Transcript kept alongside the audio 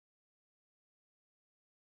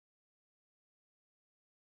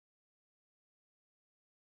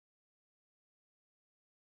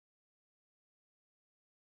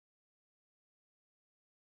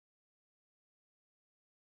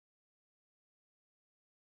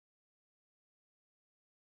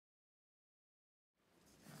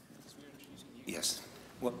Yes.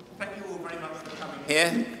 Well, thank you all very much for coming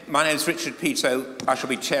here. My name is Richard Peto. I shall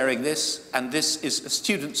be chairing this, and this is a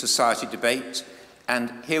student society debate.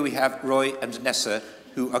 And here we have Roy and Nessa,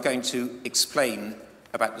 who are going to explain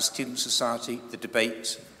about the student society, the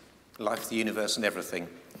debate, life, the universe, and everything.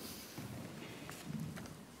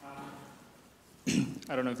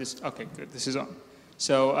 I don't know if this, okay, good, this is on.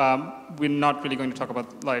 So we're not really going to talk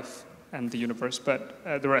about life and the universe,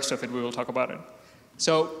 but the rest of it, we will talk about it.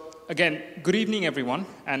 So again, good evening, everyone,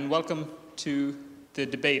 and welcome to the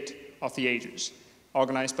debate of the ages,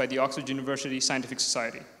 organized by the Oxford University Scientific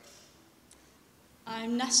Society.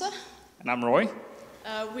 I'm Nessa. And I'm Roy.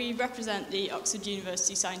 We represent the Oxford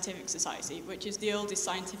University Scientific Society, which is the oldest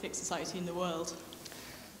scientific society in the world.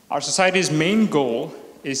 Our society's main goal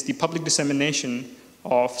is the public dissemination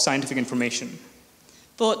of scientific information.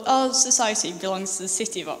 But our society belongs to the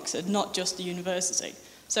city of Oxford, not just the university.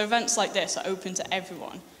 So events like this are open to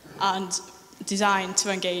everyone and designed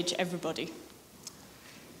to engage everybody.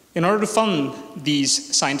 In order to fund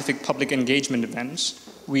these scientific public engagement events,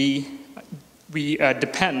 we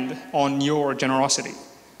depend on your generosity.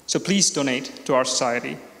 So please donate to our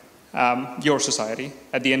society, your society,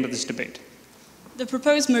 at the end of this debate. The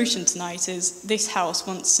proposed motion tonight is this House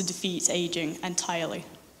wants to defeat ageing entirely.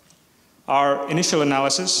 Our initial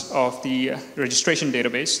analysis of the registration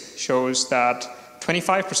database shows that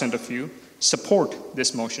 25% of you support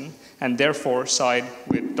this motion and therefore side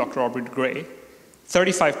with Dr. Aubrey de Grey.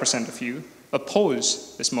 35% of you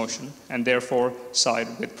oppose this motion and therefore side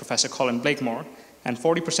with Professor Colin Blakemore, and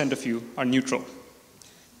 40% of you are neutral.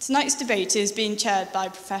 Tonight's debate is being chaired by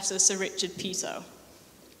Professor Sir Richard Peto.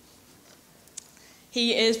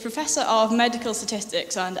 He is Professor of Medical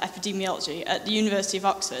Statistics and Epidemiology at the University of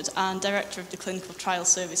Oxford and Director of the Clinical Trial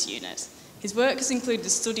Service Unit. His work has included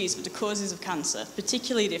studies of the causes of cancer,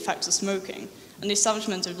 particularly the effects of smoking, and the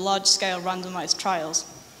establishment of large-scale randomized trials.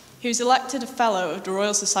 He was elected a Fellow of the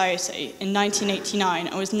Royal Society in 1989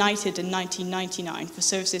 and was knighted in 1999 for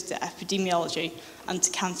services to epidemiology and to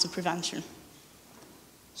cancer prevention.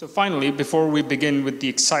 So finally, before we begin with the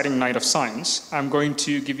exciting night of science, I'm going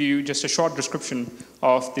to give you just a short description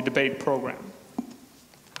of the debate program.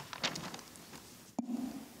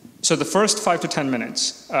 So the first 5 to 10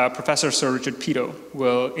 minutes, Professor Sir Richard Peto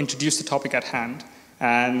will introduce the topic at hand,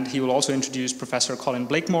 and he will also introduce Professor Colin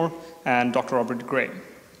Blakemore and Dr. Aubrey de Grey.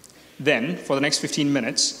 Then, for the next 15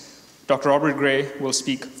 minutes, Dr. Aubrey de Grey will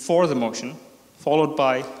speak for the motion, followed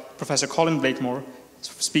by Professor Colin Blakemore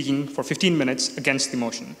speaking for 15 minutes against the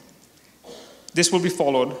motion. This will be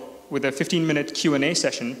followed with a 15-minute Q&A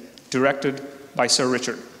session directed by Sir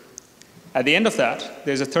Richard. At the end of that,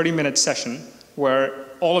 there's a 30-minute session where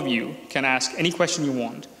all of you can ask any question you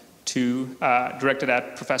want directed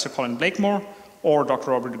at Professor Colin Blakemore or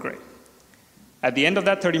Dr. Aubrey de Grey. At the end of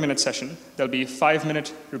that 30-minute session, there'll be a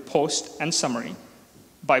 5-minute riposte and summary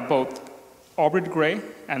by both Aubrey de Grey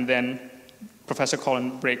and then Professor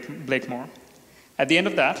Colin Blakemore. At the end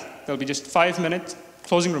of that, there'll be just 5-minute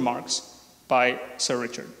closing remarks by Sir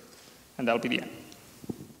Richard, and that'll be the end.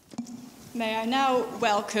 May I now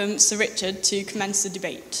welcome Sir Richard to commence the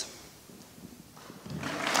debate.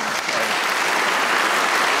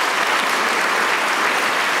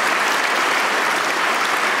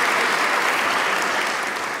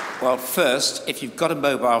 Well, first, if you've got a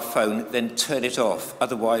mobile phone, then turn it off.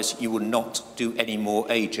 Otherwise, you will not do any more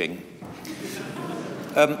aging.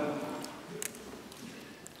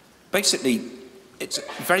 Basically, it's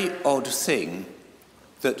a very odd thing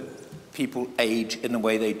that people age in the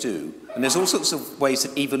way they do. And there's all sorts of ways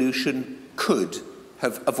that evolution could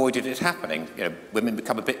have avoided it happening. You know, women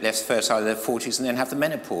become a bit less fertile in their 40s and then have the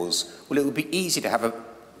menopause. Well, it would be easy to have a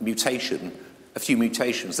few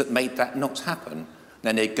mutations that made that not happen.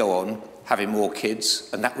 Then they'd go on having more kids,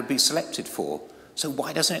 and that would be selected for. So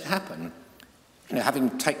why doesn't it happen? You know,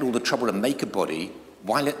 having taken all the trouble to make a body,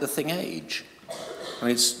 why let the thing age? I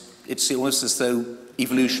mean, it's almost as though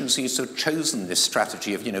evolution seems to have chosen this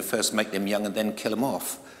strategy of, you know, first make them young and then kill them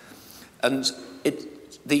off. And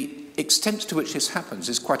the extent to which this happens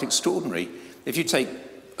is quite extraordinary. If you take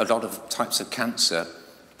a lot of types of cancer,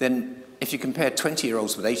 then if you compare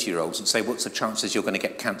 20-year-olds with 80-year-olds and say, what's the chances you're going to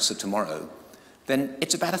get cancer tomorrow? Then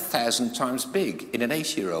it's about 1,000 times big in an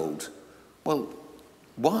 80-year-old. Well,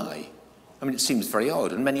 why? I mean, it seems very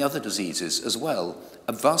odd, and many other diseases as well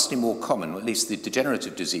are vastly more common, or at least the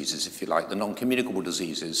degenerative diseases, if you like, the non-communicable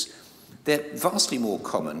diseases. They're vastly more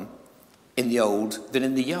common in the old than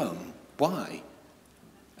in the young. Why?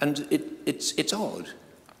 And it's odd.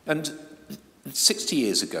 And 60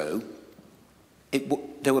 years ago,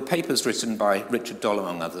 there were papers written by Richard Doll,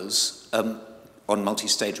 among others, on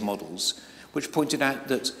multi-stage models, which pointed out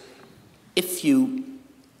that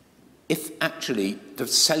if actually the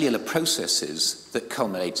cellular processes that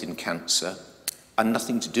culminate in cancer are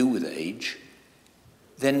nothing to do with age,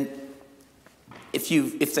 then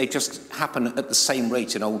if they just happen at the same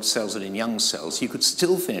rate in old cells and in young cells, you could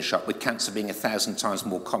still finish up with cancer being 1,000 times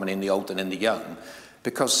more common in the old than in the young.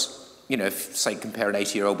 Because, you know, if, say, compare an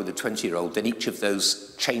 80-year-old with a 20-year-old, then each of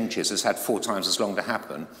those changes has had 4 times as long to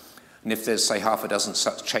happen. And if there's, say, half a dozen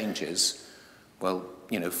such changes, well,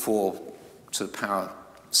 you know, 4 to the power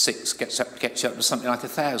 6 gets you up to something like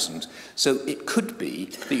 1,000. So it could be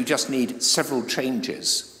that you just need several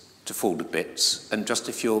changes to fall to bits, and just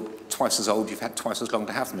if you're twice as old, you've had twice as long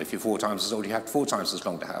to have them. If you're 4 times as old, you have 4 times as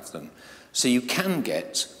long to have them. So you can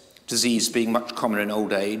get disease being much commoner in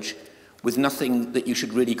old age with nothing that you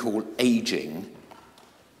should really call aging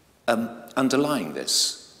underlying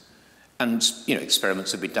this. And, you know,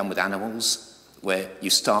 experiments have been done with animals where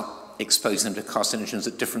you start exposing them to carcinogens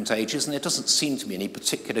at different ages, and there doesn't seem to be any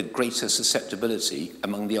particular greater susceptibility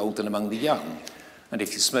among the old than among the young. And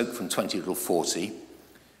if you smoke from 20 till 40,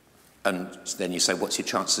 and then you say, what's your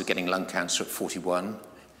chances of getting lung cancer at 41?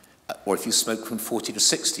 Or if you smoke from 40 to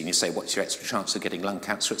 60, and you say, what's your extra chance of getting lung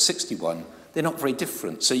cancer at 61? They're not very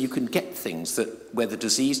different. So you can get things where the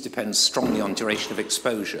disease depends strongly on duration of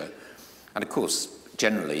exposure. And of course,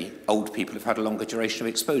 generally, old people have had a longer duration of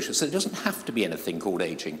exposure. So it doesn't have to be anything called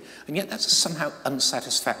aging. And yet that's a somehow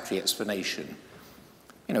unsatisfactory explanation.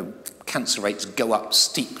 You know, cancer rates go up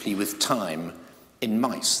steeply with time in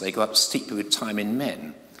mice. They go up steeply with time in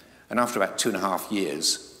men. And after about 2.5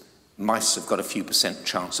 years, mice have got a few %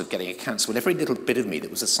 chance of getting a cancer. Well, every little bit of me that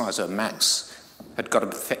was the size of a mouse had got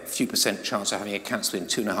a few % chance of having a cancer in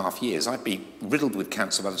 2.5 years. I'd be riddled with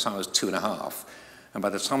cancer by the time I was 2.5. And by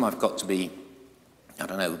the time I've got to be, I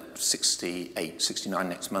don't know, 68, 69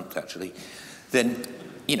 next month, actually, then,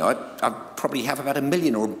 you know, I'd probably have about 1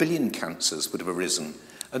 million or 1 billion cancers would have arisen.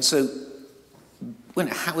 And so, well,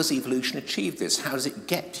 how has evolution achieved this? How does it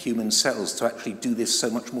get human cells to actually do this so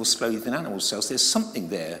much more slowly than animal cells? There's something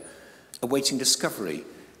there awaiting discovery.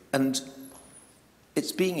 And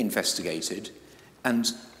it's being investigated. And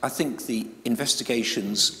I think the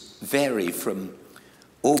investigations vary from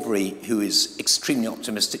Aubrey, who is extremely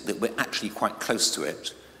optimistic that we're actually quite close to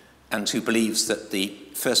it, and who believes that the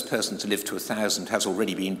first person to live to 1,000 has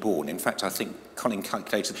already been born. In fact, I think Colin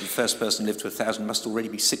calculated that the first person to live to 1,000 must already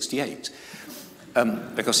be 68.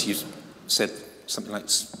 Because you said something like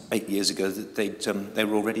 8 years ago that they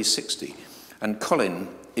were already 60. And Colin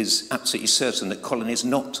is absolutely certain that Colin is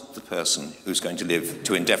not the person who's going to live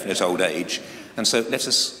to indefinite old age. And so let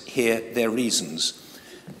us hear their reasons.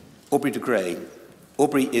 Aubrey de Grey.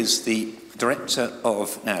 Aubrey is the director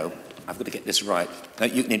of, now, I've got to get this right. Now,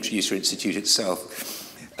 you can introduce your institute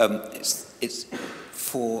itself. It's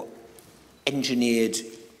for engineered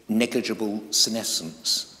negligible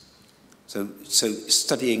senescence. So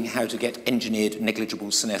studying how to get engineered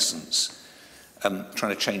negligible senescence,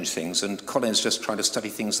 trying to change things, and Colin's just trying to study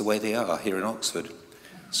things the way they are here in Oxford.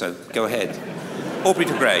 So go ahead. Aubrey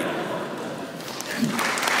de Grey.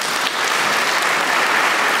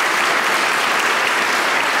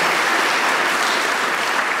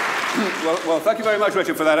 Well, thank you very much,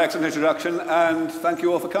 Richard, for that excellent introduction, and thank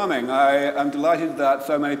you all for coming. I am delighted that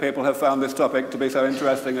so many people have found this topic to be so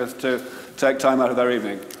interesting as to take time out of their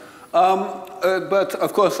evening. But,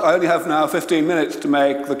 of course, I only have now 15 minutes to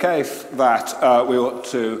make the case that we ought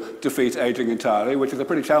to defeat aging entirely, which is a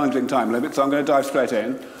pretty challenging time limit, so I'm going to dive straight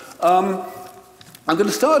in. I'm going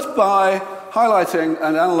to start by highlighting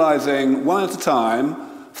and analysing, one at a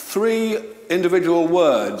time, 3 individual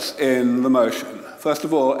words in the motion. First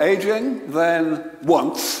of all, aging, then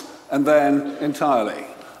once, and then entirely.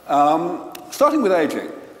 Starting with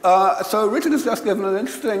aging. So Richard has just given an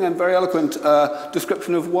interesting and very eloquent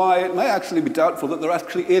description of why it may actually be doubtful that there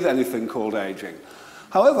actually is anything called aging.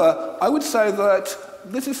 However, I would say that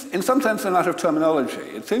this is in some sense a matter of terminology.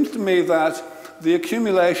 It seems to me that the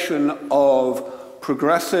accumulation of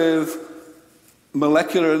progressive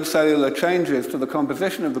molecular and cellular changes to the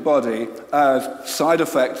composition of the body as side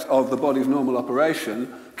effects of the body's normal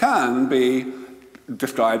operation can be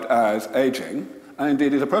described as aging, and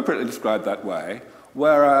indeed is appropriately described that way.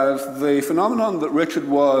 Whereas the phenomenon that Richard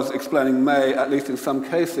was explaining may, at least in some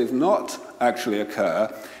cases, not actually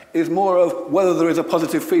occur, is more of whether there is a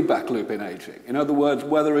positive feedback loop in aging. In other words,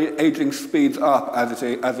 whether aging speeds up as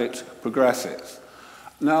it progresses.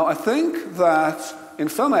 Now, I think that in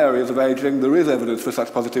some areas of aging, there is evidence for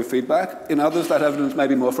such positive feedback. In others, that evidence may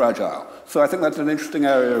be more fragile. So I think that's an interesting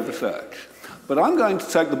area of research. But I'm going to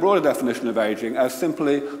take the broader definition of aging as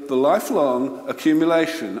simply the lifelong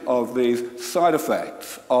accumulation of these side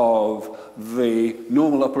effects of the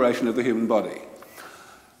normal operation of the human body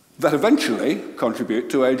that eventually contribute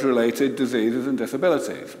to age-related diseases and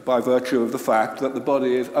disabilities by virtue of the fact that the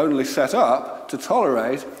body is only set up to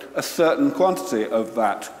tolerate a certain quantity of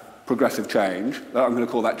that progressive change, I'm going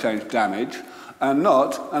to call that change damage, and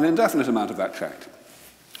not an indefinite amount of that change.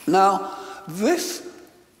 Now, this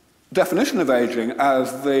definition of aging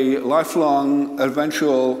as the lifelong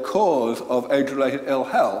eventual cause of age-related ill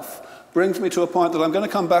health brings me to a point that I'm going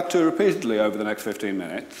to come back to repeatedly over the next 15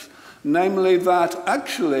 minutes, namely that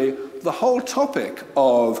actually the whole topic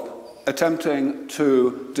of attempting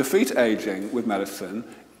to defeat aging with medicine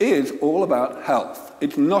is all about health.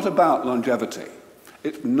 It's not about longevity.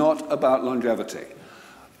 It's not about longevity.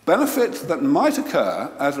 Benefits that might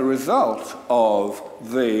occur as a result of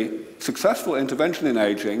the successful intervention in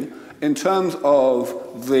aging in terms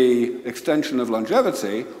of the extension of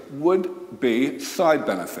longevity would be side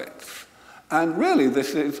benefits. And really,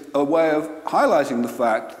 this is a way of highlighting the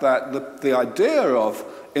fact that the idea of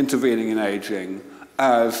intervening in aging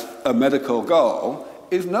as a medical goal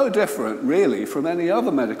is no different, really, from any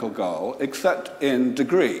other medical goal, except in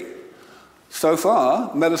degree. So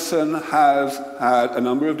far, medicine has had a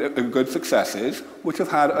number of good successes, which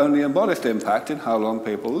have had only a modest impact in how long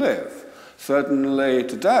people live. Certainly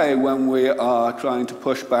today, when we are trying to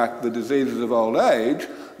push back the diseases of old age,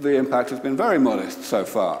 the impact has been very modest so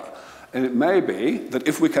far. And it may be that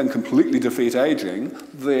if we can completely defeat aging,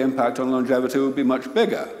 the impact on longevity would be much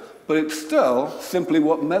bigger. But it's still simply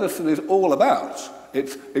what medicine is all about.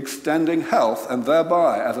 It's extending health and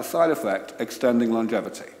thereby, as a side effect, extending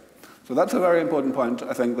longevity. So that's a very important point,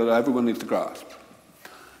 I think, that everyone needs to grasp.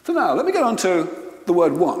 So now, let me get on to the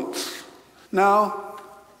word wants. Now,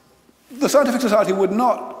 the scientific society would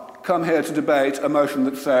not come here to debate a motion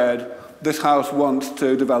that said, this house wants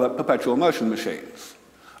to develop perpetual motion machines.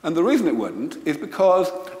 And the reason it wouldn't is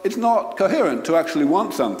because it's not coherent to actually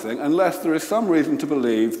want something unless there is some reason to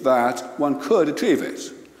believe that one could achieve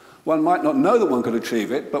it. One might not know that one could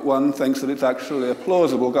achieve it, but one thinks that it's actually a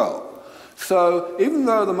plausible goal. So even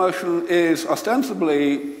though the motion is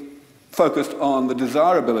ostensibly focused on the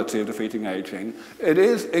desirability of defeating aging, it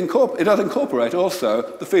does incorporate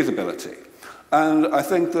also the feasibility. And I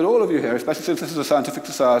think that all of you here, especially since this is a scientific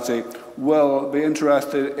society, will be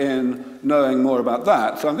interested in knowing more about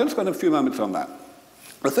that. So I'm going to spend a few moments on that.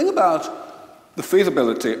 The thing about the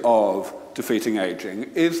feasibility of defeating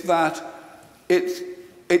aging is that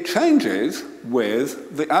it changes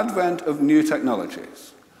with the advent of new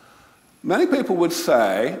technologies. Many people would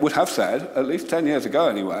have said, at least 10 years ago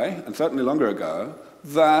anyway, and certainly longer ago,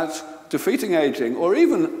 that defeating aging, or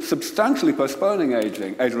even substantially postponing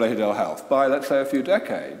aging, age-related ill health, by, let's say, a few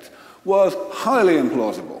decades, was highly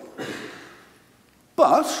implausible.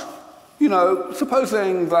 But, you know,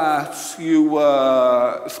 supposing that you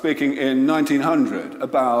were speaking in 1900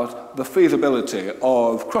 about the feasibility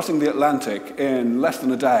of crossing the Atlantic in less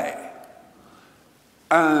than a day,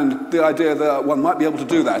 and the idea that one might be able to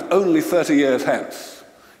do that only 30 years hence,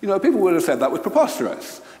 you know, people would have said that was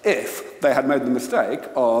preposterous if they had made the mistake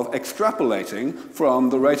of extrapolating from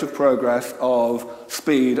the rate of progress of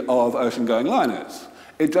speed of ocean-going liners.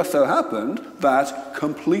 It just so happened that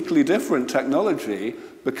completely different technology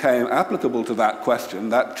became applicable to that question,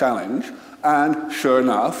 that challenge, and sure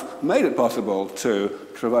enough, made it possible to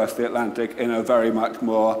traverse the Atlantic in a very much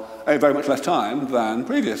less time than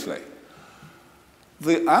previously.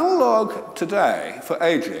 The analog today for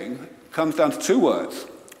aging comes down to two words: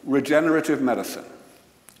 regenerative medicine.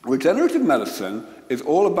 Regenerative medicine is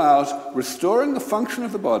all about restoring the function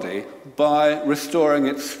of the body by restoring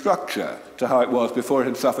its structure to how it was before it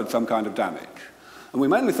had suffered some kind of damage. And we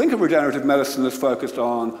mainly think of regenerative medicine as focused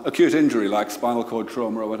on acute injury like spinal cord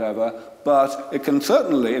trauma or whatever, but it can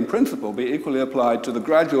certainly, in principle, be equally applied to the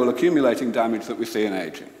gradual accumulating damage that we see in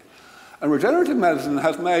aging. And regenerative medicine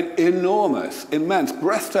has made enormous, immense,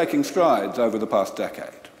 breathtaking strides over the past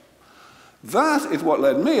decade. That is what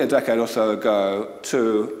led me a decade or so ago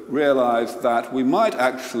to realize that we might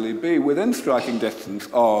actually be within striking distance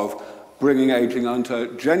of bringing aging under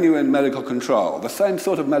genuine medical control, the same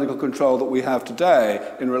sort of medical control that we have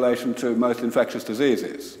today in relation to most infectious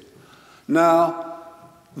diseases. Now,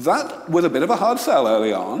 that was a bit of a hard sell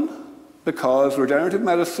early on because regenerative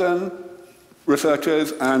medicine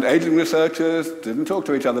researchers and aging researchers didn't talk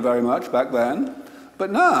to each other very much back then,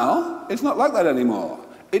 but now it's not like that anymore.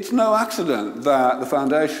 It's no accident that the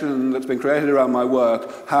foundation that's been created around my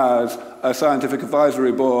work has a scientific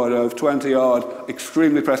advisory board of 20-odd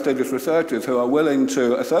extremely prestigious researchers who are willing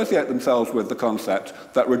to associate themselves with the concept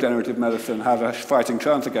that regenerative medicine has a fighting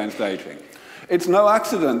chance against aging. It's no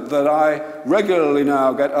accident that I regularly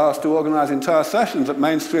now get asked to organize entire sessions at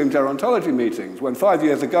mainstream gerontology meetings, when 5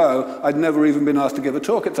 years ago I'd never even been asked to give a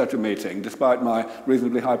talk at such a meeting, despite my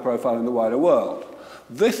reasonably high profile in the wider world.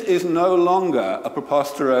 This is no longer a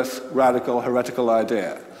preposterous, radical, heretical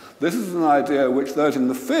idea. This is an idea which those in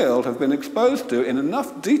the field have been exposed to in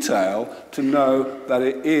enough detail to know that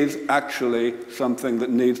it is actually something that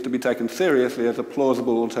needs to be taken seriously as a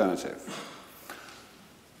plausible alternative.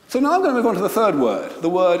 So now I'm going to move on to the third word, the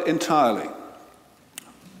word entirely.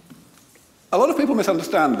 A lot of people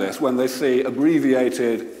misunderstand this when they see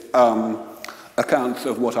abbreviated accounts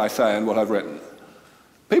of what I say and what I've written.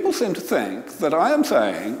 People seem to think that I am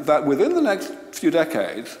saying that within the next few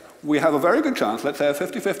decades, we have a very good chance, let's say a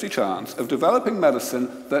 50-50 chance, of developing medicine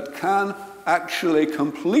that can actually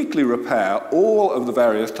completely repair all of the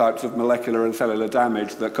various types of molecular and cellular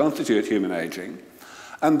damage that constitute human aging,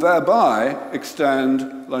 and thereby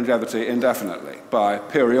extend longevity indefinitely by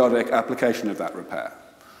periodic application of that repair.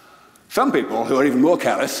 Some people, who are even more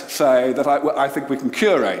callous, say that I think we can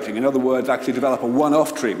cure aging. In other words, actually develop a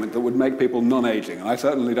one-off treatment that would make people non-aging. And I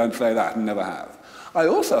certainly don't say that and never have. I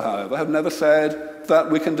also, however, have never said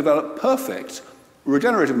that we can develop perfect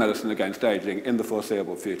regenerative medicine against aging in the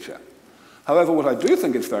foreseeable future. However, what I do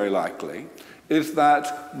think is very likely is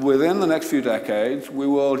that within the next few decades, we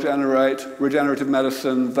will generate regenerative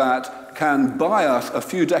medicine that can buy us a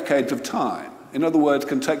few decades of time. In other words,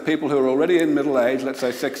 can take people who are already in middle age, let's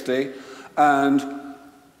say 60, and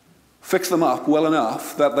fix them up well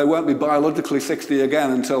enough that they won't be biologically 60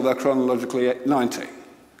 again until they're chronologically 90.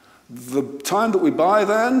 The time that we buy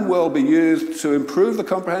then will be used to improve the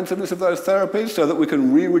comprehensiveness of those therapies so that we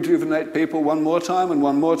can re-rejuvenate people one more time and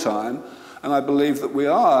one more time. And I believe that we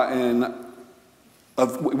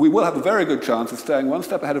will have a very good chance of staying one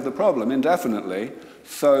step ahead of the problem indefinitely,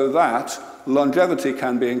 so that longevity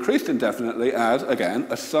can be increased indefinitely as, again,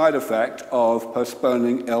 a side effect of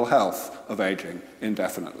postponing ill health of aging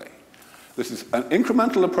indefinitely. This is an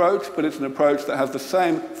incremental approach, but it's an approach that has the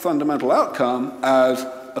same fundamental outcome as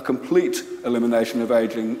a complete elimination of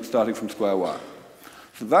aging starting from square one.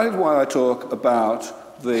 So that is why I talk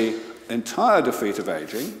about the entire defeat of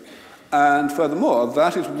aging. And furthermore,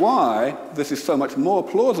 that is why this is so much more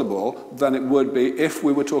plausible than it would be if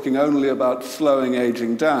we were talking only about slowing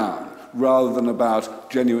aging down, rather than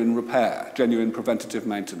about genuine repair, genuine preventative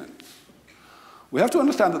maintenance. We have to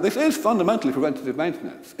understand that this is fundamentally preventative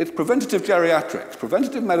maintenance. It's preventative geriatrics,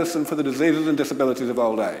 preventative medicine for the diseases and disabilities of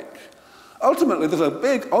old age. Ultimately, there's a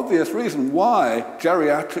big, obvious reason why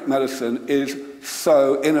geriatric medicine is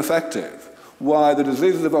so ineffective, why the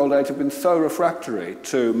diseases of old age have been so refractory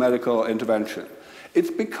to medical intervention.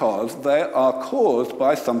 It's because they are caused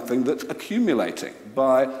by something that's accumulating,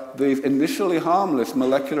 by these initially harmless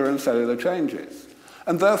molecular and cellular changes.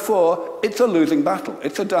 And therefore, it's a losing battle.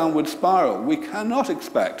 It's a downward spiral. We cannot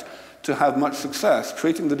expect to have much success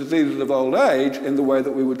treating the diseases of old age in the way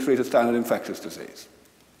that we would treat a standard infectious disease.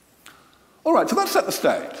 All right, so that's set the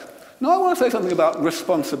stage. Now I want to say something about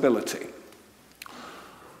responsibility.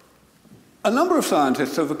 A number of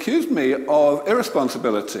scientists have accused me of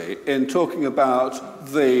irresponsibility in talking about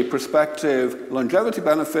the prospective longevity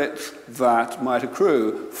benefits that might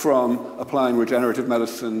accrue from applying regenerative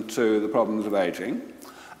medicine to the problems of aging,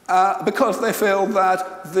 because they feel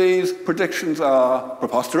that these predictions are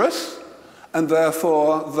preposterous, and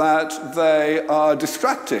therefore that they are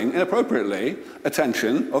distracting inappropriately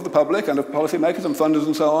attention of the public and of policymakers and funders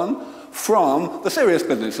and so on from the serious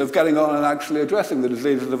business of getting on and actually addressing the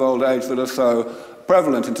diseases of old age that are so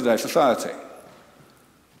prevalent in today's society.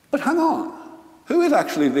 But hang on, who is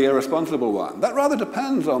actually the irresponsible one? That rather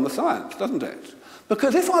depends on the science, doesn't it?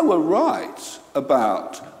 Because if I were right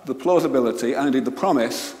about the plausibility and indeed the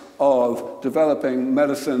promise of developing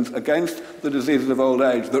medicines against the diseases of old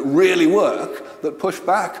age that really work, that push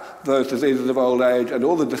back those diseases of old age and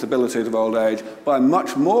all the disabilities of old age by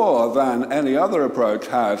much more than any other approach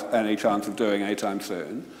has any chance of doing anytime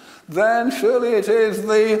soon, then surely it is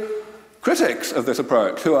the critics of this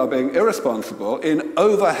approach who are being irresponsible in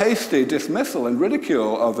over-hasty dismissal and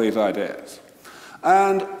ridicule of these ideas.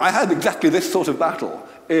 And I had exactly this sort of battle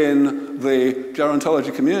in the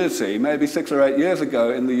gerontology community maybe 6 or 8 years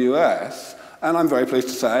ago in the US And I'm very pleased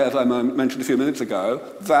to say, as I mentioned a few minutes ago,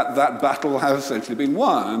 that that battle has essentially been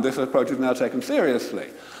won, and this approach is now taken seriously.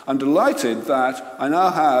 I'm delighted that I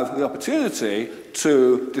now have the opportunity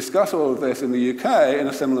to discuss all of this in the UK in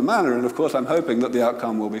a similar manner, and of course I'm hoping that the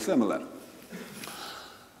outcome will be similar.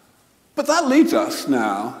 But that leads us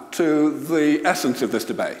now to the essence of this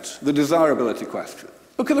debate, the desirability question.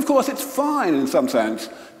 Because of course it's fine in some sense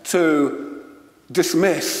to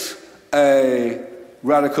dismiss a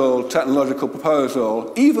radical technological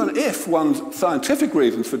proposal, even if one's scientific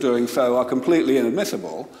reasons for doing so are completely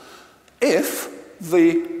inadmissible, if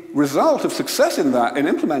the result of success in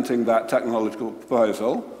implementing that technological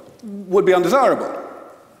proposal would be undesirable.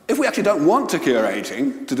 If we actually don't want to cure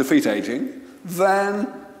aging, to defeat aging,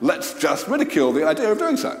 then let's just ridicule the idea of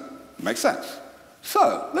doing so. Makes sense.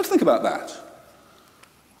 So, let's think about that.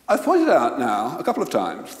 I've pointed out now a couple of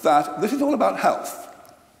times that this is all about health.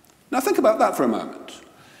 Now think about that for a moment.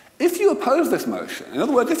 If you oppose this motion, in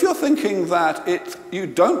other words, if you're thinking that you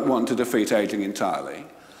don't want to defeat aging entirely,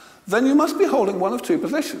 then you must be holding one of two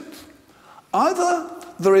positions. Either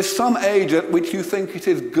there is some age at which you think it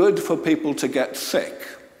is good for people to get sick,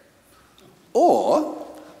 or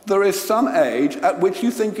there is some age at which you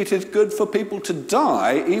think it is good for people to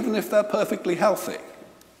die even if they're perfectly healthy.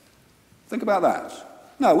 Think about that.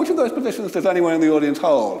 Now, which of those positions does anyone in the audience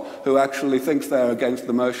hold who actually thinks they're against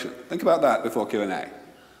the motion? Think about that before Q&A.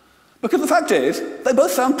 Because the fact is, they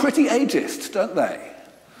both sound pretty ageist, don't they?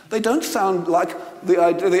 They don't sound like the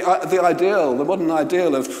modern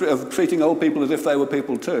ideal of treating old people as if they were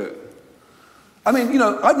people too. I mean, you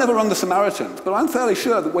know, I've never rung the Samaritans, but I'm fairly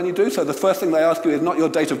sure that when you do so, the first thing they ask you is not your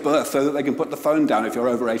date of birth so that they can put the phone down if you're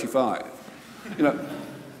over 85. You know,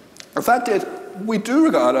 the fact is, we do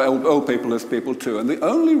regard old people as people too, and the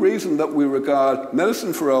only reason that we regard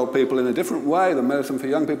medicine for old people in a different way than medicine for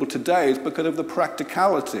young people today is because of the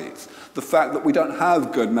practicalities, the fact that we don't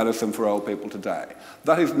have good medicine for old people today.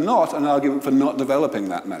 That is not an argument for not developing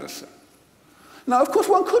that medicine. Now, of course,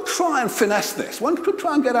 one could try and finesse this. One could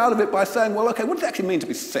try and get out of it by saying, well, okay, what does it actually mean to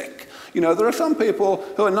be sick? You know, there are some people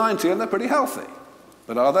who are 90 and they're pretty healthy.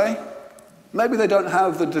 But are they? Maybe they don't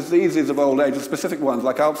have the diseases of old age, the specific ones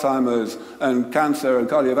like Alzheimer's and cancer and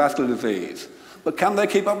cardiovascular disease. But can they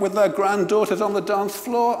keep up with their granddaughters on the dance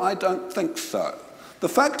floor? I don't think so. The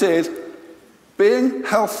fact is, being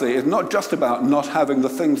healthy is not just about not having the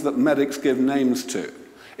things that medics give names to.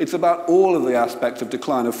 It's about all of the aspects of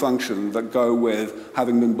decline of function that go with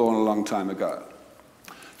having been born a long time ago.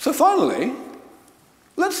 So finally,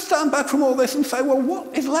 let's stand back from all this and say, well,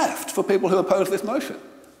 what is left for people who oppose this motion?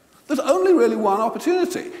 There's only really one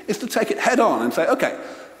opportunity, is to take it head on and say, okay,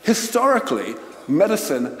 historically,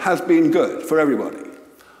 medicine has been good for everybody.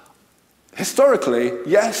 Historically,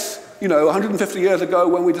 yes, you know, 150 years ago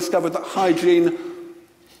when we discovered that hygiene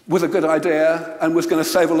was a good idea and was going to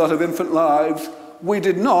save a lot of infant lives, we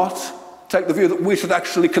did not take the view that we should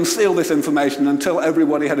actually conceal this information until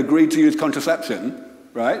everybody had agreed to use contraception,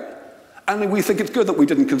 right? And we think it's good that we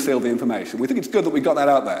didn't conceal the information. We think it's good that we got that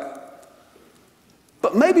out there.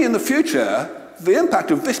 But maybe in the future, the impact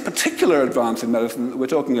of this particular advance in medicine that we're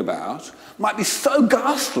talking about might be so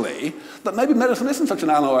ghastly that maybe medicine isn't such an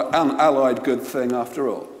unalloyed good thing after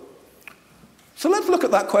all. So let's look at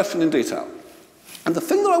that question in detail. And the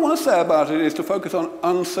thing that I want to say about it is to focus on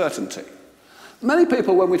uncertainty. Many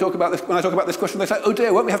people, when I talk about this question, they say, oh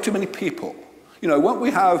dear, won't we have too many people? You know, won't we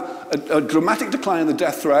have a dramatic decline in the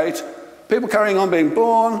death rate, people carrying on being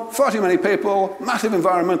born, far too many people, massive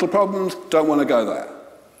environmental problems, don't want to go there.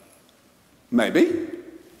 Maybe.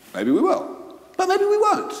 Maybe we will. But maybe we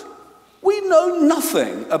won't. We know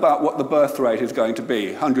nothing about what the birth rate is going to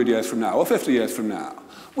be 100 years from now or 50 years from now.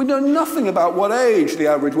 We know nothing about what age the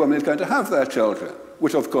average woman is going to have their children,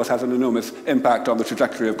 which of course has an enormous impact on the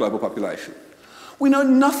trajectory of global population. We know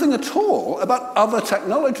nothing at all about other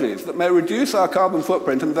technologies that may reduce our carbon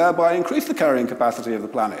footprint and thereby increase the carrying capacity of the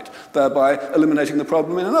planet, thereby eliminating the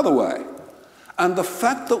problem in another way. And the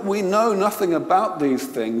fact that we know nothing about these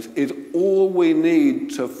things is all we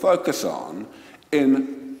need to focus on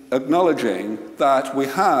in acknowledging that we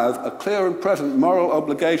have a clear and present moral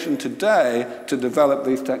obligation today to develop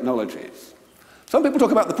these technologies. Some people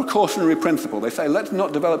talk about the precautionary principle. They say, let's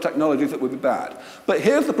not develop technologies that would be bad. But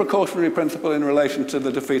here's the precautionary principle in relation to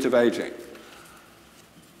the defeat of aging.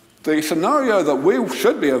 The scenario that we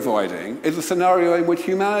should be avoiding is a scenario in which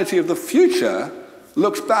humanity of the future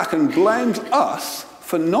looks back and blames us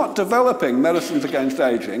for not developing medicines against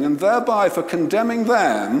aging, and thereby for condemning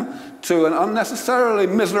them to an unnecessarily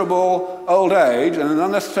miserable old age and an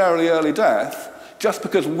unnecessarily early death, just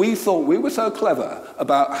because we thought we were so clever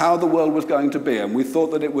about how the world was going to be, and we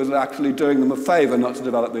thought that it was actually doing them a favor not to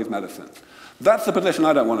develop these medicines. That's the position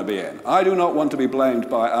I don't want to be in. I do not want to be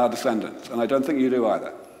blamed by our descendants, and I don't think you do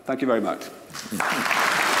either. Thank you very much.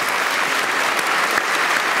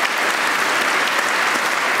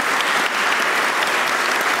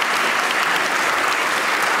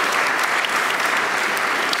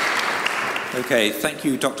 Okay, thank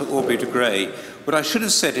you, Dr. Aubrey de Grey. What I should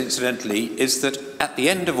have said, incidentally, is that at the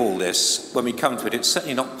end of all this, when we come to it, it's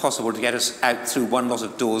certainly not possible to get us out through one lot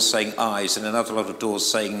of doors saying ayes and another lot of doors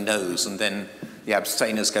saying noes, and then the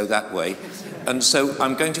abstainers go that way. And so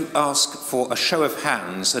I'm going to ask for a show of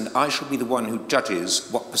hands, and I shall be the one who judges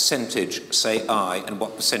what percentage say aye and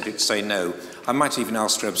what percentage say no. I might even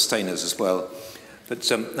ask for abstainers as well. But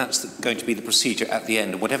that's going to be the procedure at the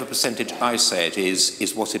end. Whatever percentage I say it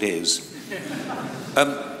is what it is.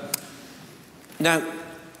 Now,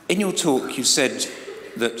 in your talk, you said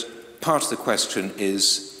that part of the question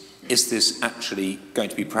is this actually going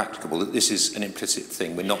to be practicable? That this is an implicit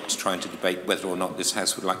thing. We're not trying to debate whether or not this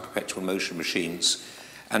house would like perpetual motion machines.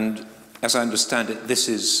 And as I understand it, this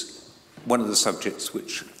is one of the subjects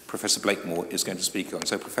which Professor Blakemore is going to speak on.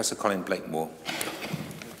 So, Professor Colin Blakemore.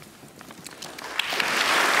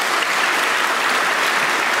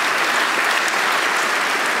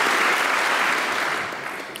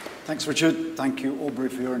 Thanks, Richard. Thank you, Aubrey,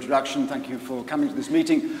 for your introduction. Thank you for coming to this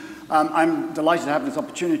meeting. I'm delighted to have this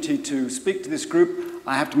opportunity to speak to this group.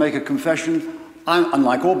 I have to make a confession.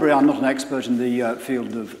 Unlike Aubrey, I'm not an expert in the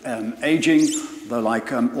field of aging, though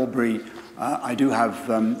like Aubrey, I do have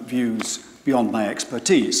views beyond my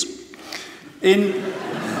expertise. In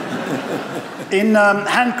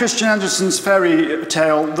Hans Christian Andersen's fairy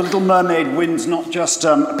tale, the little mermaid wins not just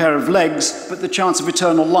a pair of legs, but the chance of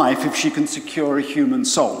eternal life if she can secure a human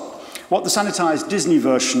soul. What the sanitized Disney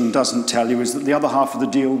version doesn't tell you is that the other half of the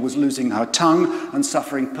deal was losing her tongue and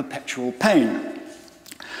suffering perpetual pain.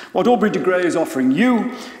 What Aubrey de Grey is offering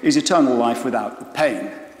you is eternal life without the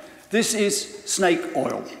pain. This is snake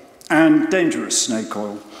oil, and dangerous snake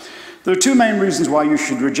oil. There are two main reasons why you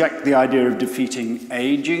should reject the idea of defeating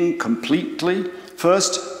aging completely.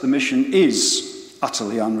 First, the mission is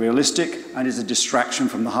utterly unrealistic and is a distraction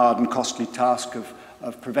from the hard and costly task of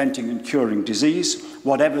preventing and curing disease,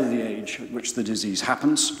 whatever the age at which the disease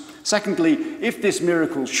happens. Secondly, if this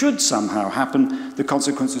miracle should somehow happen, the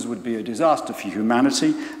consequences would be a disaster for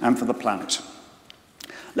humanity and for the planet.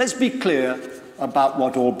 Let's be clear about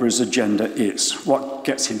what Aubrey's agenda is, what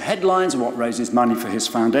gets him headlines and what raises money for his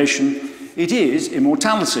foundation. It is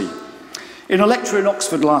immortality. In a lecture in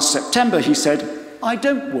Oxford last September, he said, "I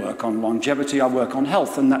don't work on longevity, I work on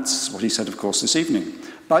health," and that's what he said, of course, this evening.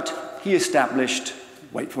 But he established,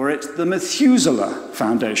 wait for it, the Methuselah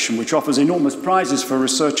Foundation, which offers enormous prizes for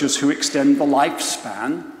researchers who extend the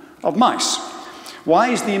lifespan of mice. Why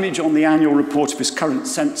is the image on the annual report of his current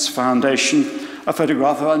SENS Foundation a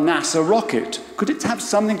photograph of a NASA rocket? Could it have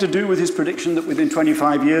something to do with his prediction that within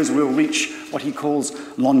 25 years we'll reach what he calls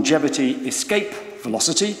longevity escape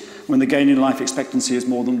velocity, when the gain in life expectancy is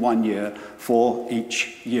more than 1 year for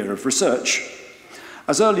each year of research?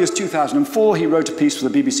 As early as 2004, he wrote a piece for the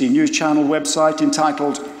BBC News Channel website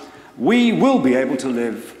entitled, "We will be able to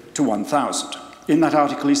live to 1,000. In that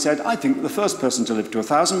article, he said, "I think the first person to live to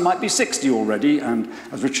 1,000 might be 60 already," and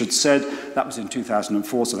as Richard said, that was in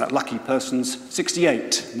 2004, so that lucky person's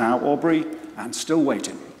 68 now, Aubrey, and still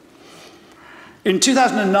waiting. In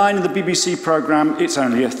 2009, in the BBC programme It's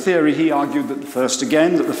Only a Theory, he argued that the first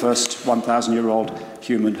 1,000-year-old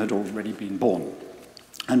human had already been born.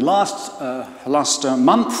 And last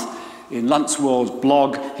month, in Lunt's World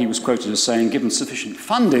blog, he was quoted as saying, "Given sufficient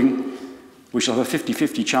funding, we shall have a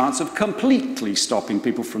 50-50 chance of completely stopping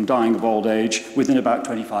people from dying of old age within about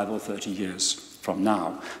 25 or 30 years from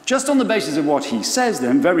now." Just on the basis of what he says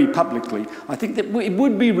then, very publicly, I think that it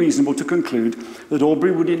would be reasonable to conclude that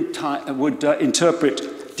Aubrey would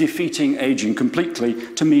interpret defeating aging completely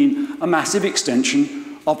to mean a massive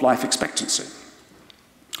extension of life expectancy.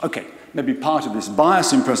 Okay, maybe part of this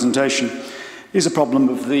bias in presentation is a problem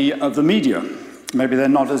of the media. Maybe they're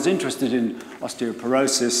not as interested in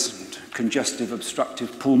osteoporosis, congestive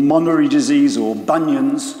obstructive pulmonary disease, or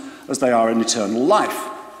bunions as they are in eternal life.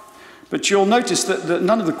 But you'll notice that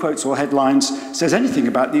none of the quotes or headlines says anything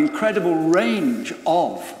about the incredible range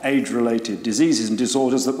of age-related diseases and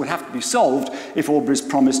disorders that would have to be solved if Aubrey's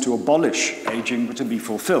promise to abolish aging were to be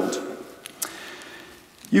fulfilled.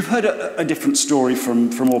 You've heard a different story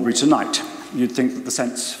from Aubrey tonight. You'd think that the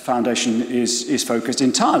SENS Foundation is focused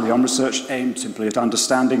entirely on research aimed simply at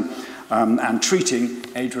understanding and treating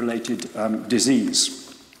age-related disease.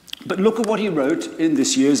 But look at what he wrote in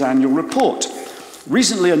this year's annual report.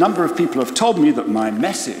 "Recently, a number of people have told me that my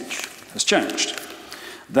message has changed.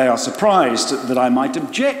 They are surprised that I might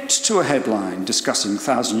object to a headline discussing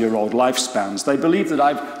 1,000-year-old lifespans. They believe that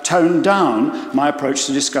I've toned down my approach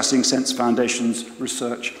to discussing Sense Foundation's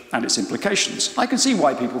research and its implications. I can see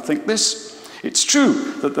why people think this. It's true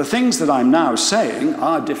that the things that I'm now saying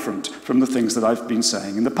are different from the things that I've been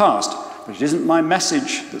saying in the past. But it isn't my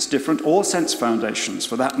message that's different, or Sense Foundation's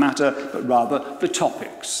for that matter, but rather the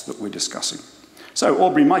topics that we're discussing. So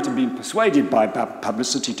Aubrey might have been persuaded by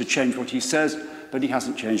publicity to change what he says, but he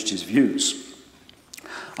hasn't changed his views.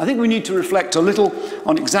 I think we need to reflect a little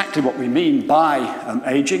on exactly what we mean by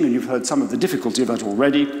aging, and you've heard some of the difficulty of that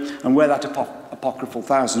already, and where that apocryphal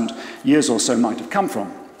 1,000 years or so might have come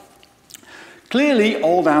from. Clearly,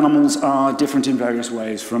 old animals are different in various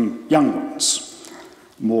ways from young ones.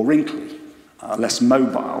 More wrinkly, less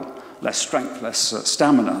mobile, less strength, less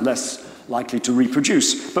stamina, less likely to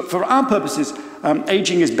reproduce. But for our purposes,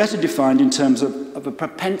 aging is better defined in terms of a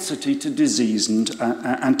propensity to disease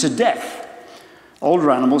and to death.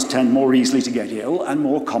 Older animals tend more easily to get ill and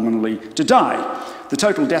more commonly to die. The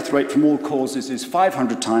total death rate from all causes is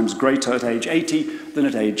 500 times greater at age 80 than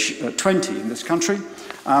at age 20 in this country.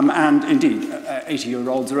 And indeed,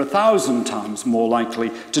 80-year-olds are 1,000 times more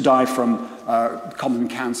likely to die from common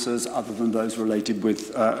cancers other than those related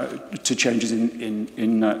to changes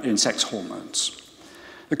in sex hormones.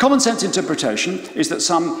 The common sense interpretation is that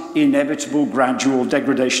some inevitable gradual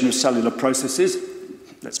degradation of cellular processes,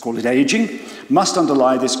 let's call it aging, must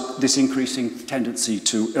underlie this increasing tendency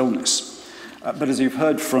to illness. But as you've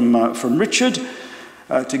heard from Richard,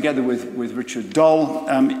 together with Richard Doll,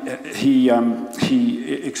 he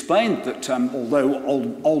explained that although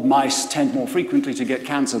old mice tend more frequently to get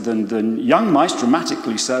cancer than young mice,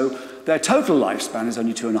 dramatically so, their total lifespan is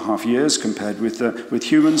only 2.5 years compared with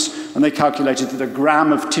humans, and they calculated that a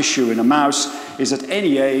gram of tissue in a mouse is at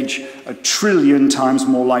any age 1 trillion times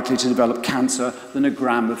more likely to develop cancer than a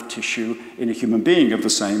gram of tissue in a human being of the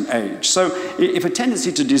same age. So if a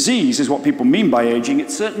tendency to disease is what people mean by aging, it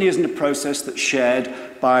certainly isn't a process that's shared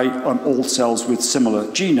by all cells with similar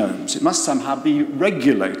genomes. It must somehow be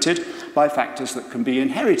regulated by factors that can be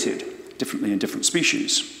inherited differently in different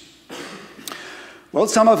species. Well,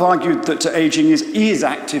 some have argued that aging is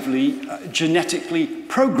actively genetically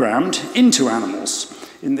programmed into animals.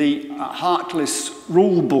 In the heartless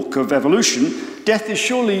rule book of evolution, death is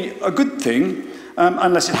surely a good thing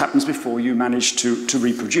unless it happens before you manage to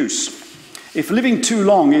reproduce. If living too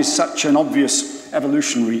long is such an obvious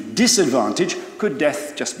evolutionary disadvantage, could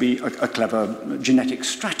death just be a clever genetic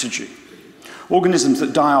strategy? Organisms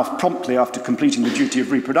that die off promptly after completing the duty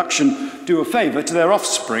of reproduction do a favour to their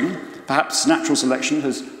offspring. Perhaps natural selection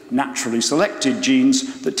has naturally selected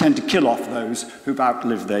genes that tend to kill off those who've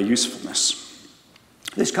outlived their usefulness.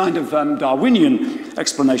 This kind of Darwinian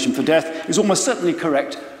explanation for death is almost certainly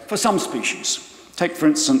correct for some species. Take, for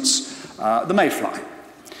instance, the mayfly.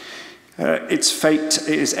 Its fate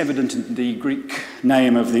is evident in the Greek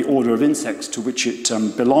name of the order of insects to which it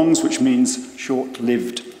belongs, which means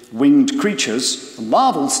short-lived winged creatures. The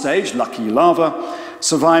larval stage, lucky larva,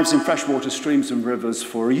 survives in freshwater streams and rivers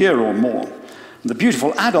for a year or more. And the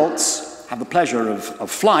beautiful adults have the pleasure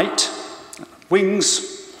of flight,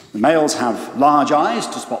 wings. The males have large eyes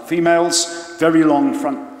to spot females, very long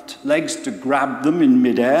front legs to grab them in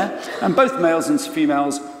midair, and both males and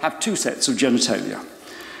females have 2 sets of genitalia.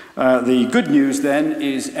 The good news then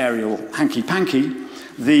is aerial hanky-panky.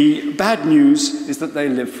 The bad news is that they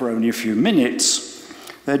live for only a few minutes.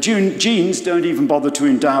 Their genes don't even bother to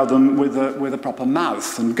endow them with a proper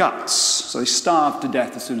mouth and guts, so they starve to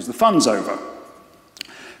death as soon as the fun's over.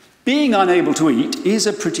 Being unable to eat is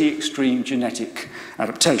a pretty extreme genetic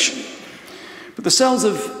adaptation. But the cells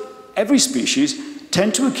of every species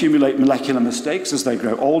tend to accumulate molecular mistakes as they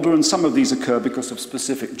grow older, and some of these occur because of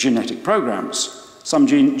specific genetic programs. Some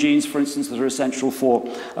genes, for instance, that are essential for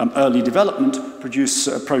early development produce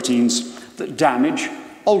proteins that damage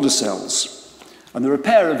older cells. And the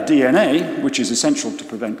repair of DNA, which is essential to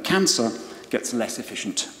prevent cancer, gets less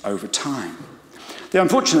efficient over time. The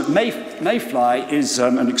unfortunate mayfly is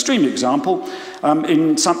an extreme example.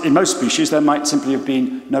 In most species, there might simply have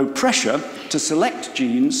been no pressure to select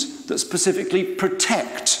genes that specifically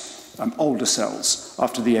protect older cells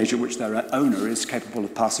after the age at which their owner is capable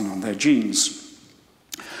of passing on their genes.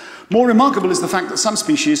 More remarkable is the fact that some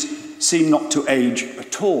species seem not to age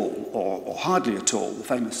at all, or hardly at all. The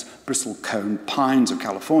famous bristlecone pines of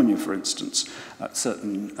California, for instance,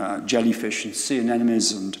 certain jellyfish and sea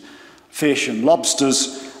anemones and fish and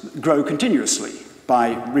lobsters grow continuously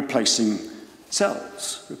by replacing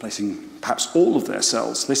cells, replacing perhaps all of their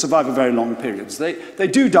cells. They survive a very long periods. They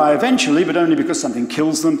do die eventually, but only because something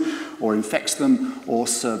kills them or infects them or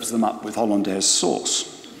serves them up with Hollandaise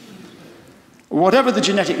sauce. Whatever the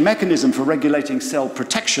genetic mechanism for regulating cell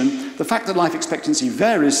protection, the fact that life expectancy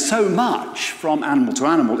varies so much from animal to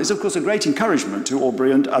animal is, of course, a great encouragement to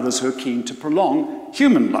Aubrey and others who are keen to prolong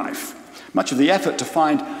human life. Much of the effort to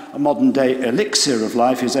find a modern-day elixir of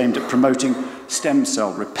life is aimed at promoting stem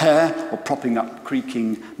cell repair or propping up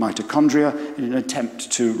creaking mitochondria in an attempt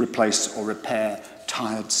to replace or repair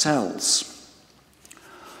tired cells.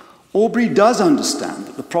 Aubrey does understand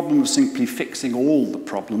that the problem of simply fixing all the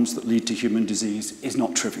problems that lead to human disease is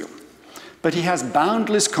not trivial. But he has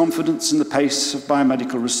boundless confidence in the pace of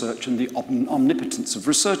biomedical research and the omnipotence of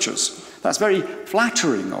researchers. That's very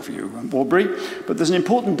flattering of you, Aubrey, but there's an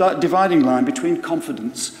important dividing line between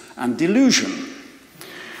confidence and delusion.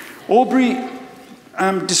 Aubrey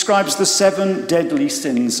describes the 7 deadly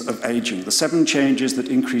sins of aging, the 7 changes that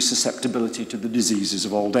increase susceptibility to the diseases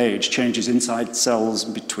of old age, changes inside cells,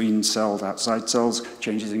 between cells, outside cells,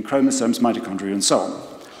 changes in chromosomes, mitochondria, and so on.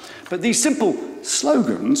 But these simple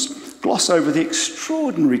slogans gloss over the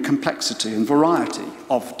extraordinary complexity and variety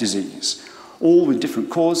of disease, all with different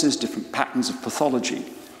causes, different patterns of pathology.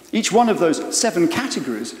 Each one of those 7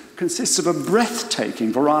 categories consists of a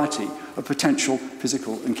breathtaking variety of potential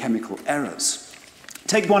physical and chemical errors.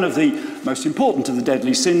 Take one of the most important of the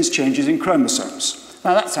deadly sins, changes in chromosomes.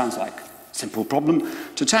 Now that sounds like a simple problem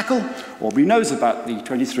to tackle. Aubrey knows about the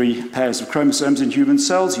 23 pairs of chromosomes in human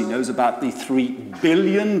cells. He knows about the 3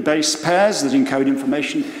 billion base pairs that encode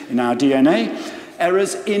information in our DNA.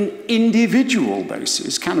 Errors in individual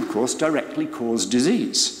bases can, of course, directly cause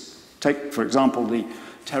disease. Take, for example, the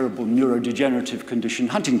terrible neurodegenerative condition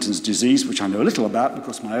Huntington's disease, which I know a little about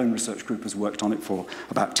because my own research group has worked on it for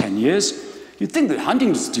about 10 years. You'd think that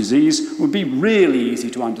Huntington's disease would be really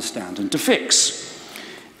easy to understand and to fix.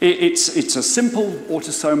 It's a simple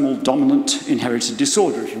autosomal dominant inherited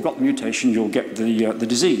disorder. If you've got the mutation, you'll get the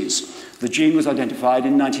disease. The gene was identified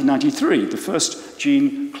in 1993, the first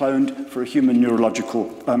gene cloned for a human neurological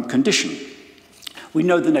condition. We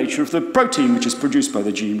know the nature of the protein which is produced by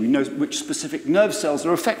the gene. We know which specific nerve cells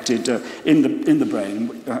are affected in the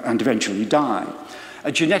brain and eventually die.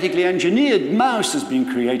 A genetically engineered mouse has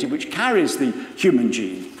been created which carries the human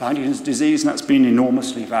gene for Huntington's disease, and that's been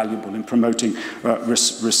enormously valuable in promoting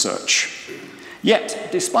research. Yet,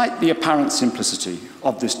 despite the apparent simplicity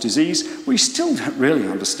of this disease, we still don't really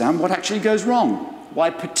understand what actually goes wrong, why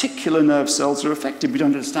particular nerve cells are affected. We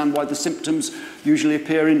don't understand why the symptoms usually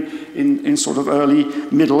appear in sort of early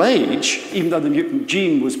middle age, even though the mutant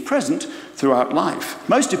gene was present throughout life.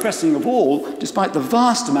 Most depressing of all, despite the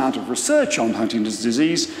vast amount of research on Huntington's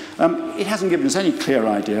disease, it hasn't given us any clear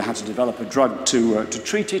idea how to develop a drug to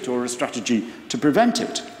treat it or a strategy to prevent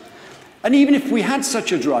it. And even if we had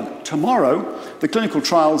such a drug tomorrow, the clinical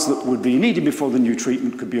trials that would be needed before the new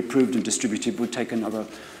treatment could be approved and distributed would take another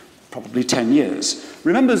probably 10 years.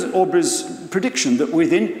 Remember Aubrey's prediction that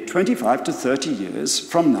within 25 to 30 years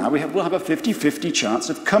from now, we'll have a 50-50 chance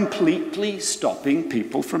of completely stopping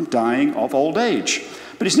people from dying of old age.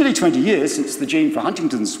 But it's nearly 20 years since the gene for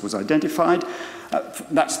Huntington's was identified.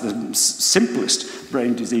 That's the simplest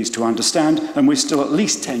brain disease to understand, and we're still at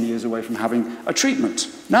least 10 years away from having a treatment.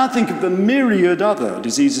 Now think of the myriad other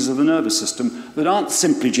diseases of the nervous system that aren't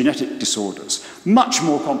simply genetic disorders, much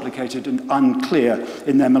more complicated and unclear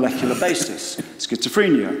in their molecular basis.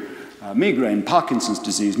 Schizophrenia, migraine, Parkinson's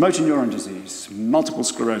disease, motor neuron disease, multiple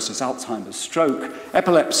sclerosis, Alzheimer's, stroke,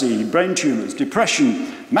 epilepsy, brain tumors, depression,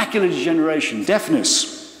 macular degeneration,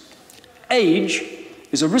 deafness. Age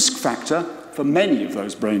is a risk factor for many of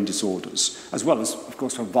those brain disorders, as well as, of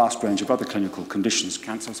course, for a vast range of other clinical conditions,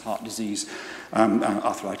 cancers, heart disease,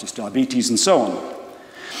 arthritis, diabetes, and so on.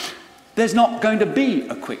 There's not going to be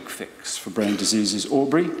a quick fix for brain diseases,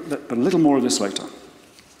 Aubrey, but a little more of this later.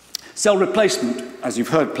 Cell replacement, as you've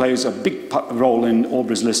heard, plays a big role in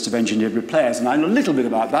Aubrey's list of engineered repairs, and I know a little bit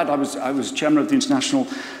about that. I was chairman of the International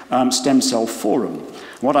Stem Cell Forum.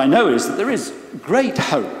 What I know is that there is great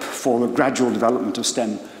hope for the gradual development of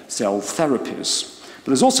stem cell therapies. But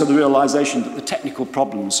there's also the realization that the technical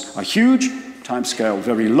problems are huge, timescale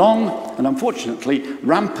very long, and unfortunately,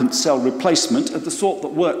 rampant cell replacement of the sort that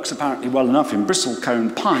works apparently well enough in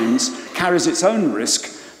bristlecone pines carries its own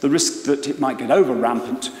risk, the risk that it might get over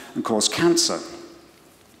rampant and cause cancer.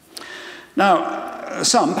 Now,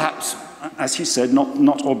 some, perhaps, as he said,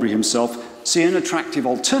 not Aubrey himself, see an attractive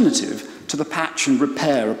alternative to the patch and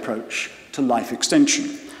repair approach to life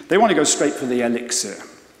extension. They want to go straight for the elixir,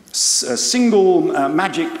 a single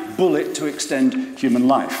magic bullet to extend human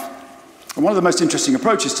life. And one of the most interesting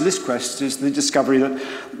approaches to this quest is the discovery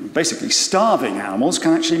that basically starving animals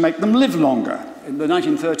can actually make them live longer. In the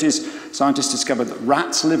 1930s, scientists discovered that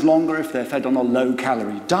rats live longer if they're fed on a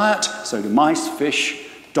low-calorie diet, so do mice, fish,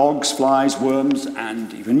 dogs, flies, worms,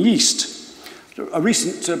 and even yeast. A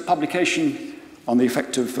recent publication on the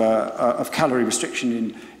effect of calorie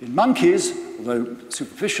restriction in monkeys, although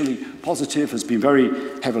superficially positive, has been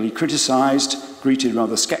very heavily criticized, greeted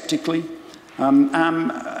rather skeptically.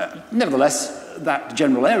 Nevertheless, that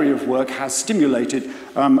general area of work has stimulated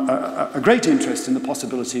a great interest in the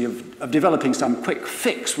possibility of developing some quick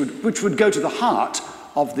fix which would go to the heart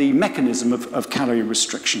of the mechanism of calorie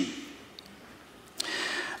restriction.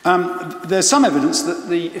 There's some evidence that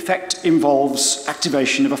the effect involves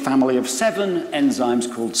activation of a family of 7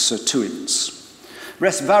 enzymes called sirtuins.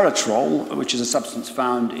 Resveratrol, which is a substance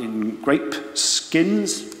found in grape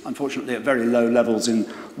skins, unfortunately at very low levels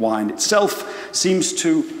in wine itself, seems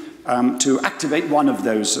to activate one of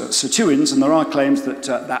those sirtuins, and there are claims that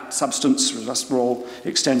that substance, resveratrol,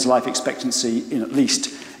 extends life expectancy in at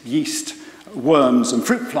least yeast, worms, and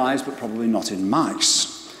fruit flies, but probably not in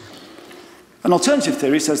mice. An alternative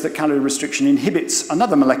theory says that calorie restriction inhibits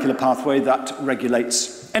another molecular pathway that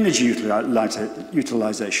regulates energy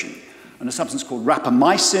utilization. And a substance called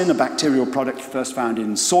rapamycin, a bacterial product first found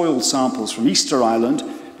in soil samples from Easter Island,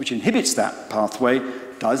 which inhibits that pathway,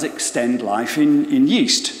 does extend life in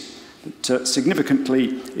yeast. But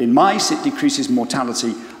significantly, in mice, it decreases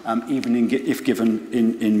mortality even if given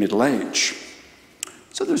in middle age.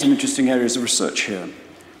 So there are some interesting areas of research here.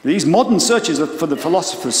 These modern searches for the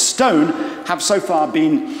philosopher's stone have so far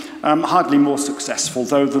been hardly more successful,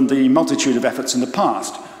 though, than the multitude of efforts in the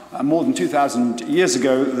past. More than 2,000 years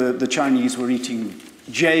ago, the Chinese were eating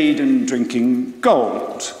jade and drinking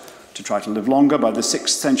gold to try to live longer. By the 6th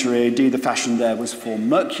century AD, the fashion there was for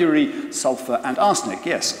mercury, sulfur, and arsenic.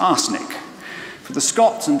 Yes, arsenic. For the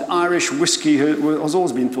Scots and Irish, whiskey has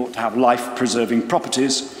always been thought to have life-preserving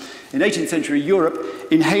properties. In 18th century Europe,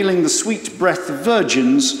 inhaling the sweet breath of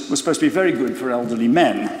virgins was supposed to be very good for elderly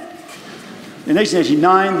men. In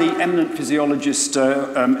 1889, the eminent physiologist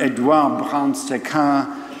Edouard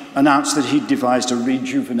Brown-Séquard announced that he'd devised a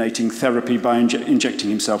rejuvenating therapy by injecting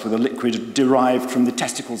himself with a liquid derived from the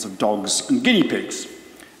testicles of dogs and guinea pigs.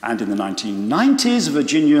 And in the 1990s,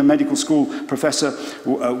 Virginia Medical School professor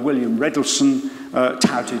William Reddelson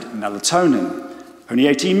touted melatonin. Only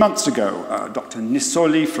 18 months ago, Dr.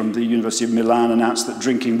 Nisoli from the University of Milan announced that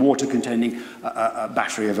drinking water containing a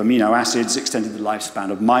battery of amino acids extended the lifespan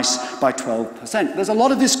of mice by 12%. There's a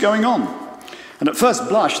lot of this going on. And at first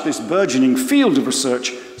blush, this burgeoning field of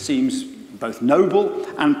research seems both noble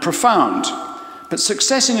and profound. But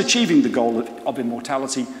success in achieving the goal of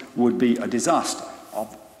immortality would be a disaster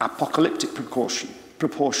of apocalyptic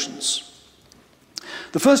proportions.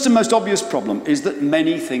 The first and most obvious problem is that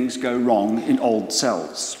many things go wrong in old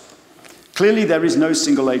cells. Clearly, there is no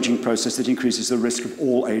single aging process that increases the risk of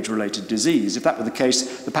all age-related disease. If that were the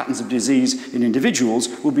case, the patterns of disease in individuals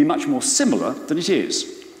would be much more similar than it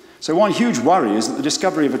is. So one huge worry is that the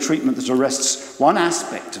discovery of a treatment that arrests one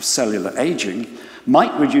aspect of cellular aging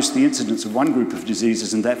might reduce the incidence of one group of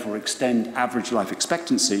diseases and therefore extend average life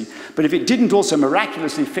expectancy, but if it didn't also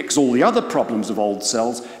miraculously fix all the other problems of old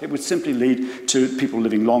cells, it would simply lead to people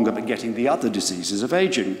living longer but getting the other diseases of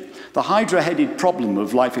aging. The hydra-headed problem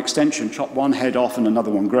of life extension, chop one head off and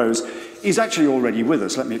another one grows, is actually already with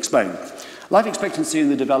us. Let me explain. Life expectancy in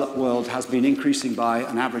the developed world has been increasing by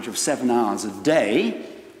an average of 7 hours a day.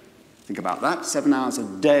 Think about that, 7 hours a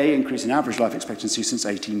day increase in average life expectancy since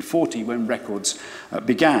 1840, when records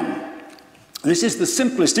began. This is the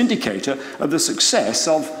simplest indicator of the success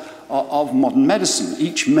of modern medicine.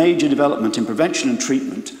 Each major development in prevention and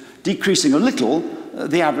treatment decreasing a little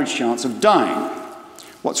the average chance of dying.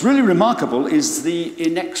 What's really remarkable is the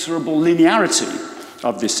inexorable linearity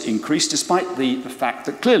of this increase, despite the fact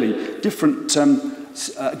that clearly different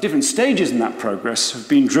stages in that progress have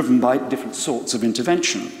been driven by different sorts of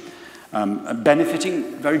intervention.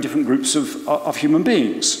 Benefiting very different groups of human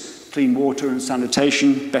beings. Clean water and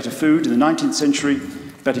sanitation, better food in the 19th century,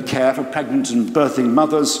 better care for pregnant and birthing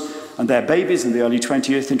mothers and their babies in the early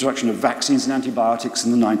 20th, introduction of vaccines and antibiotics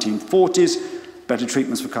in the 1940s, better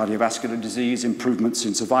treatments for cardiovascular disease, improvements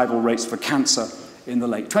in survival rates for cancer in the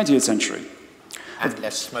late 20th century. And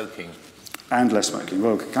less smoking. And less smoking.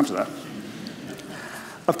 We'll come to that.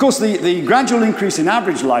 Of course, the gradual increase in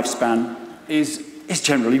average lifespan is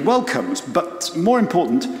generally welcomed, but more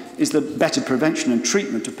important is the better prevention and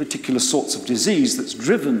treatment of particular sorts of disease that's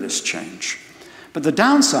driven this change. But the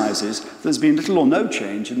downside is there's been little or no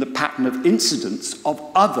change in the pattern of incidence of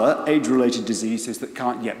other age-related diseases that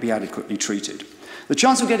can't yet be adequately treated. The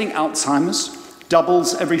chance of getting Alzheimer's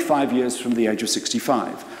doubles every 5 years from the age of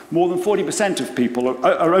 65. More than 40% of people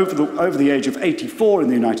are over the age of 84 in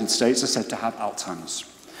the United States are said to have Alzheimer's.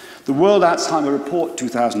 The World Alzheimer Report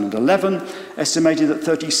 2011 estimated that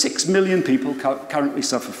 36 million people currently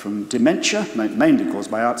suffer from dementia, mainly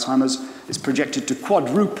caused by Alzheimer's. It's projected to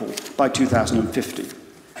quadruple by 2050.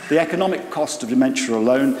 The economic cost of dementia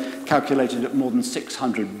alone, calculated at more than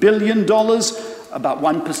 $600 billion, about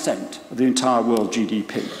 1% of the entire world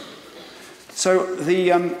GDP. So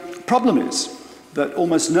the problem is that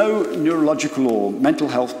almost no neurological or mental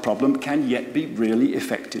health problem can yet be really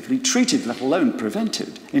effectively treated, let alone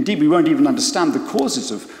prevented. Indeed, we don't even understand the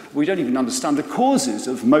causes of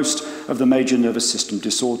most of the major nervous system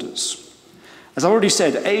disorders. As I already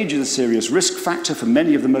said, age is a serious risk factor for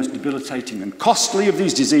many of the most debilitating and costly of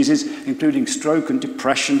these diseases, including stroke and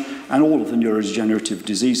depression and all of the neurodegenerative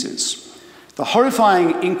diseases. The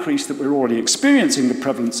horrifying increase that we're already experiencing in the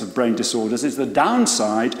prevalence of brain disorders is the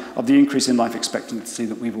downside of the increase in life expectancy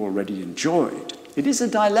that we've already enjoyed. It is a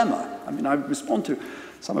dilemma. I mean, I respond to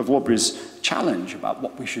some of Aubrey's challenge about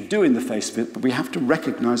what we should do in the face of it, but we have to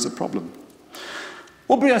recognize the problem.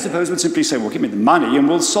 Aubrey, I suppose, would simply say, well, give me the money and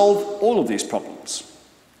we'll solve all of these problems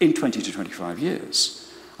in 20 to 25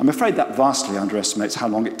 years. I'm afraid that vastly underestimates how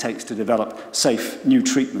long it takes to develop safe new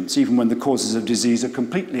treatments, even when the causes of disease are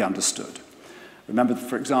completely understood. Remember,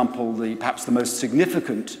 for example, perhaps the most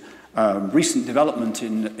significant recent development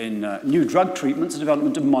in new drug treatments, the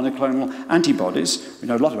development of monoclonal antibodies. We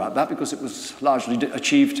know a lot about that because it was largely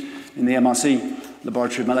achieved in the MRC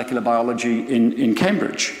Laboratory of Molecular Biology in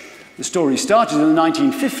Cambridge. The story started in the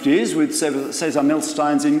 1950s with Cesar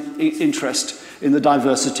Milstein's interest in the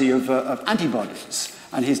diversity of antibodies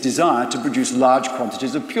and his desire to produce large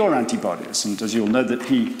quantities of pure antibodies. And as you'll know that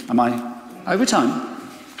am I over time?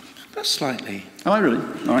 But slightly. Am I really?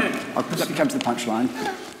 All right. Let me come to the punchline.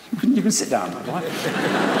 You can sit down, by the way.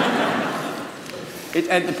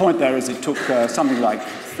 And the point there is it took something like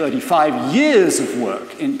 35 years of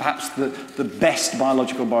work in perhaps the best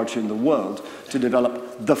biological laboratory in the world to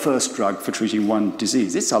develop the first drug for treating one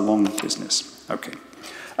disease. It's a long business. Okay.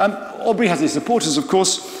 Aubrey has his supporters, of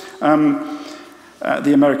course.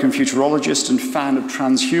 The American futurologist and fan of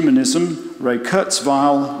transhumanism, Ray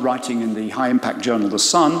Kurzweil, writing in the high-impact journal The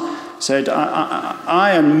Sun, said,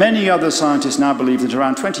 I and many other scientists now believe that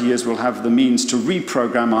around 20 years we'll have the means to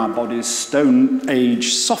reprogram our body's Stone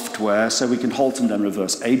Age software so we can halt and then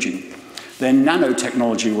reverse aging. Then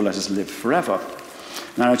nanotechnology will let us live forever.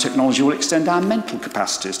 Nanotechnology will extend our mental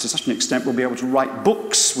capacities to such an extent we'll be able to write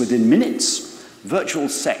books within minutes. Virtual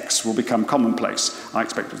sex will become commonplace. I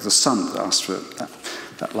expect it was The Sun that asked for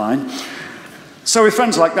that line. So with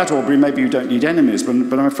friends like that, Aubrey, maybe you don't need enemies, but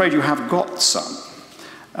I'm afraid you have got some.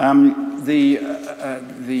 The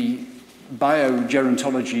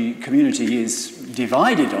biogerontology community is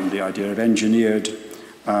divided on the idea of engineered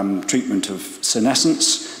treatment of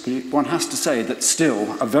senescence, but one has to say that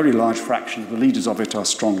still a very large fraction of the leaders of it are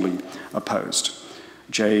strongly opposed.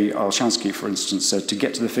 Jay Olshansky, for instance, said to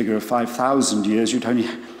get to the figure of 5,000 years, you'd only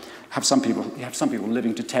have some people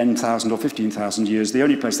living to 10,000 or 15,000 years. The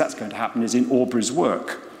only place that's going to happen is in Aubrey's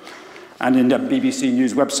work. And in a BBC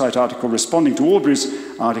News website article responding to Aubrey's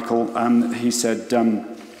article, he said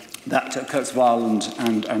that Kurzweil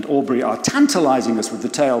and Aubrey are tantalizing us with the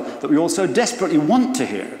tale that we all so desperately want to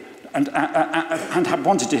hear and have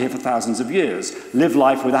wanted to hear for thousands of years. Live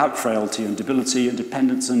life without frailty and debility and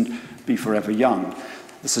dependence and be forever young.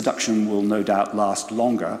 The seduction will no doubt last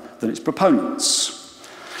longer than its proponents.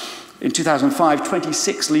 In 2005,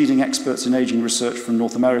 26 leading experts in aging research from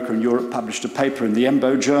North America and Europe published a paper in the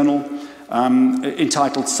EMBO journal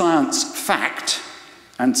entitled Science, Fact,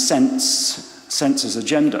 and Sense's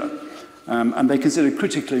Agenda. And they considered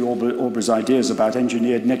critically Aubrey's ideas about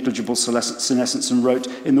engineered negligible senescence and wrote,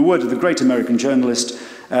 in the word of the great American journalist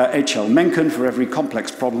H.L. Mencken, for every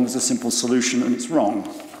complex problem there's a simple solution and it's wrong.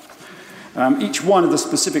 Each one of the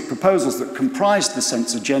specific proposals that comprised the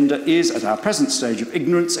Sense Agenda is, at our present stage of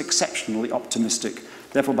ignorance, exceptionally optimistic.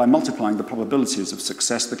 Therefore, by multiplying the probabilities of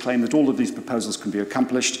success, the claim that all of these proposals can be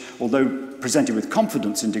accomplished, although presented with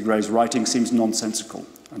confidence in de Grey's writing, seems nonsensical,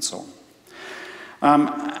 and so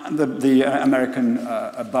on. The American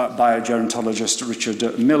biogerontologist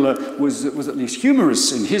Richard Miller was at least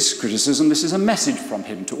humorous in his criticism. This is a message from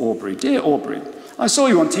him to Aubrey. Dear Aubrey, I saw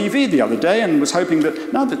you on TV the other day and was hoping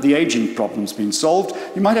that now that the aging problem's been solved,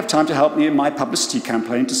 you might have time to help me in my publicity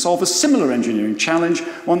campaign to solve a similar engineering challenge,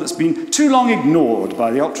 one that's been too long ignored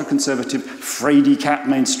by the ultra-conservative, fraidy cat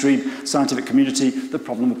mainstream scientific community, the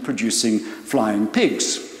problem of producing flying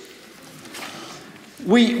pigs.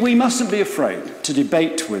 We mustn't be afraid to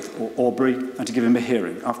debate with Aubrey and to give him a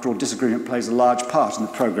hearing. After all, disagreement plays a large part in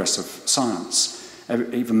the progress of science.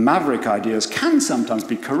 Even maverick ideas can sometimes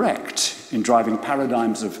be correct in driving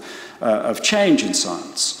paradigms of change in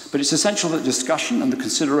science. But it's essential that discussion and the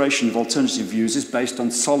consideration of alternative views is based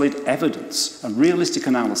on solid evidence and realistic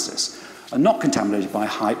analysis, and not contaminated by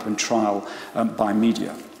hype and trial by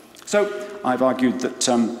media. So I've argued that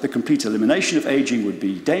the complete elimination of aging would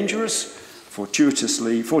be dangerous.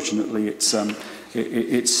 Fortunately, it's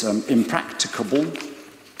impracticable,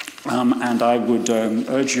 and I would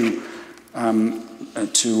urge you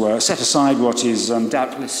to set aside what is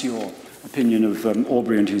doubtless your opinion of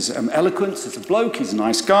Aubrey and his eloquence. As a bloke, he's a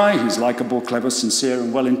nice guy, he's likeable, clever, sincere,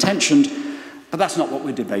 and well-intentioned, but that's not what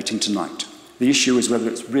we're debating tonight. The issue is whether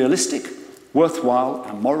it's realistic, worthwhile,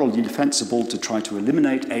 and morally defensible to try to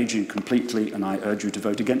eliminate aging completely, and I urge you to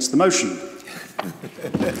vote against the motion.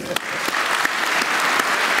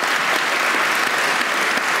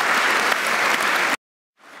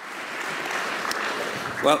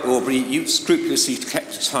 Well, Aubrey, you scrupulously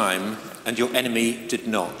kept time, and your enemy did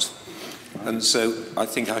not. And so I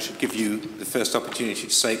think I should give you the first opportunity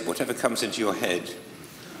to say whatever comes into your head.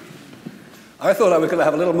 I thought I was going to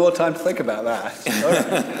have a little more time to think about that.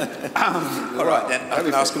 All right, then I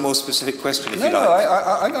can ask a more specific question if you like. No,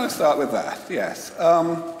 I'm going to start with that, yes.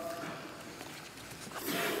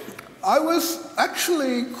 I was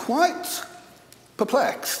actually quite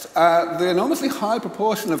perplexed at the enormously high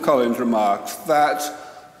proportion of Colin's remarks that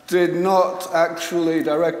did not actually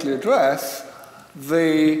directly address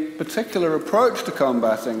the particular approach to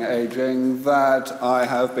combating aging that I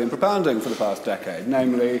have been propounding for the past decade,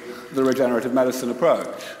 namely the regenerative medicine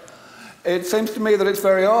approach. It seems to me that it's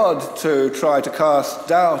very odd to try to cast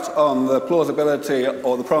doubt on the plausibility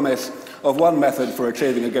or the promise of one method for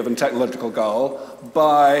achieving a given technological goal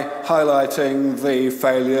by highlighting the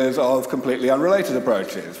failures of completely unrelated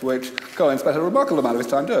approaches, which Colin spent a remarkable amount of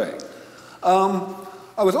his time doing.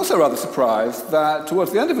 I was also rather surprised that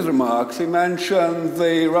towards the end of his remarks he mentioned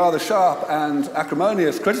the rather sharp and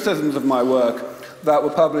acrimonious criticisms of my work that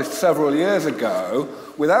were published several years ago,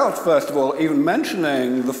 without, first of all, even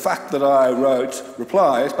mentioning the fact that I wrote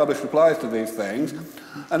replies, published replies to these things,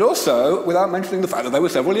 and also without mentioning the fact that they were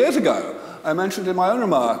several years ago. I mentioned in my own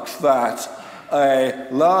remarks that a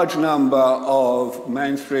large number of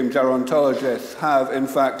mainstream gerontologists have in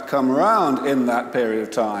fact come around in that period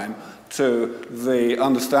of time to the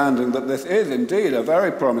understanding that this is indeed a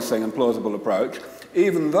very promising and plausible approach,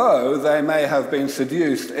 even though they may have been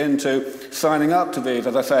seduced into signing up to these,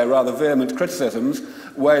 as I say, rather vehement criticisms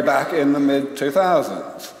way back in the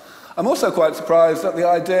mid-2000s. I'm also quite surprised at the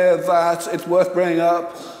idea that it's worth bringing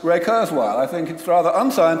up Ray Kurzweil. I think it's rather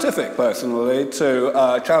unscientific, personally,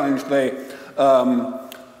 to challenge the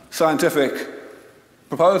scientific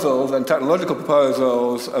proposals and technological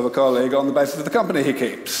proposals of a colleague on the basis of the company he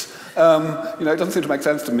keeps. It doesn't seem to make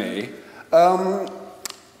sense to me.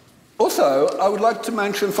 Also, I would like to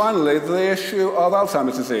mention, finally, the issue of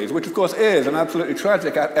Alzheimer's disease, which, of course, is an absolutely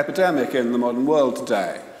tragic epidemic in the modern world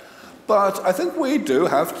today. But I think we do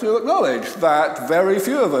have to acknowledge that very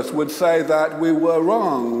few of us would say that we were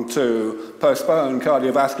wrong to postpone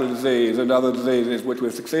cardiovascular disease and other diseases which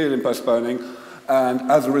we've succeeded in postponing, and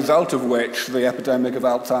as a result of which the epidemic of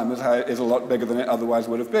Alzheimer's is a lot bigger than it otherwise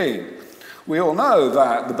would have been. We all know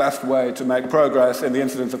that the best way to make progress in the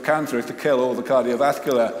incidence of cancer is to kill all the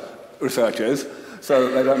cardiovascular researchers so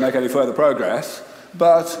that they don't make any further progress,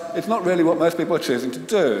 but it's not really what most people are choosing to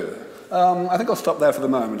do. I think I'll stop there for the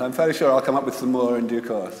moment. I'm fairly sure I'll come up with some more in due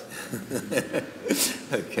course.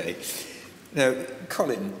 Okay. Now,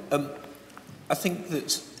 Colin, I think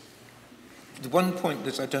that the one point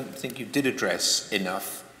that I don't think you did address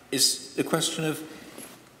enough is the question of,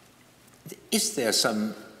 is there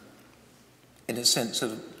some, in a sense,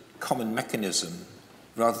 a common mechanism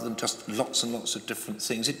rather than just lots and lots of different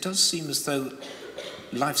things? It does seem as though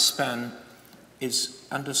lifespan is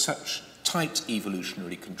under such tight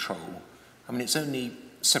evolutionary control. I mean, it's only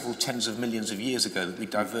several tens of millions of years ago that we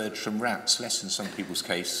diverged from rats, less in some people's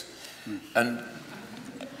case. And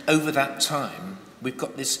over that time, we've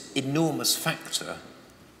got this enormous factor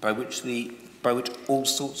by which all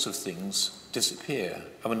sorts of things disappear.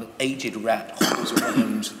 I mean, an aged rat hops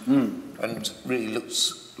around and really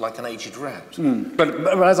looks like an aged rat.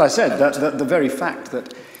 But as I said, the very fact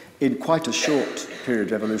that in quite a short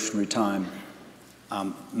period of evolutionary time,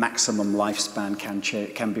 maximum lifespan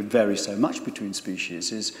can vary so much between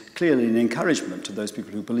species is clearly an encouragement to those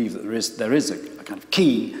people who believe that there is a kind of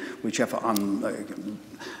key which, if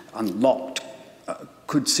unlocked,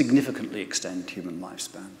 could significantly extend human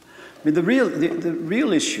lifespan. I mean, the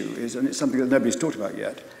real issue is, and it's something that nobody's talked about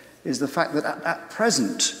yet, is the fact that at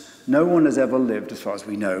present, no one has ever lived, as far as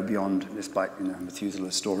we know, beyond, despite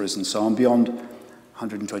Methuselah's stories and so on, beyond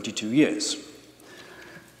 122 years.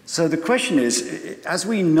 So the question is, as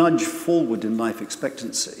we nudge forward in life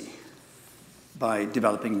expectancy by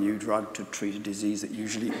developing a new drug to treat a disease that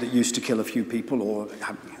used to kill a few people, or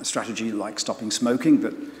have a strategy like stopping smoking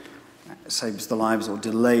that saves the lives or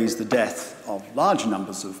delays the death of large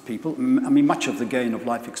numbers of people. I mean, much of the gain of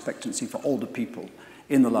life expectancy for older people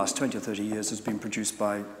in the last 20 or 30 years has been produced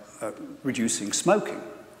by reducing smoking,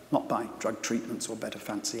 not by drug treatments or better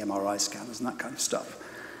fancy MRI scanners and that kind of stuff.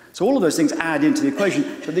 So all of those things add into the equation.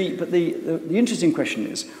 But the interesting question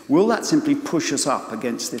is, will that simply push us up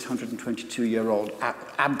against this 122-year-old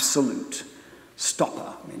absolute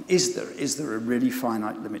stopper? I mean, is there a really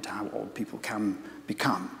finite limit to how old people can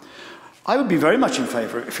become? I would be very much in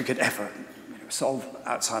favour if we could ever solve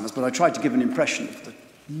Alzheimer's, but I tried to give an impression of the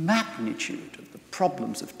magnitude of the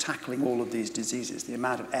problems of tackling all of these diseases, the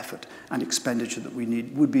amount of effort and expenditure that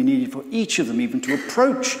would be needed for each of them even to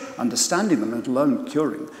approach understanding them, let alone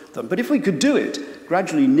curing them. But if we could do it,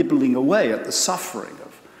 gradually nibbling away at the suffering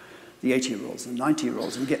of the 80-year-olds and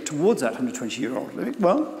 90-year-olds and get towards that 120-year-old limit,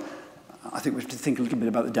 well, I think we have to think a little bit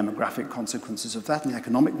about the demographic consequences of that and the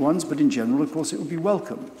economic ones, but in general, of course, it would be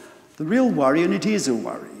welcome. The real worry, and it is a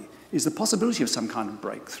worry, is the possibility of some kind of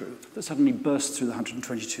breakthrough that suddenly bursts through the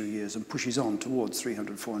 122 years and pushes on towards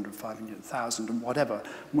 300, 400, 500, 1,000 and whatever.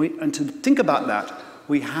 And to think about that,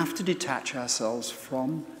 we have to detach ourselves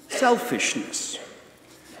from selfishness.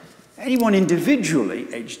 Anyone individually,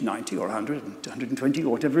 aged 90 or 100, 120 or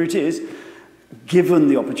whatever it is, given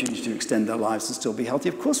the opportunity to extend their lives and still be healthy,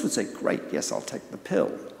 of course would say, great, yes, I'll take the pill.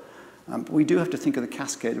 But we do have to think of the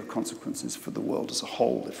cascade of consequences for the world as a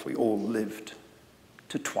whole if we all lived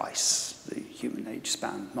to twice the human age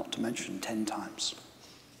span, not to mention 10 times.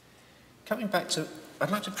 Coming back to,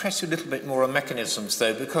 I'd like to press you a little bit more on mechanisms,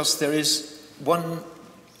 though, because there is one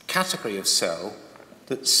category of cell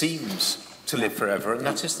that seems to live forever, and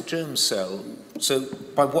that is the germ cell. So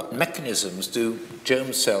by what mechanisms do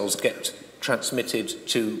germ cells get transmitted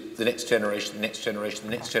to the next generation, the next generation,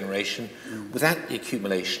 the next generation, without the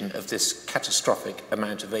accumulation of this catastrophic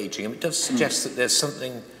amount of aging? And it does suggest that there's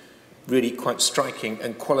something really quite striking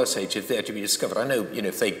and qualitative there to be discovered. I know,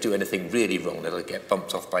 if they do anything really wrong, they'll get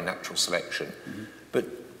bumped off by natural selection. But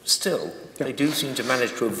still, they do seem to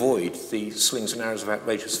manage to avoid the slings and arrows of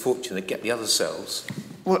outrageous fortune that get the other cells.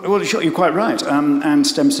 Well, sure, you're quite right. And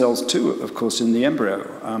stem cells, too, of course, in the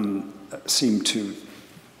embryo, seem to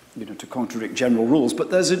contradict general rules. But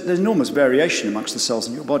there's enormous variation amongst the cells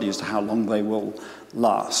in your body as to how long they will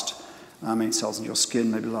last. I mean, cells in your skin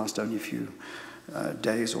maybe last only a few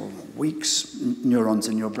days or weeks. Neurons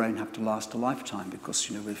in your brain have to last a lifetime because,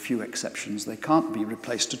 with few exceptions, they can't be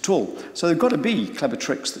replaced at all. So there have got to be clever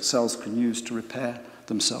tricks that cells can use to repair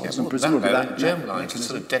themselves. And presumably that germlines are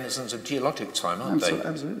sort of denizens of geologic time, aren't they?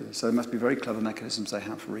 Absolutely. So there must be very clever mechanisms they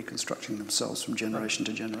have for reconstructing themselves from generation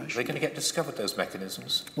to generation. Are they going to get discovered, those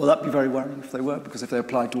mechanisms? Well, that'd be very worrying if they were, because if they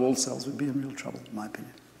applied to all cells, we'd be in real trouble, in my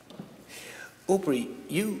opinion. Aubrey,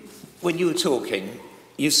 when you were talking,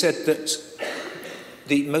 you said that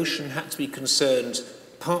the motion had to be concerned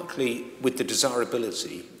partly with the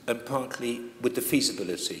desirability and partly with the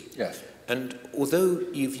feasibility. Yes. And although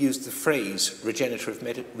you've used the phrase regenerative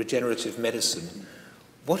medicine,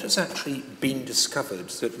 what has actually been discovered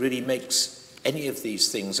that really makes any of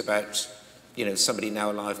these things about, somebody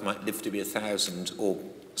now alive might live to be 1,000 or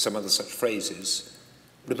some other such phrases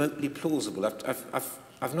remotely plausible?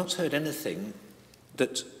 I've not heard anything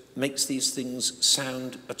that makes these things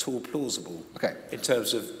sound at all plausible in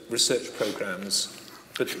terms of research programs.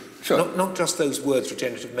 But sure. Not just those words,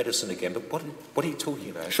 regenerative medicine again, but what are you talking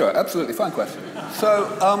about? Sure, absolutely, fine question.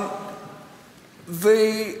 So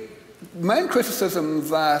the main criticism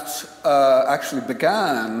that actually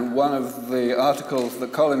began one of the articles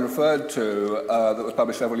that Colin referred to that was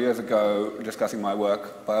published several years ago discussing my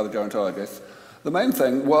work by other gerontologists, the main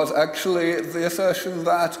thing was actually the assertion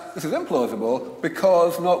that this is implausible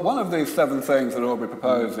because not one of these 7 things that Aubrey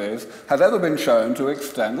proposes has ever been shown to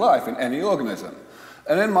extend life in any organism.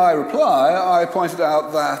 And in my reply, I pointed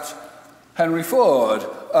out that Henry Ford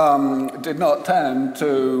did not tend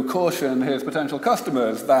to caution his potential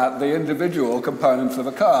customers that the individual components of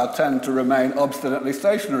a car tend to remain obstinately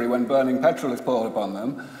stationary when burning petrol is poured upon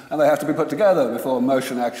them, and they have to be put together before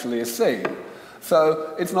motion actually is seen.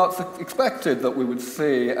 So it's not expected that we would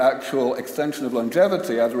see actual extension of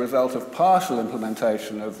longevity as a result of partial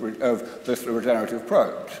implementation of this regenerative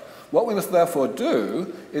approach. What we must therefore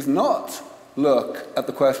do is not look at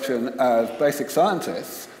the question as basic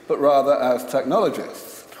scientists, but rather as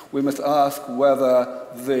technologists. We must ask whether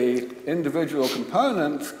the individual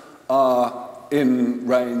components are in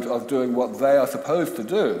range of doing what they are supposed to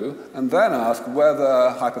do, and then ask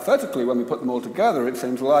whether, hypothetically, when we put them all together, it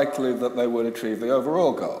seems likely that they would achieve the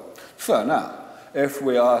overall goal. So now, if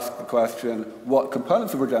we ask the question, what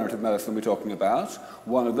components of regenerative medicine are we talking about?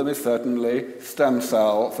 One of them is certainly stem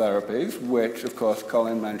cell therapies, which, of course,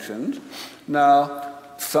 Colin mentioned. Now,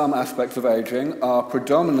 some aspects of aging are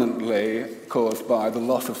predominantly caused by the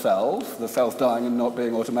loss of cells, the cells dying and not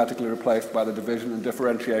being automatically replaced by the division and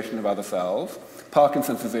differentiation of other cells.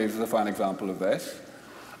 Parkinson's disease is a fine example of this.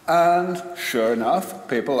 And sure enough,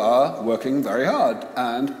 people are working very hard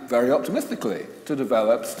and very optimistically to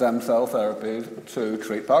develop stem cell therapies to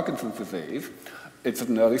treat Parkinson's disease. It's at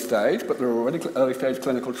an early stage, but there are already early stage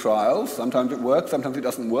clinical trials. Sometimes it works, sometimes it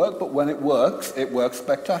doesn't work, but when it works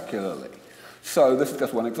spectacularly. So this is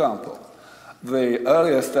just one example. The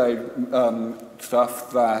earlier stage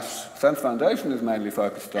stuff that SENS Foundation is mainly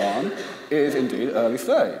focused on is indeed early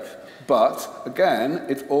stage. But, again,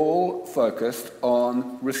 it's all focused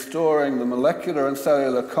on restoring the molecular and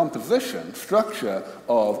cellular composition, structure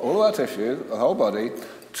of all of our tissues, the whole body,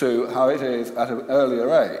 to how it is at an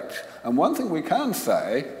earlier age. And one thing we can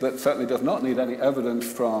say that certainly does not need any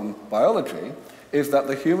evidence from biology is that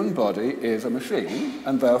the human body is a machine,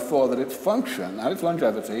 and therefore that its function and its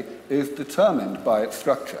longevity is determined by its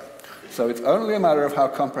structure. So it's only a matter of how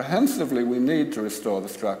comprehensively we need to restore the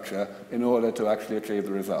structure in order to actually achieve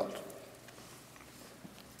the result.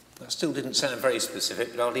 That still didn't sound very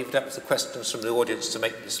specific, but I'll leave it up to the questions from the audience to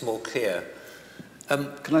make this more clear.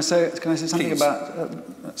 Can I say something please.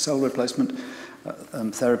 about cell replacement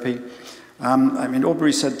therapy? I mean,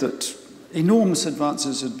 Aubrey said that enormous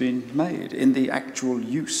advances had been made in the actual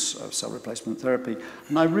use of cell replacement therapy,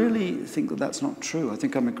 and I really think that that's not true. I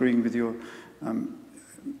think I'm agreeing with your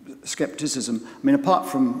skepticism. I mean, apart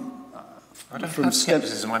from I don't have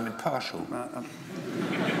skepticism, I'm impartial.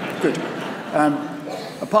 Good.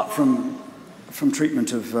 Apart from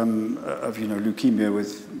treatment of leukemia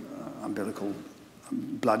with umbilical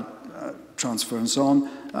blood transfer and so on,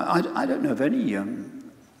 I don't know of any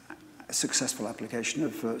successful application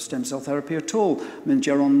of stem cell therapy at all. I mean,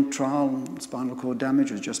 Geron trial, spinal cord damage,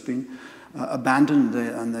 has just been abandoned,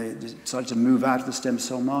 and they decided to move out of the stem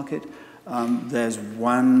cell market. There's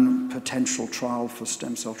one potential trial for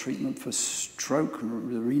stem cell treatment for stroke, the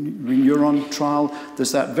Reneuron trial.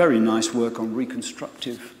 There's that very nice work on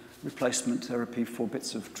reconstructive replacement therapy for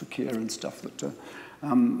bits of trachea and stuff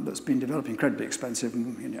that's been developed, incredibly expensive,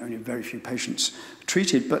 and only very few patients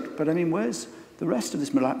treated. But I mean, where's the rest of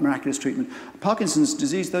this miraculous treatment? Parkinson's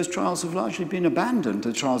disease, those trials have largely been abandoned,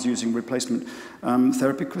 the trials using replacement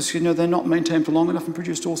therapy, because they're not maintained for long enough and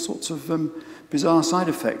produced all sorts of bizarre side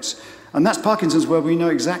effects. And that's Parkinson's, where we know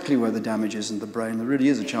exactly where the damage is in the brain. There really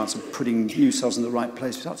is a chance of putting new cells in the right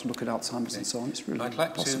place. We start to look at Alzheimer's and so on. It's really I'd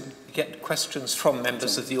like possible. to get questions from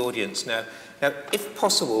members of the audience now. Now, if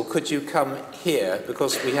possible, could you come here,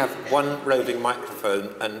 because we have one roving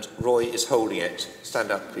microphone and Roy is holding it.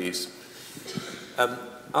 Stand up, please.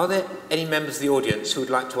 Are there any members of the audience who would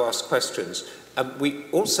like to ask questions? We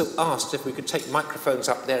also asked if we could take microphones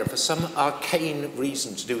up there. For some arcane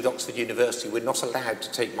reason to do with Oxford University, we're not allowed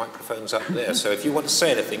to take microphones up there. So if you want to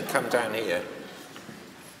say anything, come down here.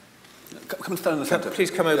 Come and stand in the centre. Please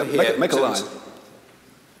come over here. Make a line.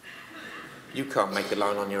 You can't make a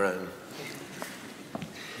line on your own.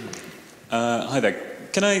 Hi there.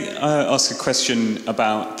 Can I ask a question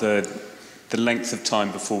about the length of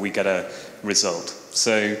time before we get a result?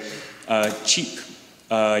 So cheap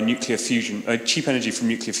energy from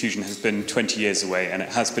nuclear fusion has been 20 years away, and it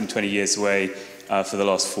has been 20 years away for the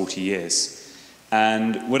last 40 years.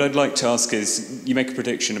 And what I'd like to ask is, you make a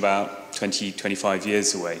prediction about 20, 25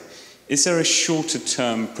 years away. Is there a shorter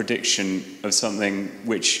term prediction of something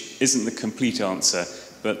which isn't the complete answer,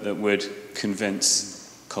 but that would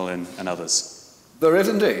convince Colin and others? There is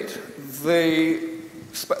indeed. The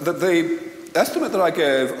estimate that I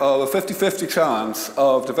gave of a 50-50 chance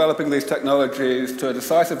of developing these technologies to a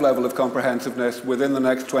decisive level of comprehensiveness within the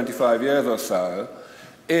next 25 years or so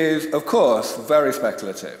is, of course, very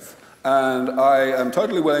speculative. And I am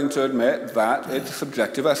totally willing to admit that it's a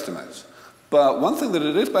subjective estimate. But one thing that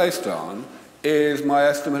it is based on is my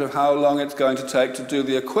estimate of how long it's going to take to do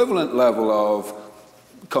the equivalent level of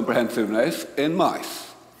comprehensiveness in mice.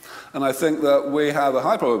 And I think that we have a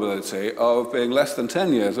high probability of being less than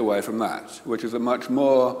 10 years away from that, which is a much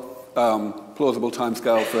more plausible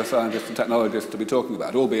timescale for scientists and technologists to be talking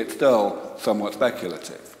about, albeit still somewhat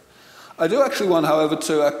speculative. I do actually want, however,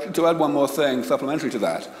 to add one more thing supplementary to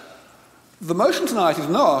that. The motion tonight is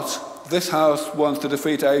not, this House wants to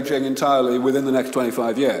defeat aging entirely within the next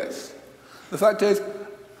 25 years. The fact is,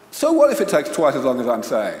 So what if it takes twice as long as I'm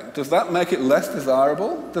saying? Does that make it less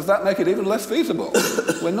desirable? Does that make it even less feasible?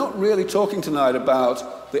 We're not really talking tonight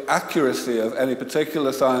about the accuracy of any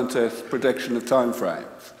particular scientist's prediction of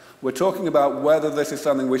timeframes. We're talking about whether this is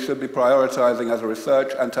something we should be prioritizing as a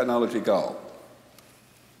research and technology goal.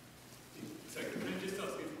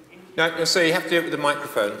 No, so you have to do it with the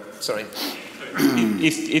microphone. Sorry.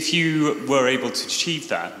 If you were able to achieve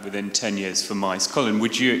that within 10 years for mice, Colin,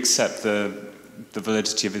 would you accept the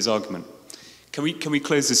validity of his argument? Can we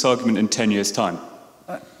close this argument in 10 years' time?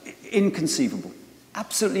 Inconceivable.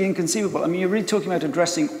 Absolutely inconceivable. I mean, you're really talking about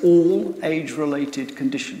addressing all age-related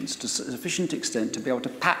conditions to a sufficient extent to be able to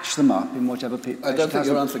patch them up in whatever people... I don't think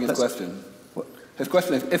you're answering his question. What? His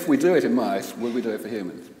question is, if we do it in mice, will we do it for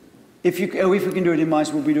humans? If we can do it in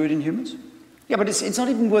mice, will we do it in humans? Yeah, but it's not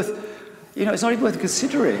even worth... You know, it's not even worth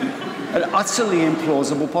considering an utterly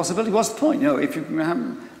implausible possibility. What's the point? You know, if you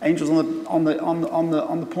have angels on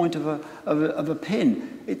the point of a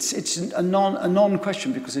pin, it's a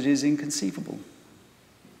non-question because it is inconceivable.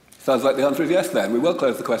 Sounds like the answer is yes. Then we will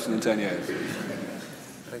close the question in 10 years.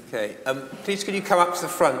 Okay. Please, can you come up to the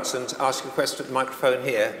front and ask a question at the microphone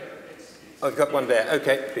here? Oh, I've got one there.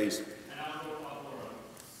 Okay, please.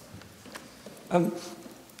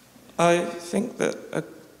 I think that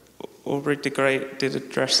Aubrey de Grey did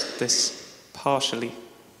address this partially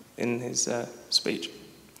in his speech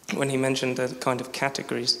when he mentioned the kind of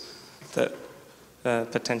categories that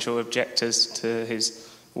potential objectors to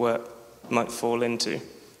his work might fall into.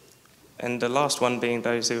 And the last one being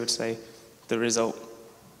those who would say the result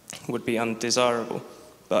would be undesirable.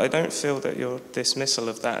 But I don't feel that your dismissal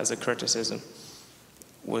of that as a criticism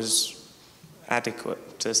was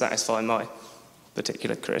adequate to satisfy my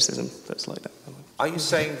particular criticism that's like that. Are you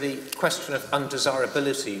saying the question of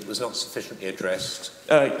undesirability was not sufficiently addressed?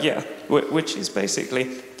 Yeah, which is basically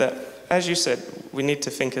that, as you said, we need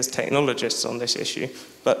to think as technologists on this issue,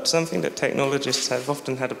 but something that technologists have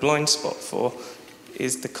often had a blind spot for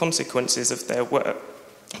is the consequences of their work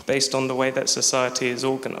based on the way that society is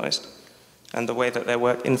organised and the way that their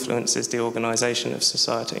work influences the organisation of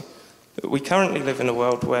society. We currently live in a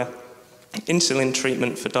world where insulin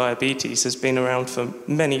treatment for diabetes has been around for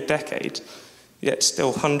many decades, yet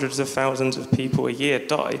still hundreds of thousands of people a year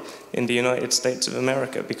die in the United States of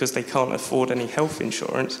America because they can't afford any health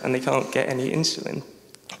insurance and they can't get any insulin.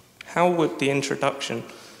 How would the introduction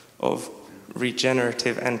of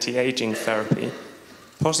regenerative anti-aging therapy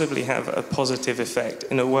possibly have a positive effect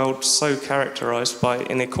in a world so characterized by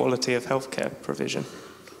inequality of healthcare provision?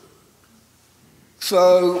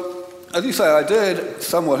 So, as you say, I did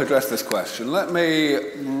somewhat address this question. Let me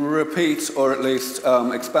repeat or at least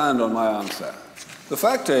expand on my answer. The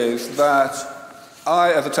fact is that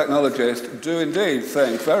I, as a technologist, do indeed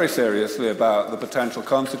think very seriously about the potential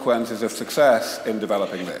consequences of success in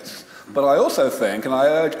developing this. But I also think, and I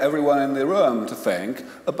urge everyone in the room to think,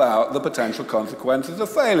 about the potential consequences of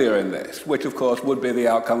failure in this, which of course would be the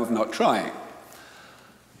outcome of not trying.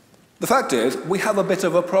 The fact is, we have a bit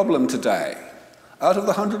of a problem today. Out of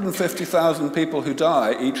the 150,000 people who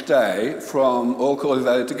die each day from all causes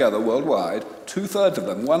added together worldwide, 2/3 of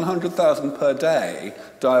them, 100,000 per day,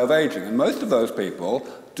 die of aging. And most of those people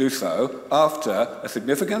do so after a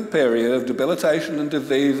significant period of debilitation and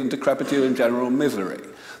disease and decrepitude and general misery.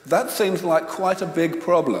 That seems like quite a big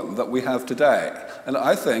problem that we have today. And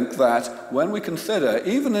I think that when we consider,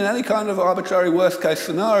 even in any kind of arbitrary worst-case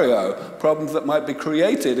scenario, problems that might be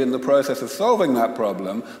created in the process of solving that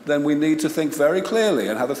problem, then we need to think very clearly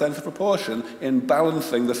and have a sense of proportion in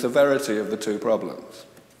balancing the severity of the two problems.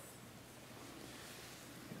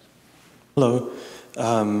 Hello.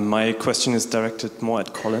 My question is directed more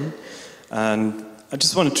at Colin. And I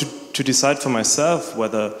just wanted to decide for myself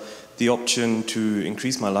whether the option to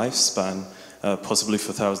increase my lifespan, possibly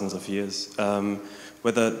for thousands of years,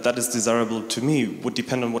 whether that is desirable to me would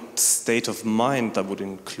depend on what state of mind that would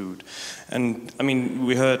include. And I mean,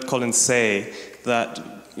 we heard Colin say that,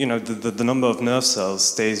 you know, the number of nerve cells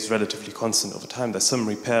stays relatively constant over time. There's some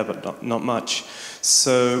repair, but not much.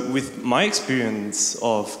 So with my experience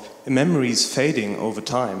of memories fading over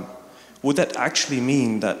time, would that actually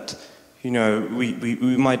mean that, you know, we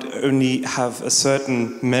might only have a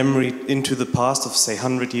certain memory into the past of, say,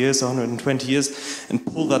 100 years, 120 years, and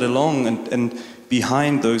pull that along, and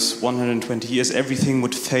behind those 120 years, everything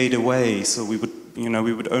would fade away. So we would, you know,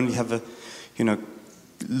 we would only have a, you know,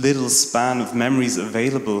 little span of memories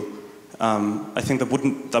available. I think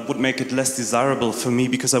that would make it less desirable for me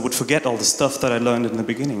because I would forget all the stuff that I learned in the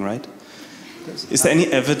beginning, right? Is there any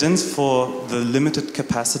evidence for the limited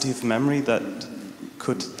capacity of memory that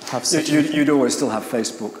could have such... You'd always still have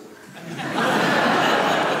Facebook.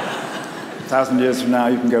 1,000 years from now,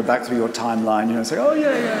 you can go back through your timeline, you know, and say, oh,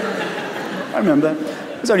 yeah, I remember.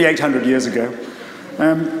 It was only 800 years ago.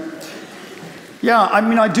 Yeah, I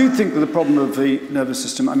mean, I do think that the problem of the nervous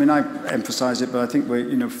system, I mean, I emphasize it, but I think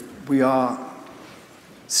we are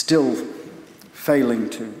still failing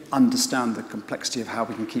to understand the complexity of how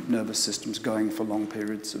we can keep nervous systems going for long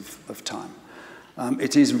periods of time.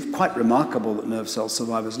 It is quite remarkable that nerve cells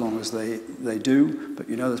survive as long as they do, but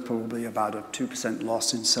you know there's probably about a 2%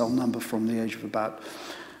 loss in cell number from the age of about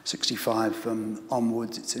 65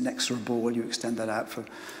 onwards. It's inexorable when you extend that out for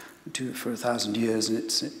 1,000 years, and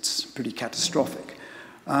it's pretty catastrophic.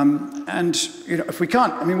 And you know, if we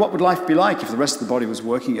can't, I mean, what would life be like if the rest of the body was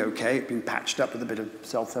working okay, being patched up with a bit of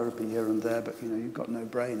cell therapy here and there, but you know, you've got no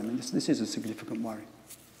brain? I mean, this is a significant worry.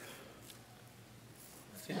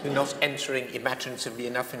 You're not entering imaginatively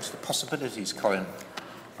enough into the possibilities, Colin.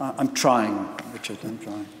 I'm trying, Richard, I'm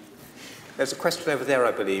trying. There's a question over there,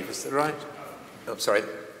 I believe. Is that right? Oh, sorry.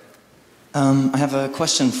 I have a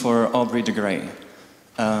question for Aubrey de Grey.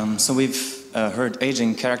 So we've heard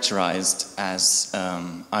aging characterized as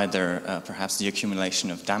either perhaps the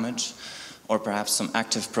accumulation of damage or perhaps some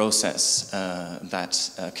active process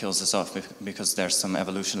that kills us off because there's some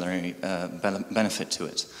evolutionary benefit to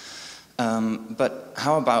it. But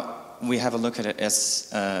how about we have a look at it as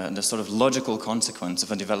the sort of logical consequence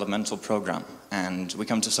of a developmental program, and we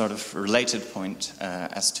come to sort of a related point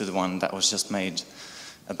as to the one that was just made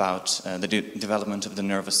about the development of the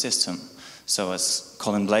nervous system. So as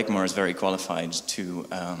Colin Blakemore is very qualified to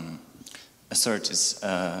assert, is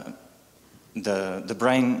the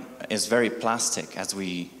brain is very plastic as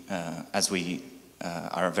we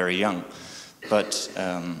are very young, but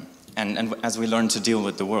and as we learn to deal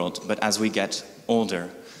with the world. But as we get older,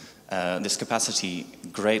 this capacity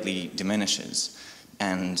greatly diminishes.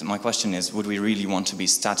 And my question is, would we really want to be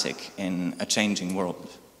static in a changing world?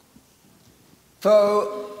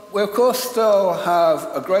 So we, of course, still have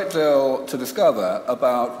a great deal to discover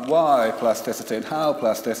about why plasticity and how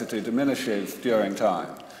plasticity diminishes during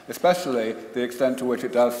time, especially the extent to which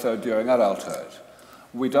it does so during adulthood.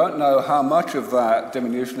 We don't know how much of that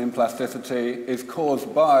diminution in plasticity is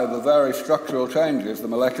caused by the very structural changes, the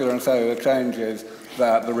molecular and cellular changes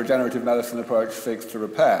that the regenerative medicine approach seeks to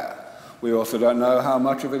repair. We also don't know how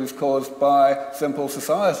much of it is caused by simple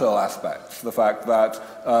societal aspects, the fact that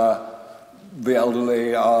the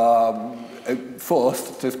elderly are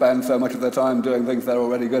forced to spend so much of their time doing things they're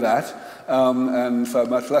already good at, and so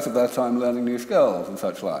much less of their time learning new skills and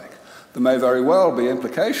such like. There may very well be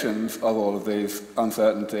implications of all of these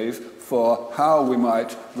uncertainties for how we might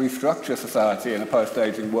restructure society in a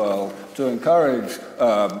post-aging world to encourage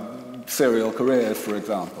serial careers, for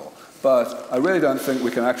example. But I really don't think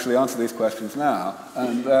we can actually answer these questions now,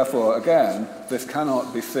 and therefore, again, this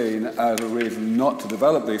cannot be seen as a reason not to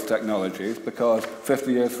develop these technologies, because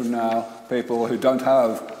 50 years from now, people who don't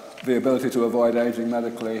have the ability to avoid aging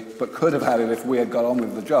medically, but could have had it if we had got on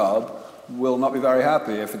with the job, will not be very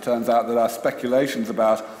happy if it turns out that our speculations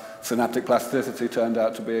about synaptic plasticity turned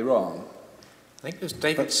out to be wrong. I think it was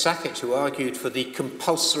David Sackett who argued for the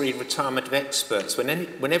compulsory retirement of experts.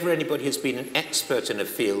 Whenever anybody has been an expert in a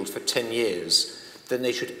field for 10 years, then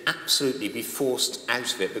they should absolutely be forced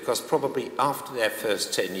out of it, because probably after their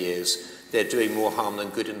first 10 years, they're doing more harm than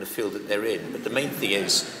good in the field that they're in. But the main thing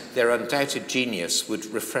is their undoubted genius would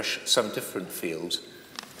refresh some different field.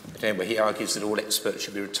 But anyway, he argues that all experts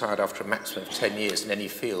should be retired after a maximum of 10 years in any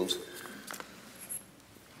field.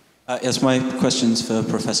 Yes, my question's for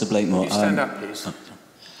Professor Blakemore. Can you stand up, please?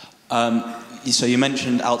 So you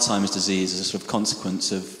mentioned Alzheimer's disease as a sort of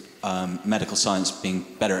consequence of medical science being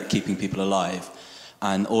better at keeping people alive,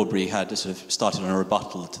 and Aubrey had sort of started on a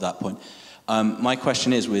rebuttal to that point. My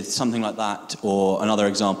question is, with something like that, or another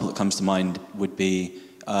example that comes to mind would be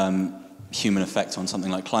human effect on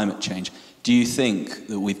something like climate change. Do you think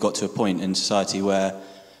that we've got to a point in society where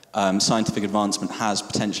scientific advancement has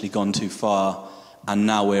potentially gone too far, and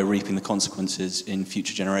now we're reaping the consequences in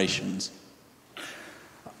future generations?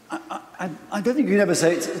 I don't think you can ever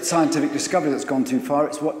say it's scientific discovery that's gone too far.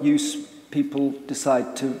 It's what use people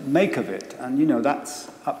decide to make of it. And, you know,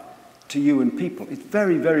 that's up to you and people. It's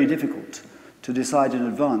very, very difficult to decide in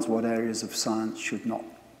advance what areas of science should not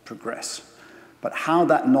progress. But how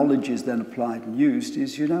that knowledge is then applied and used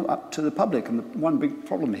is, you know, up to the public. And the one big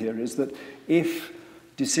problem here is that if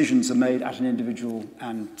decisions are made at an individual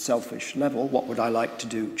and selfish level, what would I like to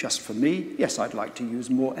do just for me? Yes, I'd like to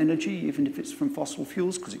use more energy, even if it's from fossil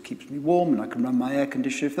fuels, because it keeps me warm and I can run my air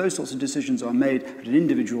conditioner. If those sorts of decisions are made at an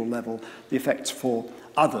individual level, the effects for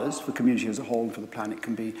others, for community as a whole and for the planet,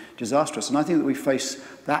 can be disastrous. And I think that we face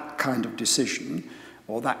that kind of decision,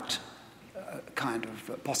 or that kind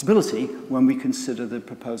of possibility when we consider the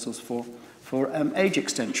proposals for age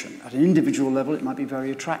extension. At an individual level, it might be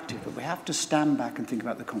very attractive, but we have to stand back and think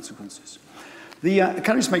about the consequences. Can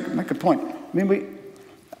I just make a point? I mean,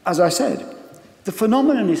 as I said, the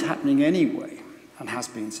phenomenon is happening anyway, and has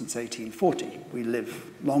been since 1840. We live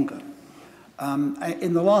longer.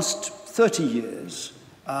 In the last 30 years,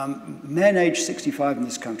 men aged 65 in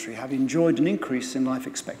this country have enjoyed an increase in life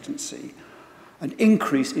expectancy, an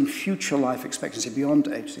increase in future life expectancy beyond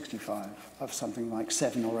age 65 of something like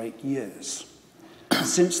 7 or 8 years.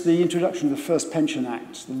 Since the introduction of the first Pension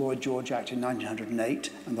Act, the Lloyd George Act in 1908,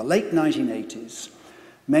 and the late 1980s,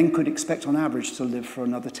 men could expect on average to live for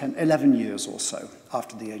another 11 years or so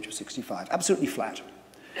after the age of 65. Absolutely flat.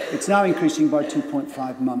 It's now increasing by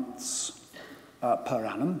 2.5 months per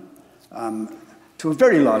annum, to a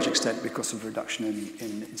very large extent because of reduction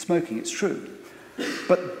in smoking, it's true.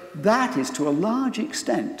 But that is, to a large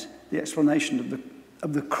extent, the explanation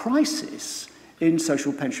of the crisis in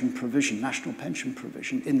social pension provision, national pension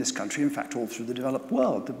provision in this country, in fact, all through the developed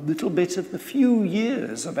world, the little bit of the few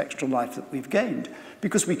years of extra life that we've gained,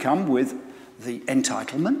 because we come with the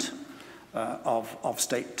entitlement of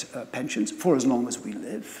state pensions for as long as we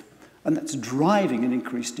live, and that's driving an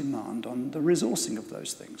increased demand on the resourcing of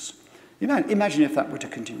those things. Imagine if that were to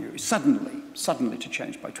continue, suddenly to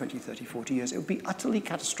change by 20, 30, 40 years. It would be utterly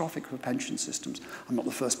catastrophic for pension systems. I'm not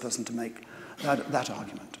the first person to make that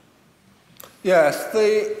argument. Yes,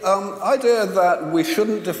 the idea that we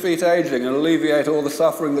shouldn't defeat aging and alleviate all the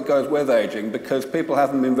suffering that goes with aging because people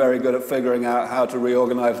haven't been very good at figuring out how to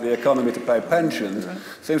reorganize the economy to pay pensions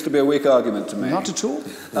seems to be a weak argument to me. Not at all.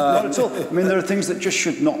 Not at all. I mean, there are things that just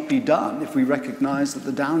should not be done if we recognize that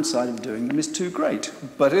the downside of doing them is too great.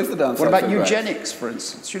 But is the downside What about too eugenics, for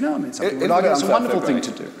instance? You know, I mean, something great? it's a wonderful thing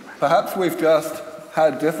to do. Perhaps we've just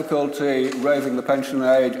had difficulty raising the pension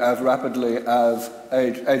age as rapidly as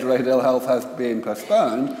age-related ill health has been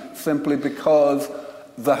postponed, simply because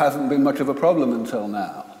there hasn't been much of a problem until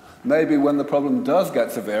now. Maybe when the problem does get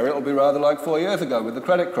severe, it'll be rather like 4 years ago with the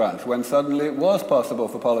credit crunch, when suddenly it was possible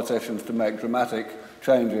for politicians to make dramatic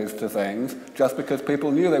changes to things just because people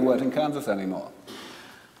knew they weren't in Kansas anymore.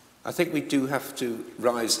 I think we do have to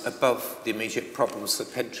rise above the immediate problems of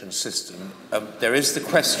the pension system. There is the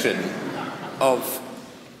question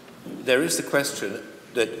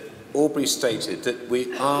that Aubrey stated, that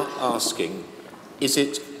we are asking, is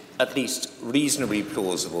it at least reasonably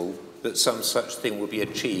plausible that some such thing will be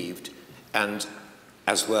achieved? And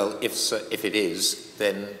as well, if it is,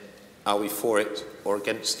 then are we for it or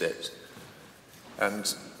against it?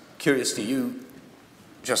 And curiously, you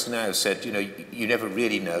just now said, you never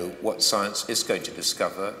really know what science is going to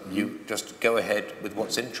discover. You just go ahead with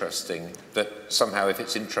what's interesting. That somehow, if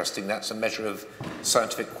it's interesting, that's a measure of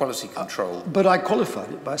scientific quality control. But I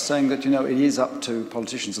qualified it by saying that, it is up to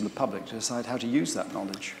politicians and the public to decide how to use that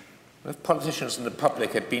knowledge. If politicians and the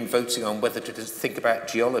public had been voting on whether to think about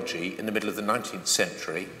geology in the middle of the 19th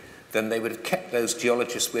century, then they would have kept those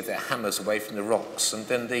geologists with their hammers away from the rocks, and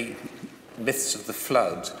then the myths of the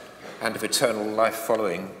flood and of eternal life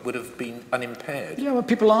following would have been unimpaired. Yeah, well,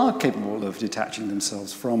 people are capable of detaching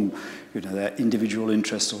themselves from, their individual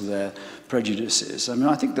interests or their prejudices. I mean,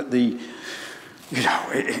 I think that the,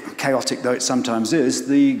 chaotic though it sometimes is,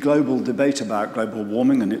 the global debate about global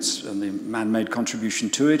warming and the man-made contribution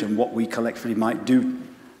to it and what we collectively might do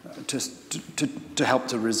to help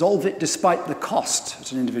to resolve it, despite the cost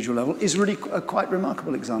at an individual level, is really a quite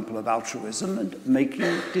remarkable example of altruism and making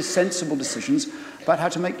sensible decisions about how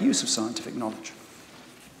to make use of scientific knowledge.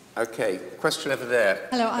 Okay, question over there.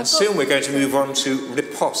 Hello, and soon we're going to move on to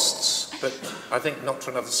riposts, but I think not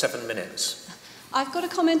for another 7 minutes. I've got a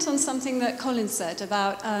comment on something that Colin said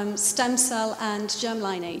about stem cell and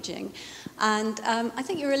germline aging. And I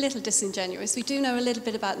think you're a little disingenuous. We do know a little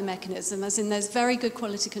bit about the mechanism, as in there's very good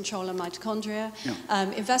quality control on mitochondria,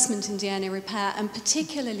 investment in DNA repair, and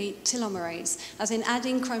particularly telomerase, as in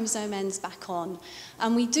adding chromosome ends back on.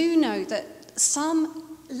 And we do know that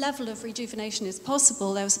some level of rejuvenation is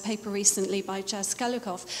possible. There was a paper recently by Jaz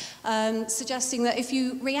Kalukov suggesting that if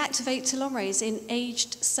you reactivate telomerase in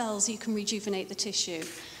aged cells, you can rejuvenate the tissue.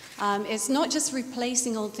 It's not just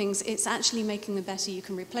replacing old things, it's actually making them better. You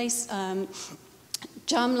can replace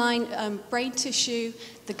germline, brain tissue,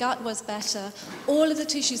 the gut was better. All of the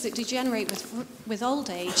tissues that degenerate with old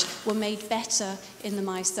age were made better in the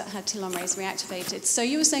mice that had telomerase reactivated. So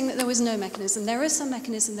you were saying that there was no mechanism. There is some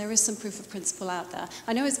mechanism, there is some proof of principle out there.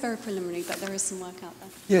 I know it's very preliminary, but there is some work out there.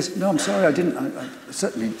 Yes, no, I'm sorry, I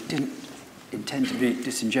certainly didn't intend to be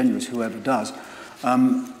disingenuous, whoever does.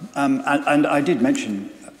 And I did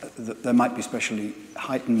mention that there might be specially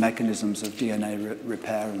heightened mechanisms of DNA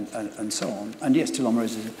repair and so on. And yes,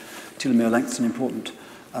 telomere length is an important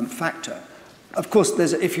factor. Of course,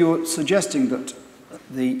 if you're suggesting that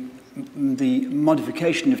the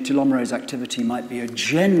modification of telomerase activity might be a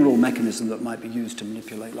general mechanism that might be used to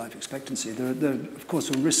manipulate life expectancy, there of course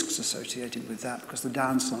are risks associated with that, because the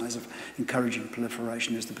downside of encouraging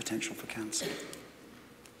proliferation is the potential for cancer.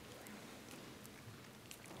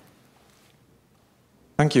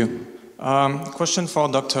 Thank you. Question for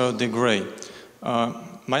Dr. de Grey.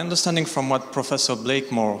 My understanding from what Professor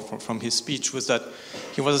Blakemore, from his speech, was that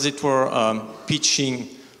he was, as it were, pitching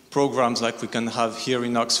programs like we can have here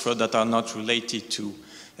in Oxford that are not related to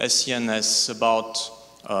SENS about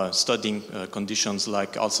studying conditions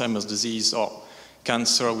like Alzheimer's disease or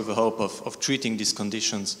cancer with the hope of treating these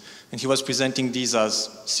conditions. And he was presenting these as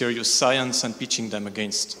serious science and pitching them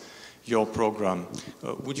against your program.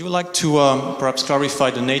 Would you like to perhaps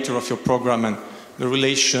clarify the nature of your program and the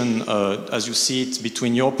relation, as you see it,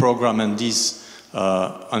 between your program and these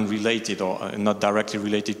unrelated or not directly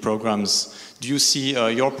related programs? Do you see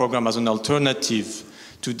your program as an alternative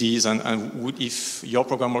to these? And if your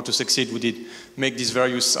program were to succeed, would it make these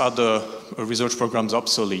various other research programs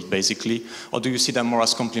obsolete, basically? Or do you see them more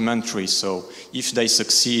as complementary? So if they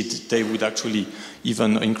succeed, they would actually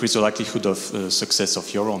even increase the likelihood of success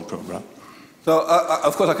of your own program? So,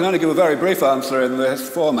 of course, I can only give a very brief answer in this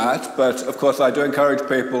format, but of course I do encourage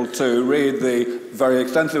people to read the very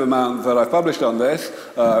extensive amount that I've published on this,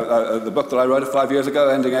 the book that I wrote 5 years ago,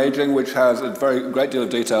 Ending Aging, which has a great deal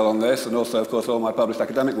of detail on this, and also, of course, all my published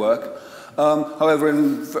academic work. However,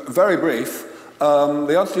 in very brief,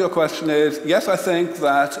 the answer to your question is, yes, I think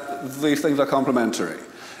that these things are complementary.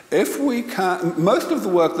 If we can, most of the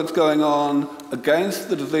work that's going on against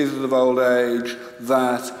the diseases of old age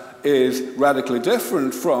that is radically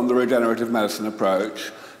different from the regenerative medicine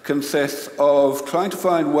approach consists of trying to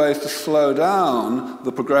find ways to slow down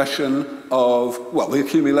the progression of, well, the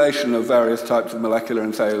accumulation of various types of molecular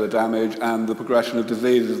and cellular damage and the progression of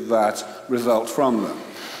diseases that result from them.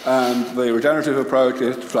 And the regenerative approach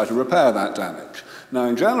is to try to repair that damage. Now,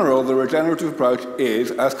 in general, the regenerative approach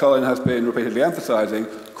is, as Colin has been repeatedly emphasizing,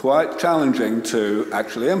 quite challenging to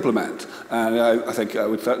actually implement. And I think I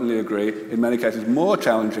would certainly agree, in many cases, more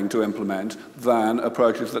challenging to implement than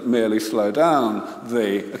approaches that merely slow down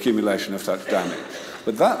the accumulation of such damage.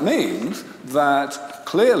 But that means that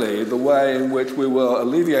clearly the way in which we will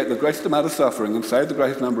alleviate the greatest amount of suffering and save the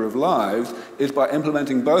greatest number of lives is by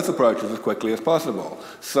implementing both approaches as quickly as possible,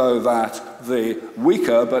 so that the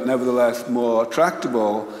weaker but nevertheless more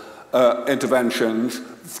tractable interventions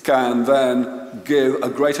can then give a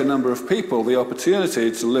greater number of people the opportunity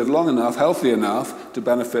to live long enough, healthy enough, to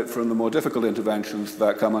benefit from the more difficult interventions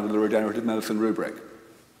that come under the regenerative medicine rubric.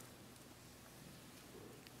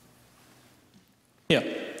 Yeah.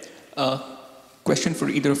 Question for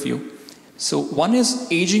either of you. So one is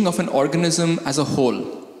aging of an organism as a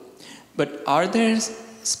whole. But are there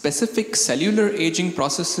specific cellular aging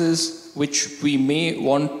processes which we may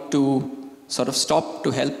want to sort of stop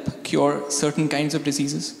to help cure certain kinds of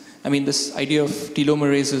diseases? I mean, this idea of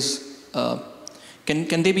telomerases,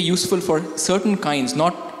 can they be useful for certain kinds,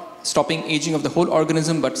 not stopping aging of the whole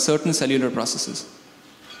organism, but certain cellular processes?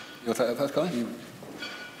 You'll take that first, Colin?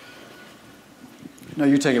 No,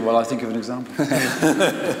 you take it while I think of an example.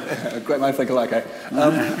 Great minds think alike, eh?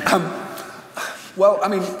 Well, I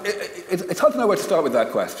mean, it's hard to know where to start with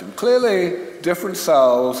that question. Clearly, different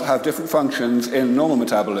cells have different functions in normal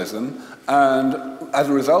metabolism, and as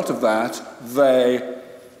a result of that, they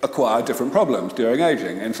acquire different problems during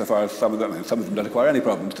aging, insofar as some of them don't acquire any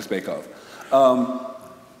problems to speak of.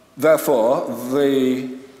 Therefore,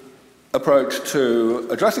 the approach to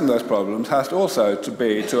addressing those problems has to also to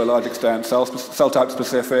be, to a large extent, cell type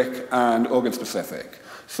specific and organ specific.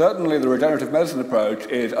 Certainly, the regenerative medicine approach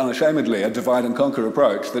is unashamedly a divide and conquer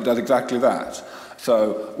approach that does exactly that.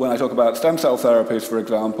 So when I talk about stem cell therapies, for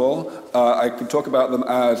example, I can talk about them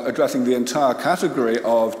as addressing the entire category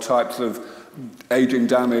of types of aging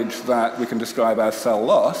damage that we can describe as cell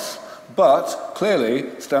loss, but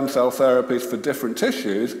clearly stem cell therapies for different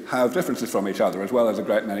tissues have differences from each other, as well as a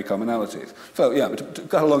great many commonalities. So yeah, to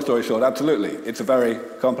cut a long story short, absolutely, it's a very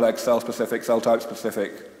complex cell-specific,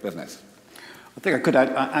 cell-type-specific business. I think I could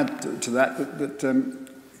add to that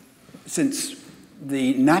since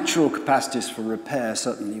the natural capacities for repair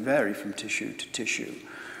certainly vary from tissue to tissue,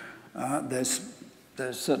 there's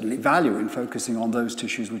certainly value in focusing on those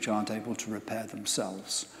tissues which aren't able to repair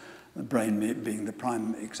themselves. The brain being the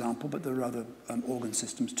prime example, but there are other organ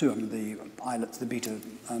systems too. I mean, the islets, the beta,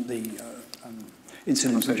 the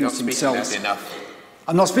insulin-producing cells. Enough.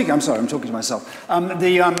 I'm not speaking, I'm sorry, I'm talking to myself.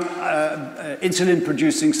 The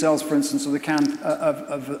insulin-producing cells, for instance, of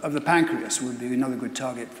the pancreas would be another good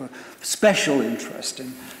target for special interest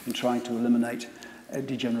in trying to eliminate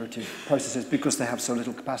degenerative processes because they have so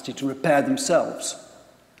little capacity to repair themselves.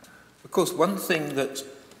 Of course, one thing that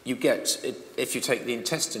you get, if you take the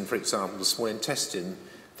intestine, for example, the small intestine,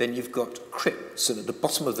 then you've got crypts, and at the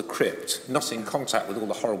bottom of the crypt, not in contact with all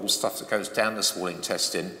the horrible stuff that goes down the small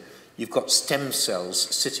intestine, you've got stem cells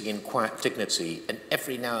sitting in quiet dignity, and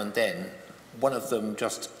every now and then, one of them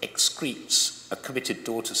just excretes a committed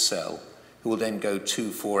daughter cell, who will then go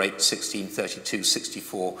 2, 4, 8, 16, 32,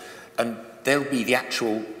 64, and they'll be the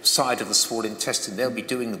actual side of the small intestine, they'll be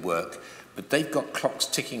doing the work, but they've got clocks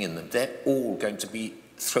ticking in them. They're all going to be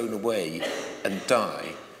thrown away and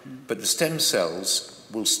die, but the stem cells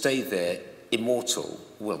will stay there immortal,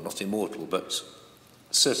 well, not immortal, but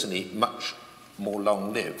certainly much more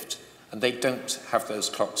long-lived, and they don't have those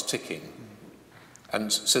clocks ticking.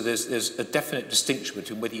 And so there's a definite distinction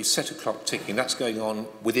between whether you set a clock ticking, that's going on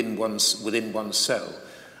within one cell,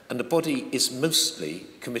 and the body is mostly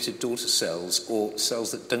committed daughter cells or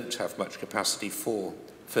cells that don't have much capacity for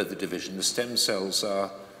further division. The stem cells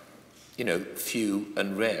are, you know, few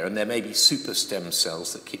and rare, and there may be super stem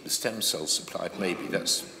cells that keep the stem cells supplied, maybe.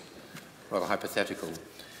 That's rather hypothetical.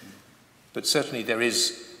 But certainly there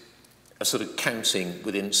is a sort of counting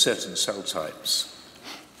within certain cell types.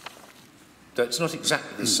 Though it's not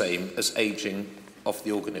exactly the same as aging of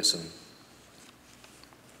the organism.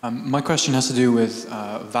 My question has to do with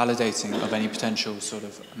validating of any potential sort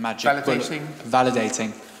of magic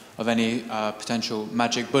validating of any potential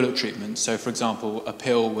magic bullet treatment. So, for example, a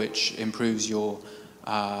pill which improves your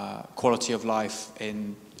quality of life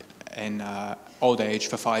in old age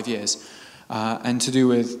for 5 years, and to do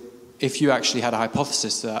with if you actually had a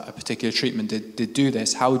hypothesis that a particular treatment did do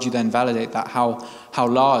this, how would you then validate that? How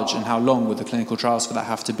large and how long would the clinical trials for that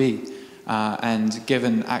have to be? And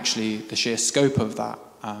given actually the sheer scope of that,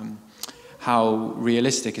 how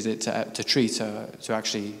realistic is it to treat, to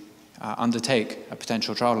actually undertake a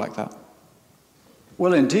potential trial like that?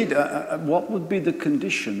 Well, indeed, what would be the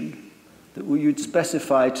condition that you'd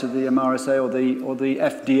specify to the MRSA or the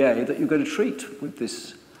FDA that you're going to treat with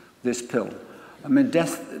this pill? I mean,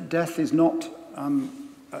 death is not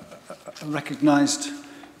a recognized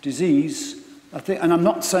disease. I think, and I'm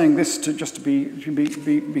not saying this to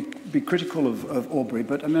be critical of Aubrey,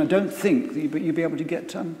 but I mean, I don't think that you'd be able to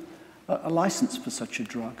get a license for such a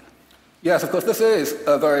drug. Yes, of course, this is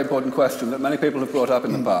a very important question that many people have brought up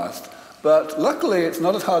in the past. But luckily, it's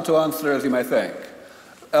not as hard to answer as you may think,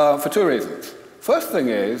 for two reasons. First thing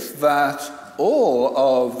is that all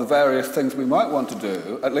of the various things we might want to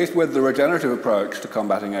do, at least with the regenerative approach to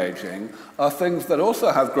combating aging, are things that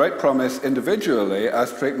also have great promise individually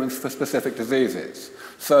as treatments for specific diseases.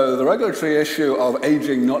 So the regulatory issue of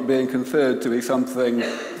aging not being considered to be something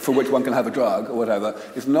for which one can have a drug or whatever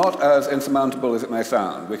is not as insurmountable as it may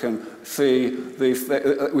sound. We can see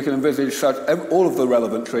we can envisage all of the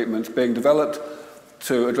relevant treatments being developed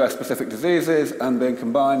to address specific diseases and being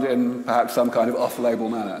combined in perhaps some kind of off-label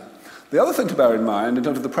manner. The other thing to bear in mind, in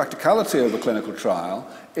terms of the practicality of a clinical trial,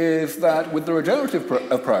 is that with the regenerative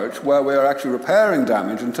approach, where we are actually repairing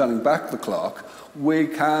damage and turning back the clock, we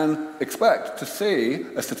can expect to see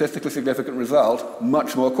a statistically significant result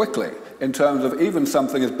much more quickly, in terms of even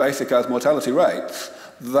something as basic as mortality rates,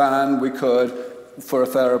 than we could for a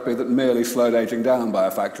therapy that merely slowed aging down by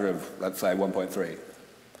a factor of, let's say, 1.3.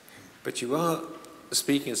 But you are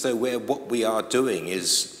speaking as though what we are doing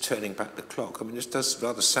is turning back the clock. I mean, this does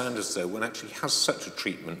rather sound as though one actually has such a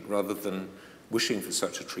treatment rather than wishing for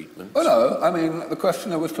such a treatment. Oh, no. I mean, the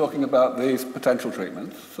questioner was talking about these potential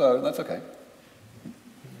treatments, so that's okay.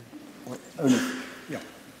 Yeah.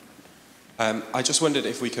 I just wondered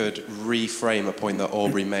if we could reframe a point that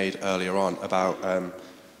Aubrey made earlier on about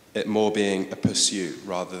it more being a pursuit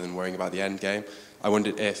rather than worrying about the end game. I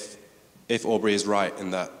wondered if Aubrey is right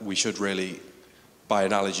in that we should really, by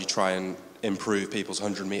analogy, try and improve people's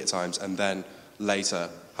 100-meter times and then later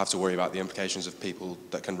have to worry about the implications of people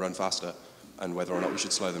that can run faster and whether or not we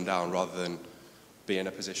should slow them down, rather than be in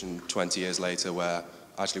a position 20 years later where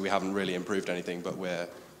actually we haven't really improved anything, but we're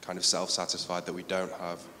kind of self-satisfied that we don't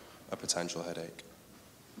have a potential headache.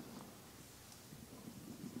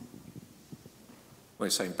 We're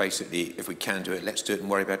saying basically, if we can do it, let's do it and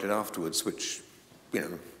worry about it afterwards, which, you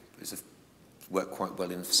know, has worked quite well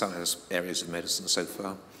in some areas of medicine so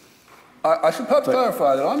far. I should perhaps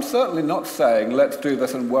clarify that I'm certainly not saying let's do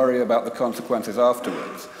this and worry about the consequences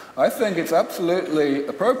afterwards. I think it's absolutely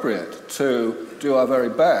appropriate to do our very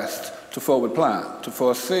best to forward plan, to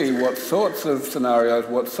foresee what sorts of scenarios,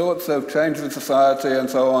 what sorts of changes in society and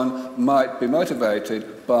so on might be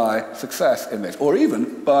motivated by success in this, or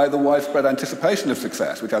even by the widespread anticipation of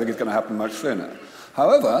success, which I think is going to happen much sooner.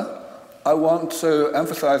 However, I want to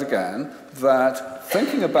emphasize again that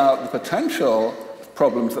thinking about the potential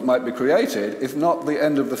problems that might be created is not the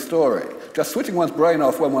end of the story. Just switching one's brain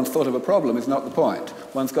off when one's thought of a problem is not the point.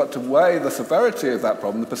 One's got to weigh the severity of that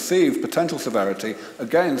problem, the perceived potential severity,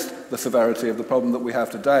 against the severity of the problem that we have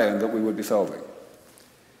today and that we would be solving.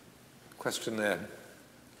 Question there.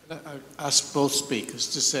 I ask both speakers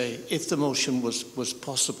to say, if the motion was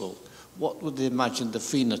possible, what would they imagine the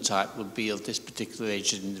phenotype would be of this particular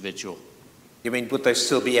aged individual? You mean, would there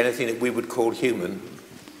still be anything that we would call human?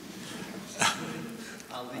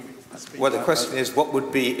 Well, the question is, what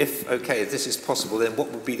would be, if this is possible, then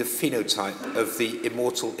what would be the phenotype of the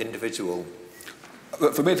immortal individual?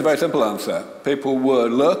 For me, it's a very simple answer. People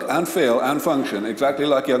would look and feel and function exactly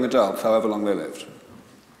like young adults, however long they lived.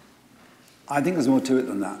 I think there's more to it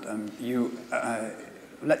than that.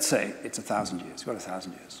 Let's say it's 1,000 years. You've got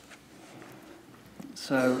 1,000 years.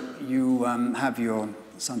 So you have your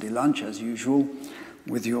Sunday lunch, as usual,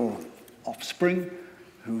 with your offspring,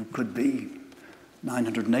 who could be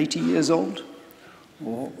 980 years old,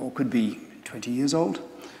 or could be 20 years old.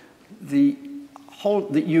 You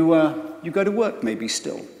go to work maybe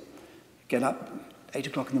still. Get up 8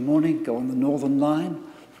 o'clock in the morning, go on the Northern Line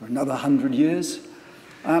for another 100 years.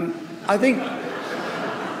 I think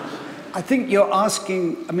you're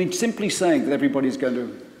asking, simply saying that everybody's going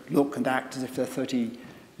to look and act as if they're 30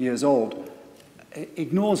 years old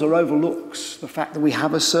ignores or overlooks the fact that we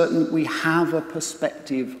have a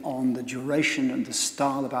perspective on the duration and the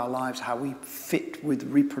style of our lives, how we fit with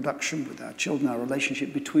reproduction, with our children, our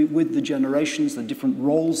relationship with the generations, the different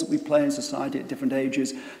roles that we play in society at different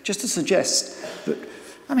ages, just to suggest that,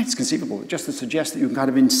 it's conceivable, just to suggest that you can kind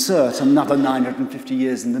of insert another 950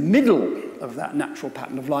 years in the middle of that natural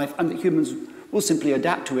pattern of life, and that humans will simply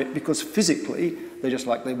adapt to it because physically they're just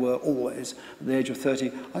like they were always at the age of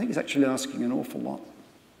 30. I think it's actually asking an awful lot.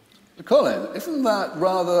 Colin, isn't that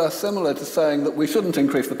rather similar to saying that we shouldn't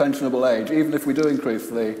increase the pensionable age, even if we do increase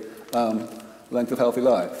the length of healthy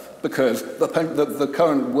life? Because the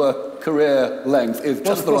current work career length is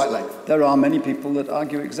just the right length. There are many people that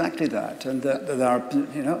argue exactly that, and there are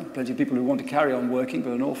plenty of people who want to carry on working,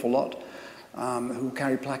 but an awful lot who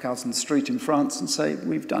carry placards in the street in France and say,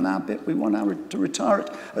 we've done our bit, we want to retire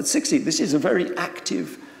at 60. This is a very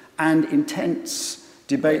active and intense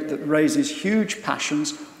debate that raises huge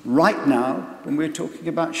passions right now when we're talking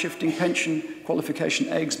about shifting pension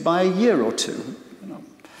qualification age by a year or two.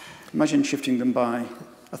 Imagine shifting them by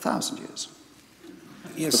 1,000 years.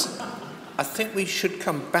 Yes, I think we should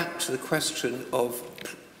come back to the question of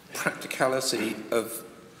practicality of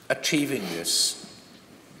achieving this.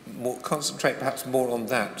 Concentrate perhaps more on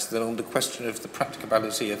that than on the question of the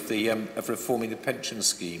practicability of reforming the pension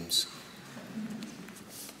schemes.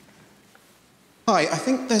 Hi, I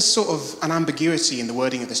think there's sort of an ambiguity in the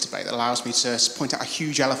wording of this debate that allows me to point out a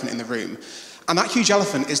huge elephant in the room. And that huge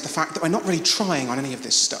elephant is the fact that we're not really trying on any of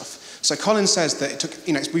this stuff. So Colin says that it took,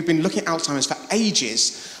 we've been looking at Alzheimer's for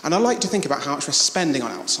ages, and I like to think about how much we're spending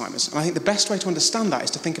on Alzheimer's. And I think the best way to understand that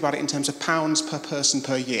is to think about it in terms of pounds per person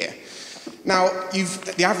per year. Now,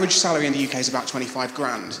 the average salary in the UK is about 25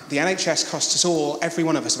 grand. The NHS costs us all, every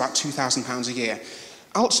one of us, about £2,000 a year.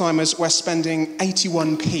 Alzheimer's, we're spending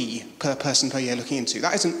 81p per person per year looking into.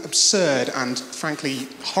 That is an absurd and, frankly,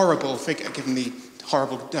 horrible figure, given the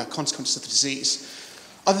horrible consequences of the disease.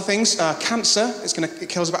 Other things, cancer, it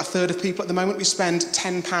kills about a third of people at the moment. We spend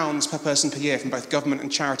 £10 per person per year from both government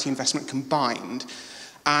and charity investment combined.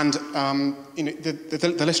 And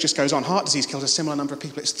the list just goes on. Heart disease kills a similar number of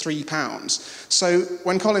people, it's £3. So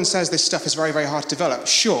when Colin says this stuff is very, very hard to develop,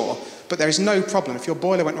 sure, but there is no problem. If your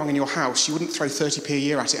boiler went wrong in your house, you wouldn't throw 30p a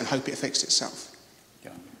year at it and hope it fixed itself.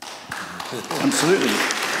 Yeah. Absolutely.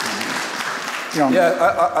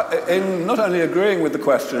 In not only agreeing with the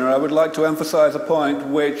questioner, I would like to emphasize a point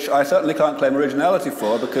which I certainly can't claim originality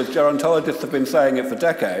for, because gerontologists have been saying it for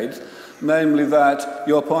decades, namely that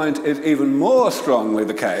your point is even more strongly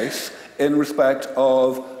the case in respect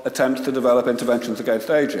of attempts to develop interventions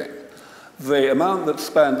against aging. The amount that's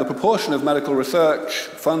spent, the proportion of medical research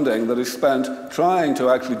funding that is spent trying to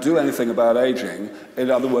actually do anything about aging,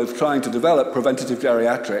 in other words, trying to develop preventative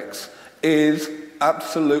geriatrics, is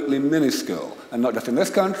absolutely minuscule. And not just in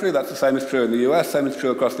this country, that's the same is true in the US, same is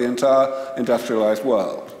true across the entire industrialized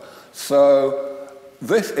world. So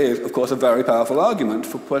this is, of course, a very powerful argument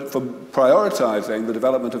for prioritizing the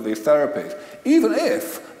development of these therapies, even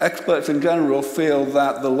if experts in general feel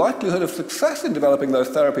that the likelihood of success in developing those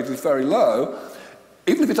therapies is very low.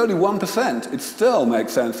 Even if it's only 1%, it still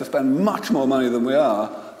makes sense to spend much more money than we are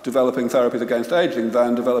developing therapies against aging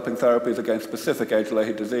than developing therapies against specific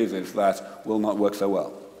age-related diseases that will not work so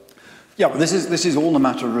well. Yeah, well, this is all a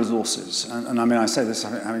matter of resources. And I mean, I say this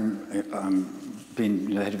having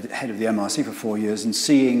been head of the MRC for 4 years and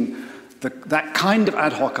seeing that kind of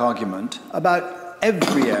ad hoc argument about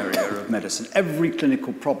every area of medicine, every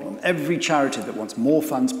clinical problem, every charity that wants more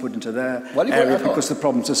funds put into their area because the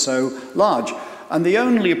problems are so large. And the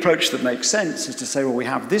only approach that makes sense is to say, well, we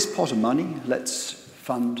have this pot of money, let's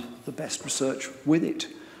fund the best research with it.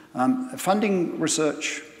 Funding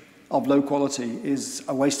research of low quality is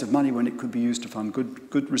a waste of money when it could be used to fund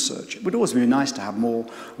good research. It would always be nice to have more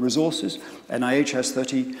resources. NIH has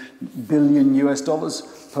 $30 billion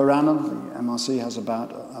per annum. The MRC has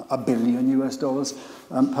about $1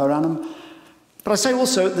 billion per annum. But I say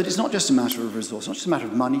also that it's not just a matter of resource, not just a matter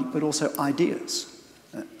of money, but also ideas,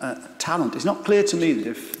 talent. It's not clear to me that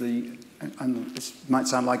if and this might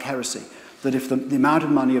sound like heresy, that if the amount of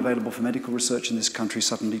money available for medical research in this country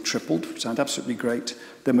suddenly tripled, which sounds absolutely great,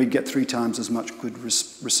 then we'd get 3 times as much good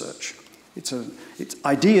research.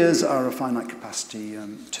 Ideas are a finite capacity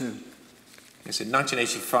too. Yes, in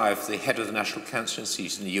 1985, the head of the National Cancer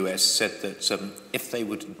Institute in the US said that if they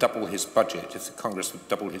would double his budget, if the Congress would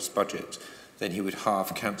double his budget, then he would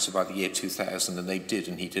halve cancer by the year 2000, and they did,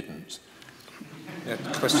 and he didn't. Yeah,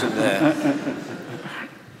 question there.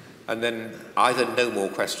 And then either no more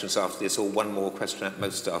questions after this or one more question at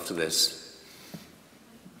most after this.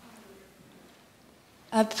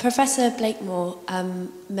 Professor Blakemore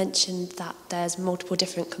mentioned that there's multiple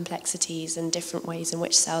different complexities and different ways in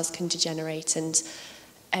which cells can degenerate, and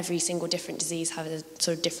every single different disease has a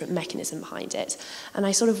sort of different mechanism behind it. And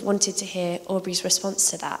I sort of wanted to hear Aubrey's response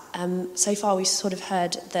to that. So far we've sort of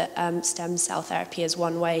heard that stem cell therapy is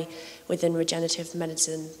one way within regenerative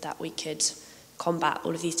medicine that we could combat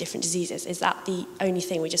all of these different diseases. Is that the only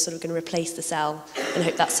thing? We're just sort of going to replace the cell and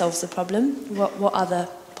hope that solves the problem? What other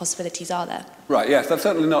possibilities are there? Right, yes, that's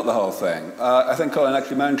certainly not the whole thing. I think Colin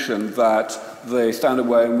actually mentioned that the standard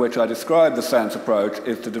way in which I describe the SENS approach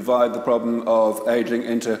is to divide the problem of aging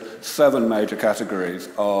into 7 major categories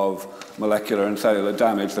of molecular and cellular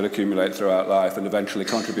damage that accumulate throughout life and eventually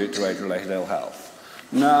contribute to age-related ill health.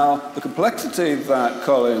 Now, the complexity that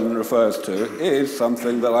Colin refers to is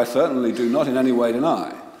something that I certainly do not in any way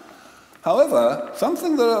deny. However,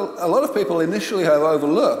 something that a lot of people initially have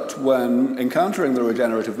overlooked when encountering the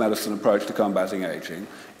regenerative medicine approach to combating aging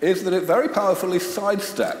is that it very powerfully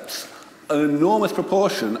sidesteps an enormous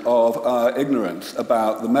proportion of our ignorance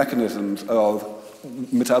about the mechanisms of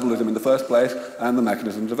metabolism in the first place and the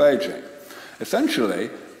mechanisms of aging. Essentially,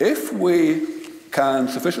 if we can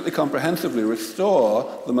sufficiently comprehensively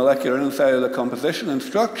restore the molecular and cellular composition and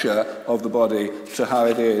structure of the body to how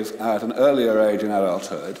it is at an earlier age in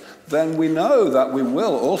adulthood, then we know that we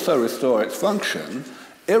will also restore its function,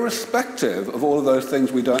 irrespective of all of those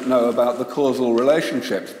things we don't know about the causal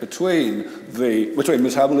relationships between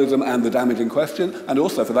metabolism and the damage in question, and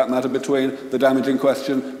also, for that matter, between the damage in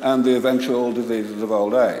question and the eventual diseases of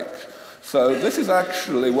old age. So this is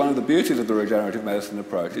actually one of the beauties of the regenerative medicine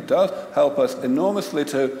approach. It does help us enormously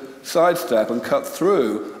to sidestep and cut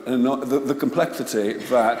through the complexity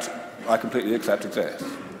that I completely accept exists.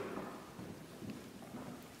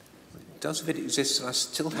 Does it exist? I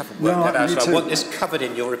still haven't worked that out. So I want this covered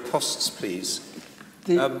in your riposts, please.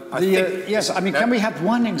 Yes, I mean, can we have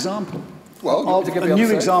one example? Well, a new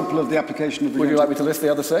example of the application of regenerative. Would you like me to list the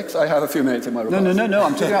other 6? I have a few minutes in my report. No,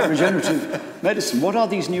 I'm talking about regenerative medicine. What are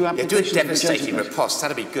these new applications? Yeah, do a devastating riposte.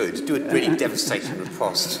 That'd be good. Do a really devastating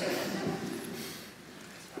riposte.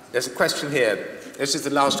 There's a question here. This is the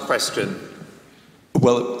last question.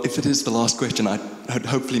 Well, if it is the last question, I'd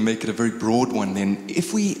hopefully make it a very broad one then.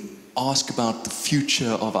 If we ask about the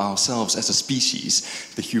future of ourselves as a species,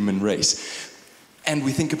 the human race, and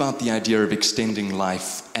we think about the idea of extending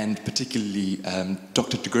life, and particularly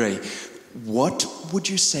Dr. de Grey, what would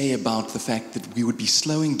you say about the fact that we would be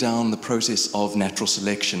slowing down the process of natural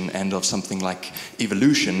selection and of something like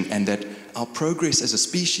evolution, and that our progress as a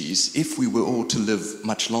species, if we were all to live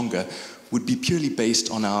much longer, would be purely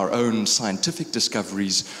based on our own scientific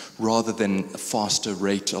discoveries rather than a faster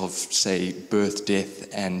rate of, say, birth, death,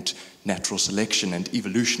 and natural selection and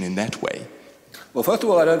evolution in that way? Well, first of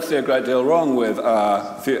all, I don't see a great deal wrong with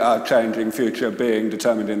our changing future being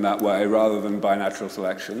determined in that way rather than by natural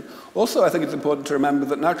selection. Also, I think it's important to remember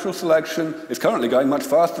that natural selection is currently going much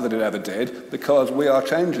faster than it ever did because we are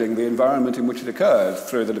changing the environment in which it occurs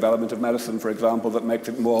through the development of medicine, for example, that makes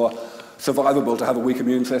it more survivable to have a weak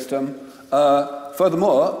immune system.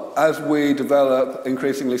 Furthermore, as we develop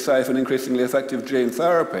increasingly safe and increasingly effective gene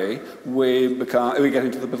therapy, we get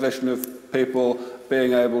into the position of people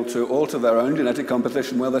being able to alter their own genetic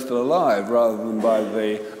composition while they're still alive, rather than by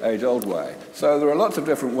the age-old way. So there are lots of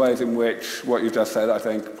different ways in which what you've just said, I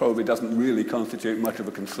think, probably doesn't really constitute much of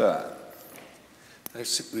a concern. We've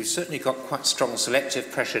certainly got quite strong selective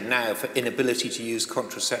pressure now for inability to use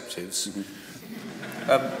contraceptives.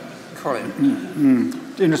 Colin?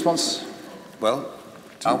 In response? Well,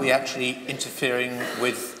 are we actually interfering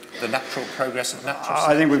with the natural progress of natural science?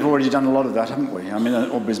 I think we've already done a lot of that, haven't we? I mean,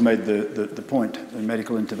 Aubrey's made the point. The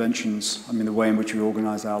medical interventions, I mean, the way in which we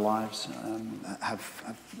organise our lives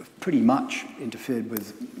have pretty much interfered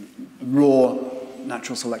with raw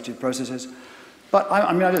natural selective processes. But,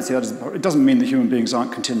 I mean, I don't see that as... It doesn't mean that human beings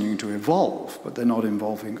aren't continuing to evolve, but they're not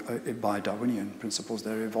evolving by Darwinian principles.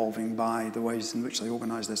 They're evolving by the ways in which they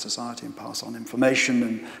organise their society and pass on information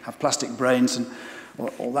and have plastic brains and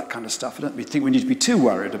all that kind of stuff. I don't think we need to be too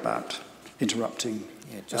worried about interrupting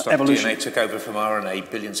just like evolution. DNA took over from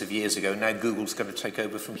RNA billions of years ago, now Google's going to take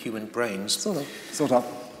over from human brains. Sort of.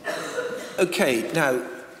 Okay, now,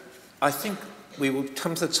 I think we will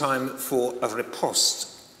come to the time for a riposte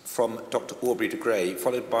from Dr. Aubrey de Grey,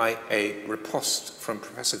 followed by a riposte from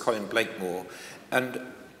Professor Colin Blakemore, and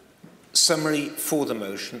summary for the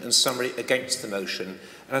motion and summary against the motion.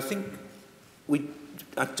 And I think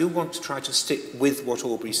I do want to try to stick with what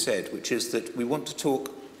Aubrey said, which is that we want to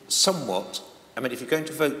talk somewhat. I mean, if you're going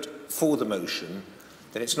to vote for the motion,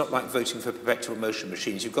 then it's not like voting for perpetual motion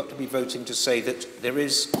machines. You've got to be voting to say that there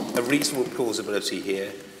is a reasonable plausibility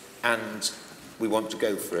here, and we want to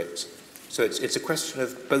go for it. So it's a question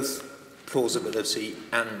of both plausibility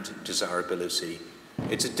and desirability.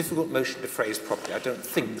 It's a difficult motion to phrase properly. I don't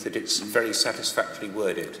think that it's very satisfactorily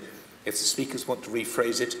worded. If the speakers want to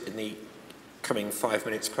rephrase it in the coming 5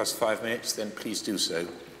 minutes plus 5 minutes, then please do so.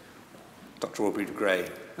 Dr. Aubrey de Grey.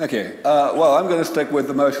 Thank you. Well, I'm going to stick with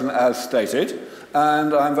the motion as stated,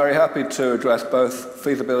 and I'm very happy to address both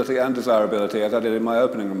feasibility and desirability, as I did in my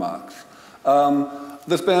opening remarks.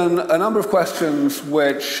 There's been a number of questions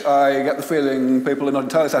which I get the feeling people are not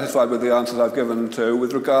entirely satisfied with the answers I've given to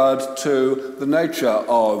with regard to the nature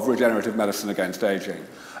of regenerative medicine against aging.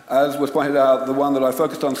 As was pointed out, the one that I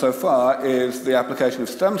focused on so far is the application of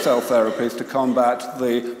stem cell therapies to combat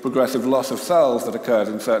the progressive loss of cells that occurs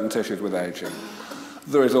in certain tissues with aging.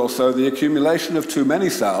 There is also the accumulation of too many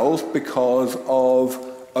cells because of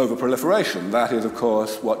overproliferation. That is, of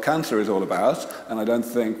course, what cancer is all about, and I don't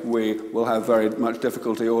think we will have very much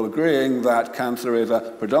difficulty all agreeing that cancer is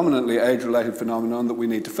a predominantly age-related phenomenon that we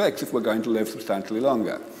need to fix if we're going to live substantially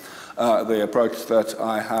longer. The approach that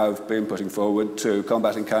I have been putting forward to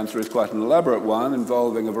combating cancer is quite an elaborate one,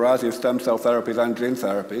 involving a variety of stem cell therapies and gene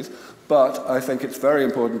therapies, but I think it's very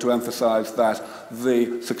important to emphasize that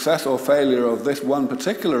the success or failure of this one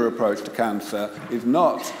particular approach to cancer is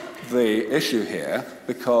not the issue here,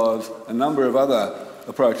 because a number of other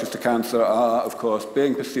approaches to cancer are, of course,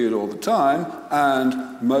 being pursued all the time,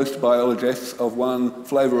 and most biologists of one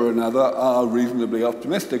flavor or another are reasonably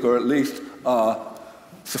optimistic, or at least are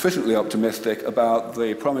sufficiently optimistic about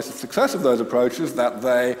the promise of success of those approaches that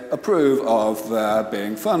they approve of their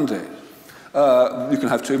being funded. You can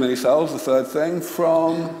have too many cells, the third thing,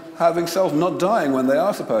 from having cells not dying when they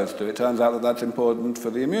are supposed to. It turns out that that's important for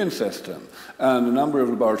the immune system. And a number of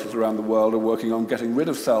laboratories around the world are working on getting rid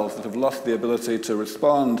of cells that have lost the ability to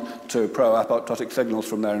respond to pro-apoptotic signals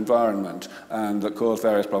from their environment and that cause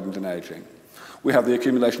various problems in aging. We have the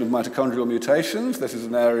accumulation of mitochondrial mutations. This is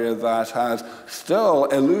an area that has still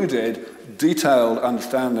eluded detailed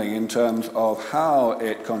understanding in terms of how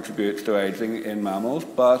it contributes to aging in mammals,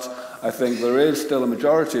 but I think there is still a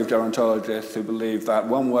majority of gerontologists who believe that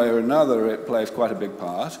one way or another it plays quite a big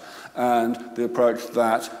part, and the approach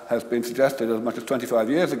that has been suggested as much as 25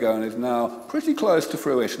 years ago and is now pretty close to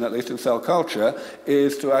fruition, at least in cell culture,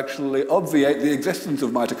 is to actually obviate the existence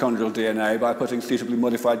of mitochondrial DNA by putting suitably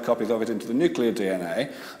modified copies of it into the nuclear DNA.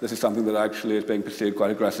 This is something that actually is being pursued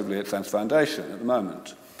quite aggressively at SENS Foundation at the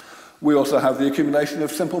moment. We also have the accumulation of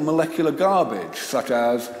simple molecular garbage, such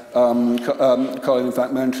as Colin in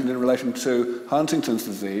fact mentioned in relation to Huntington's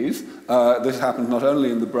disease. This happens not only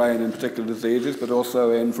in the brain in particular diseases, but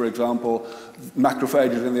also in, for example,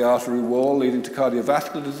 macrophages in the artery wall leading to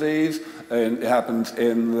cardiovascular disease. It happens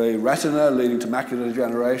in the retina leading to macular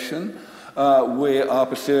degeneration. We are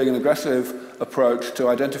pursuing an aggressive approach to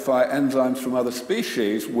identify enzymes from other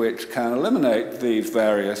species which can eliminate these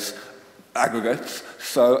various aggregates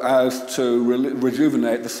so as to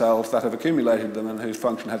rejuvenate the cells that have accumulated them and whose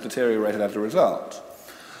function has deteriorated as a result.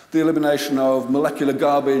 The elimination of molecular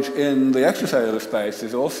garbage in the extracellular space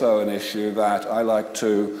is also an issue that I like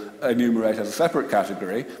to enumerate as a separate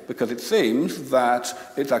category, because it seems that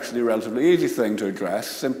it's actually a relatively easy thing to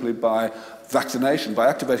address simply by vaccination, by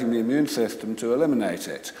activating the immune system to eliminate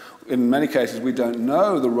it. In many cases, we don't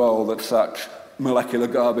know the role that such molecular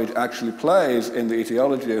garbage actually plays in the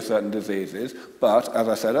etiology of certain diseases, but, as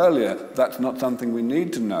I said earlier, that's not something we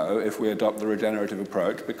need to know if we adopt the regenerative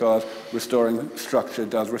approach, because restoring structure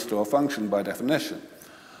does restore function by definition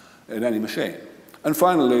in any machine. And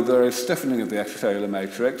finally, there is stiffening of the extracellular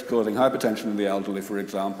matrix, causing hypertension in the elderly, for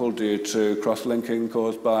example, due to cross-linking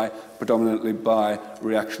caused predominantly by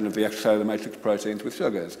reaction of the extracellular matrix proteins with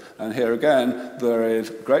sugars. And here again, there is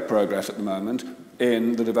great progress at the moment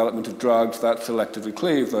in the development of drugs that selectively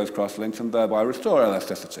cleave those cross-links and thereby restore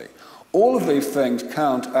elasticity. All of these things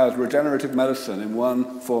count as regenerative medicine in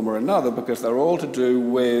one form or another, because they're all to do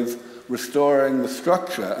with restoring the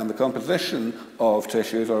structure and the composition of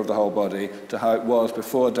tissues or of the whole body to how it was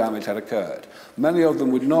before damage had occurred. Many of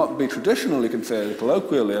them would not be traditionally considered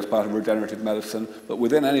colloquially as part of regenerative medicine, but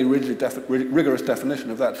within any rigorous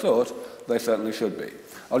definition of that sort, they certainly should be.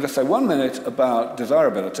 I'll just say 1 minute about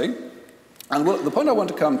desirability. And the point I want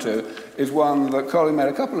to come to is one that Colin made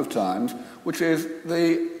a couple of times, which is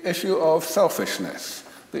the issue of selfishness,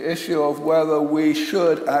 the issue of whether we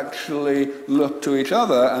should actually look to each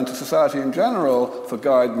other and to society in general for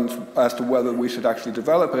guidance as to whether we should actually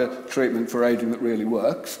develop a treatment for aging that really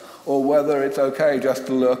works, or whether it's okay just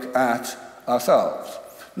to look at ourselves.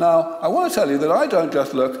 Now, I want to tell you that I don't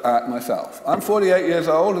just look at myself. I'm 48 years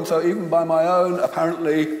old, and so even by my own,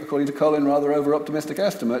 apparently, according to Colin, rather over-optimistic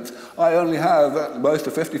estimates, I only have at most a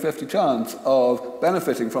 50-50 chance of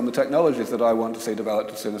benefiting from the technologies that I want to see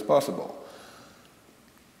developed as soon as possible.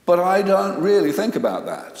 But I don't really think about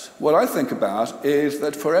that. What I think about is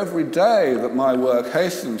that for every day that my work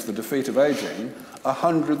hastens the defeat of aging,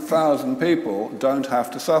 100,000 people don't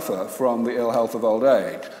have to suffer from the ill health of old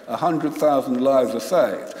age. 100,000 lives are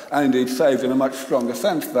saved, and indeed saved in a much stronger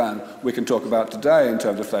sense than we can talk about today in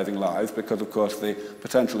terms of saving lives, because of course the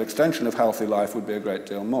potential extension of healthy life would be a great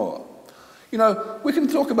deal more. You know, we can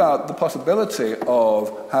talk about the possibility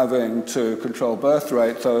of having to control birth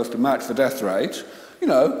rate so as to match the death rate. You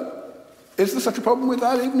know, is there such a problem with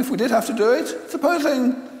that, even if we did have to do it?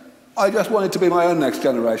 Supposing I just wanted to be my own next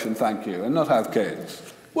generation, thank you, and not have kids.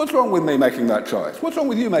 What's wrong with me making that choice? What's wrong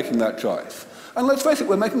with you making that choice? And let's face it,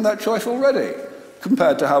 we're making that choice already,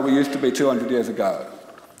 compared to how we used to be 200 years ago.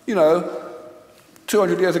 You know,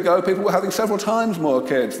 200 years ago, people were having several times more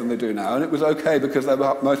kids than they do now, and it was okay because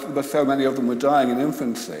so many of them were dying in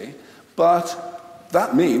infancy. But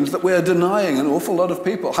that means that we are denying an awful lot of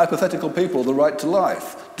people, hypothetical people, the right to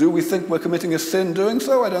life. Do we think we're committing a sin doing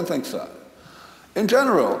so? I don't think so. In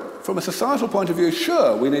general, from a societal point of view,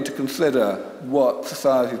 sure, we need to consider what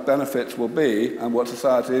society's benefits will be and what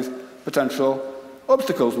society's potential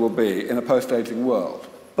obstacles will be in a post-aging world.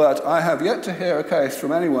 But I have yet to hear a case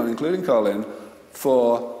from anyone, including Colin,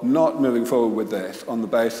 for not moving forward with this on the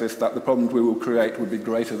basis that the problems we will create would be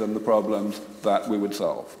greater than the problems that we would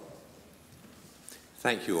solve.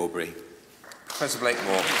 Thank you, Aubrey. Professor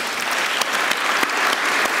Blakemore.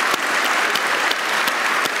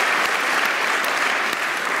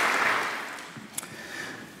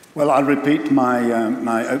 Well, I'll repeat my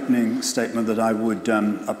opening statement that I would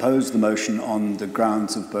oppose the motion on the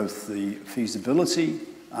grounds of both the feasibility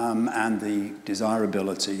and the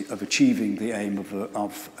desirability of achieving the aim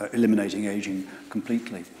of eliminating aging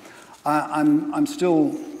completely. I'm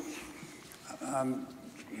still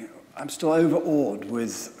overawed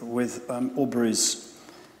with Aubrey's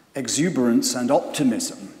exuberance and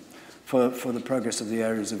optimism for the progress of the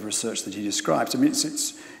areas of research that he describes. I mean,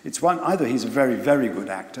 it's one, either he's a very, very good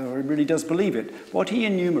actor or he really does believe it. What he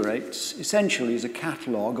enumerates essentially is a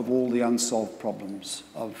catalogue of all the unsolved problems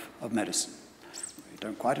of medicine. We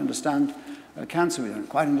don't quite understand cancer, we don't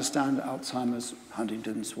quite understand Alzheimer's,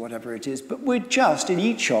 Huntington's, whatever it is, but we're just in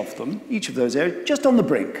each of them, each of those areas, just on the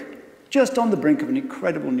brink of an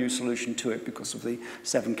incredible new solution to it because of the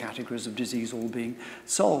 7 categories of disease all being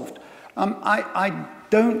solved. I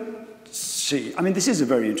don't see, I mean, this is a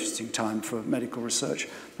very interesting time for medical research,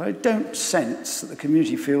 but I don't sense that the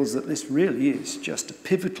community feels that this really is just a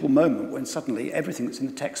pivotal moment when suddenly everything that's in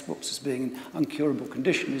the textbooks as being an uncurable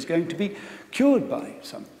condition is going to be cured by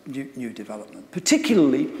some new development.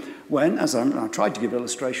 Particularly when, as I tried to give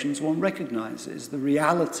illustrations, one recognizes the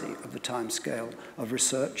reality of the timescale of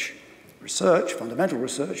research, fundamental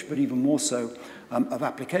research, but even more so of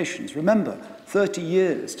applications. Remember, 30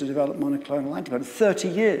 years to develop monoclonal antibodies, 30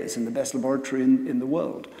 years in the best laboratory in the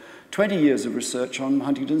world, 20 years of research on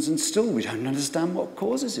Huntington's, and still we don't understand what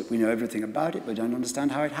causes it. We know everything about it, but we don't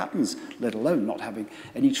understand how it happens, let alone not having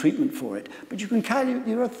any treatment for it. But you can calculate,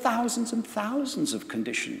 there are thousands and thousands of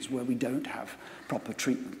conditions where we don't have proper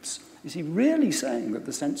treatments. Is he really saying that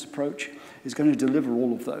the SENS approach is going to deliver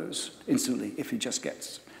all of those instantly if he just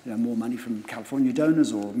gets more money from California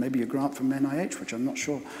donors or maybe a grant from NIH, which I'm not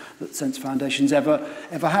sure that SENS Foundation's ever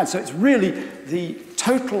had. So it's really the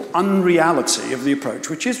total unreality of the approach,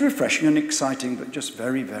 which is refreshing and exciting, but just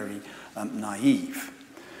very, very naive.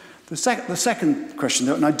 The second question,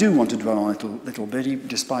 though, and I do want to dwell on it a little bit,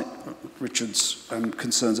 despite Richard's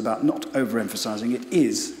concerns about not overemphasizing it,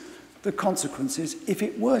 is the consequences if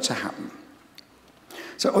it were to happen.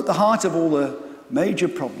 So at the heart of all the major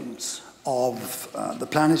problems of the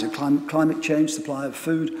planet, of climate change, supply of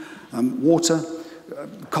food, water,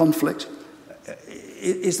 conflict,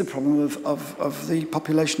 is the problem of the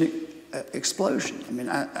population explosion. I mean,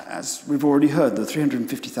 as we've already heard, there are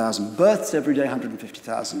 350,000 births every day,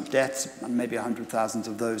 150,000 deaths, and maybe 100,000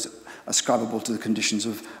 of those ascribable to the conditions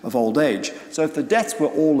of old age. So if the deaths were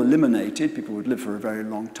all eliminated, people would live for a very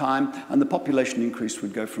long time, and the population increase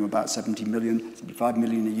would go from about 70 million, 75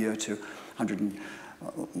 million a year to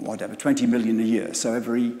 20 million a year. So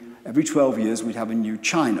every 12 years we'd have a new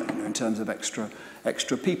China, in terms of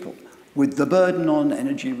extra people. With the burden on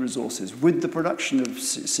energy resources, with the production of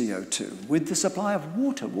CO2, with the supply of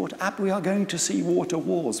water. We are going to see water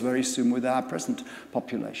wars very soon with our present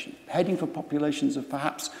population, heading for populations of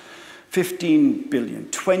perhaps 15 billion,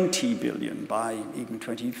 20 billion by even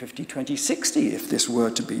 2050, 2060, if this were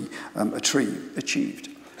to be achieved.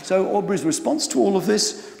 So Aubrey's response to all of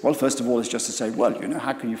this, well, first of all, is just to say, well,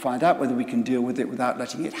 how can you find out whether we can deal with it without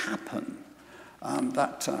letting it happen?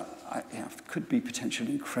 That could be potentially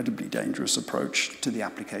an incredibly dangerous approach to the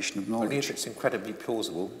application of knowledge. Only if it's incredibly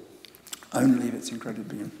plausible. Only if it's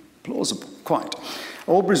incredibly plausible, quite.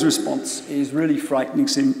 Aubrey's response is really frightening,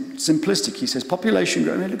 simplistic. He says, population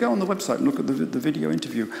growth, go on the website and look at the video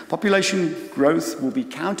interview. Population growth will be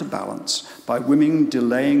counterbalanced by women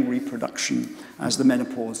delaying reproduction as the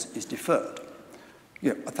menopause is deferred.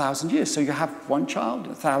 1,000 years, so you have one child,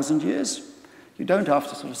 1,000 years. You don't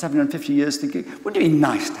after sort of 750 years think, wouldn't it be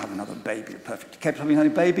nice to have another baby, perfectly kept having a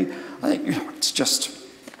baby? I think it's just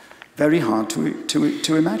very hard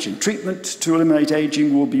to imagine. Treatment to eliminate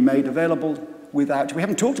aging will be made available without, we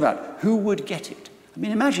haven't talked about who would get it. I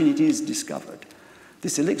mean, imagine it is discovered.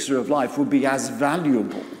 This elixir of life would be as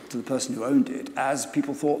valuable to the person who owned it as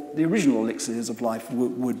people thought the original elixirs of life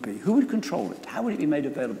would be. Who would control it? How would it be made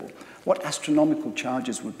available? What astronomical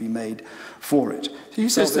charges would be made for it? So he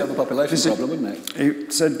says that the population problem, wouldn't it? He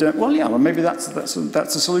said, well, maybe that's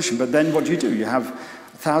a solution. But then what do? You have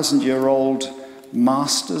 1,000-year-old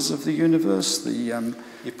masters of the universe. You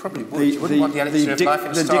probably would. You wouldn't want the elixir of life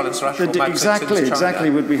in Stalin's Russia. Exactly.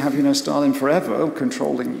 Would we have Stalin forever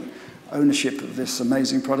controlling ownership of this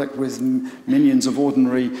amazing product with millions of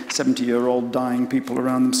ordinary 70-year-old dying people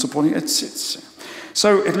around them supporting it?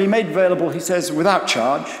 So it'll be made available, he says, without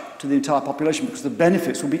charge to the entire population because the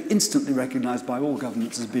benefits will be instantly recognized by all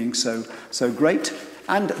governments as being so great.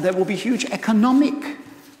 And there will be huge economic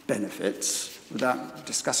benefits, without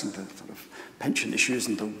discussing the sort of pension issues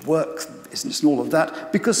and the work business and all of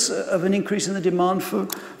that, because of an increase in the demand for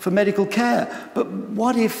medical care. But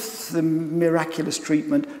what if the miraculous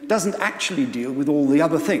treatment doesn't actually deal with all the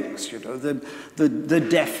other things? The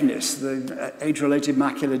deafness, the age-related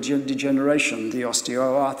macular degeneration, the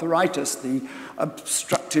osteoarthritis, the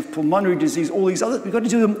obstructive pulmonary disease, all these others. We've got to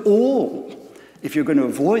do them all if you're going to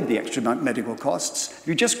avoid the extra medical costs. If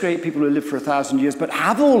you just create people who live for 1,000 years but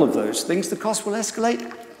have all of those things, the cost will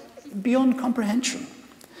escalate beyond comprehension.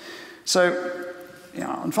 So,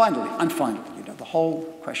 and finally, the whole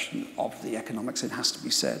question of the economics, it has to be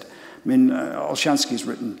said. I mean, Olshansky's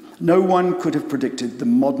written, no one could have predicted the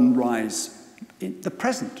modern rise the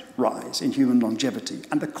present rise in human longevity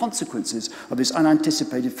and the consequences of this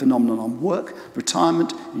unanticipated phenomenon on work,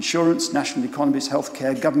 retirement, insurance, national economies,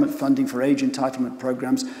 healthcare, government funding for age entitlement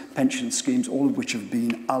programs, pension schemes, all of which have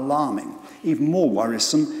been alarming. Even more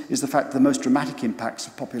worrisome is the fact that the most dramatic impacts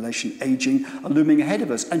of population aging are looming ahead of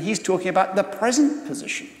us. And he's talking about the present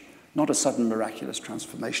position, not a sudden miraculous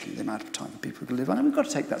transformation in the amount of time that people could live on. And we've got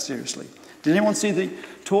to take that seriously. Did anyone see the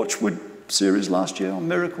Torchwood series last year on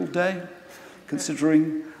Miracle Day?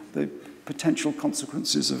 Considering the potential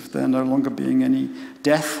consequences of there no longer being any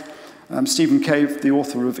death. Stephen Cave, the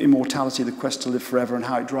author of Immortality, The Quest to Live Forever and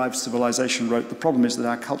How It Drives Civilization, wrote, "The problem is that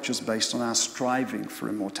our culture is based on our striving for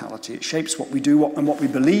immortality. It shapes what we do and what we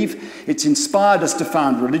believe. It's inspired us to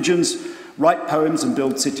found religions, write poems and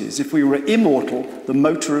build cities. If we were immortal, the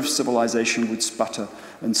motor of civilization would sputter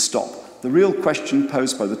and stop. The real question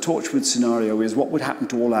posed by the Torchwood scenario is what would happen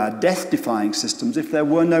to all our death-defying systems if there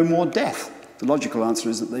were no more death? The logical answer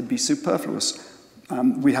is that they'd be superfluous.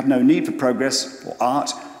 We'd have no need for progress or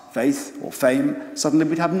art, faith or fame. Suddenly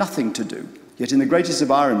we'd have nothing to do. Yet in the greatest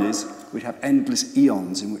of ironies, we'd have endless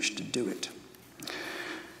eons in which to do it."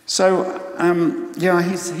 So,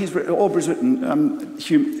 Aubrey's written,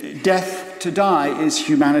 death, to die is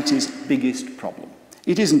humanity's biggest problem.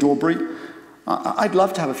 It isn't, Aubrey. I'd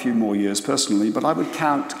love to have a few more years personally, but I would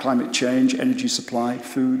count climate change, energy supply,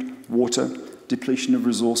 food, water, depletion of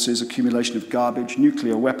resources, accumulation of garbage,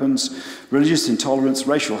 nuclear weapons, religious intolerance,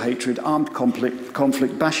 racial hatred, armed conflict,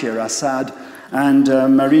 Bashir Assad, and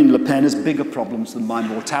Marine Le Pen as bigger problems than my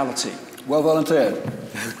mortality. Well volunteered.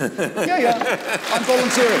 Yeah, I'm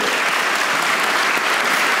volunteering.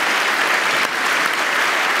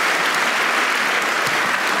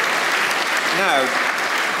 Now,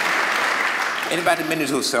 in about a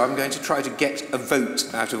minute or so, I'm going to try to get a vote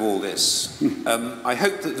out of all this. I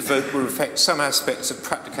hope that the vote will reflect some aspects of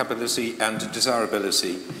practicability and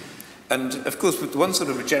desirability. And, of course, with the one sort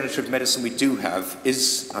of regenerative medicine we do have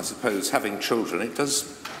is, I suppose, having children. It does,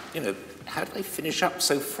 how do they finish up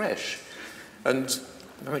so fresh? And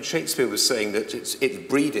Shakespeare was saying that it's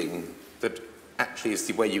breeding that actually is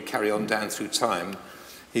the way you carry on down through time.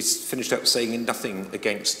 He's finished up saying nothing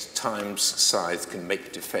against time's scythe can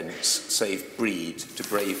make defence, save breed to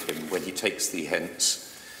brave him when he takes thee hence.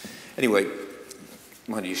 Anyway,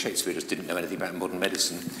 mind you, Shakespeare just didn't know anything about modern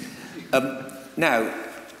medicine. Now,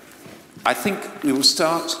 I think we will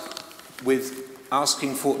start with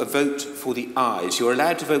asking for a vote for the ayes. You're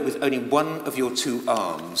allowed to vote with only one of your two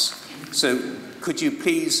arms. So could you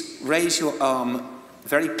please raise your arm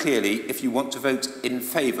very clearly if you want to vote in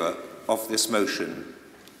favour of this motion?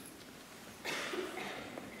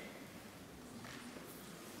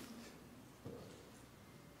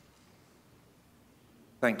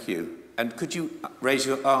 Thank you. And could you raise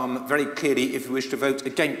your arm very clearly if you wish to vote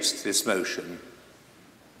against this motion?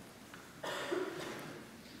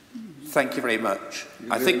 Thank you very much.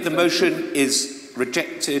 I think the motion is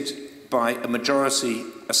rejected by a majority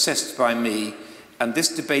assessed by me, and this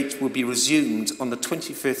debate will be resumed on the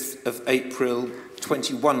 25th of April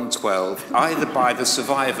 2112, either by the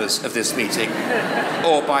survivors of this meeting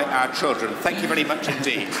or by our children. Thank you very much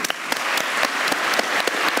indeed.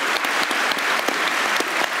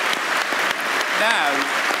 Now,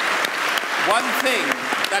 one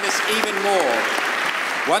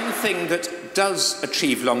thing that does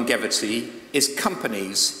achieve longevity is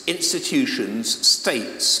companies, institutions,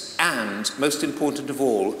 states, and, most important of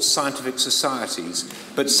all, scientific societies.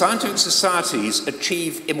 But scientific societies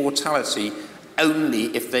achieve immortality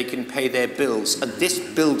only if they can pay their bills. And this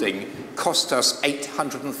building cost us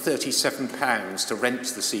 £837 to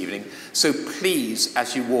rent this evening. So please,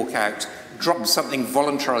 as you walk out, drop something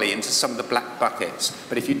voluntarily into some of the black buckets.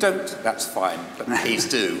 But if you don't, that's fine, but please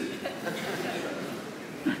do.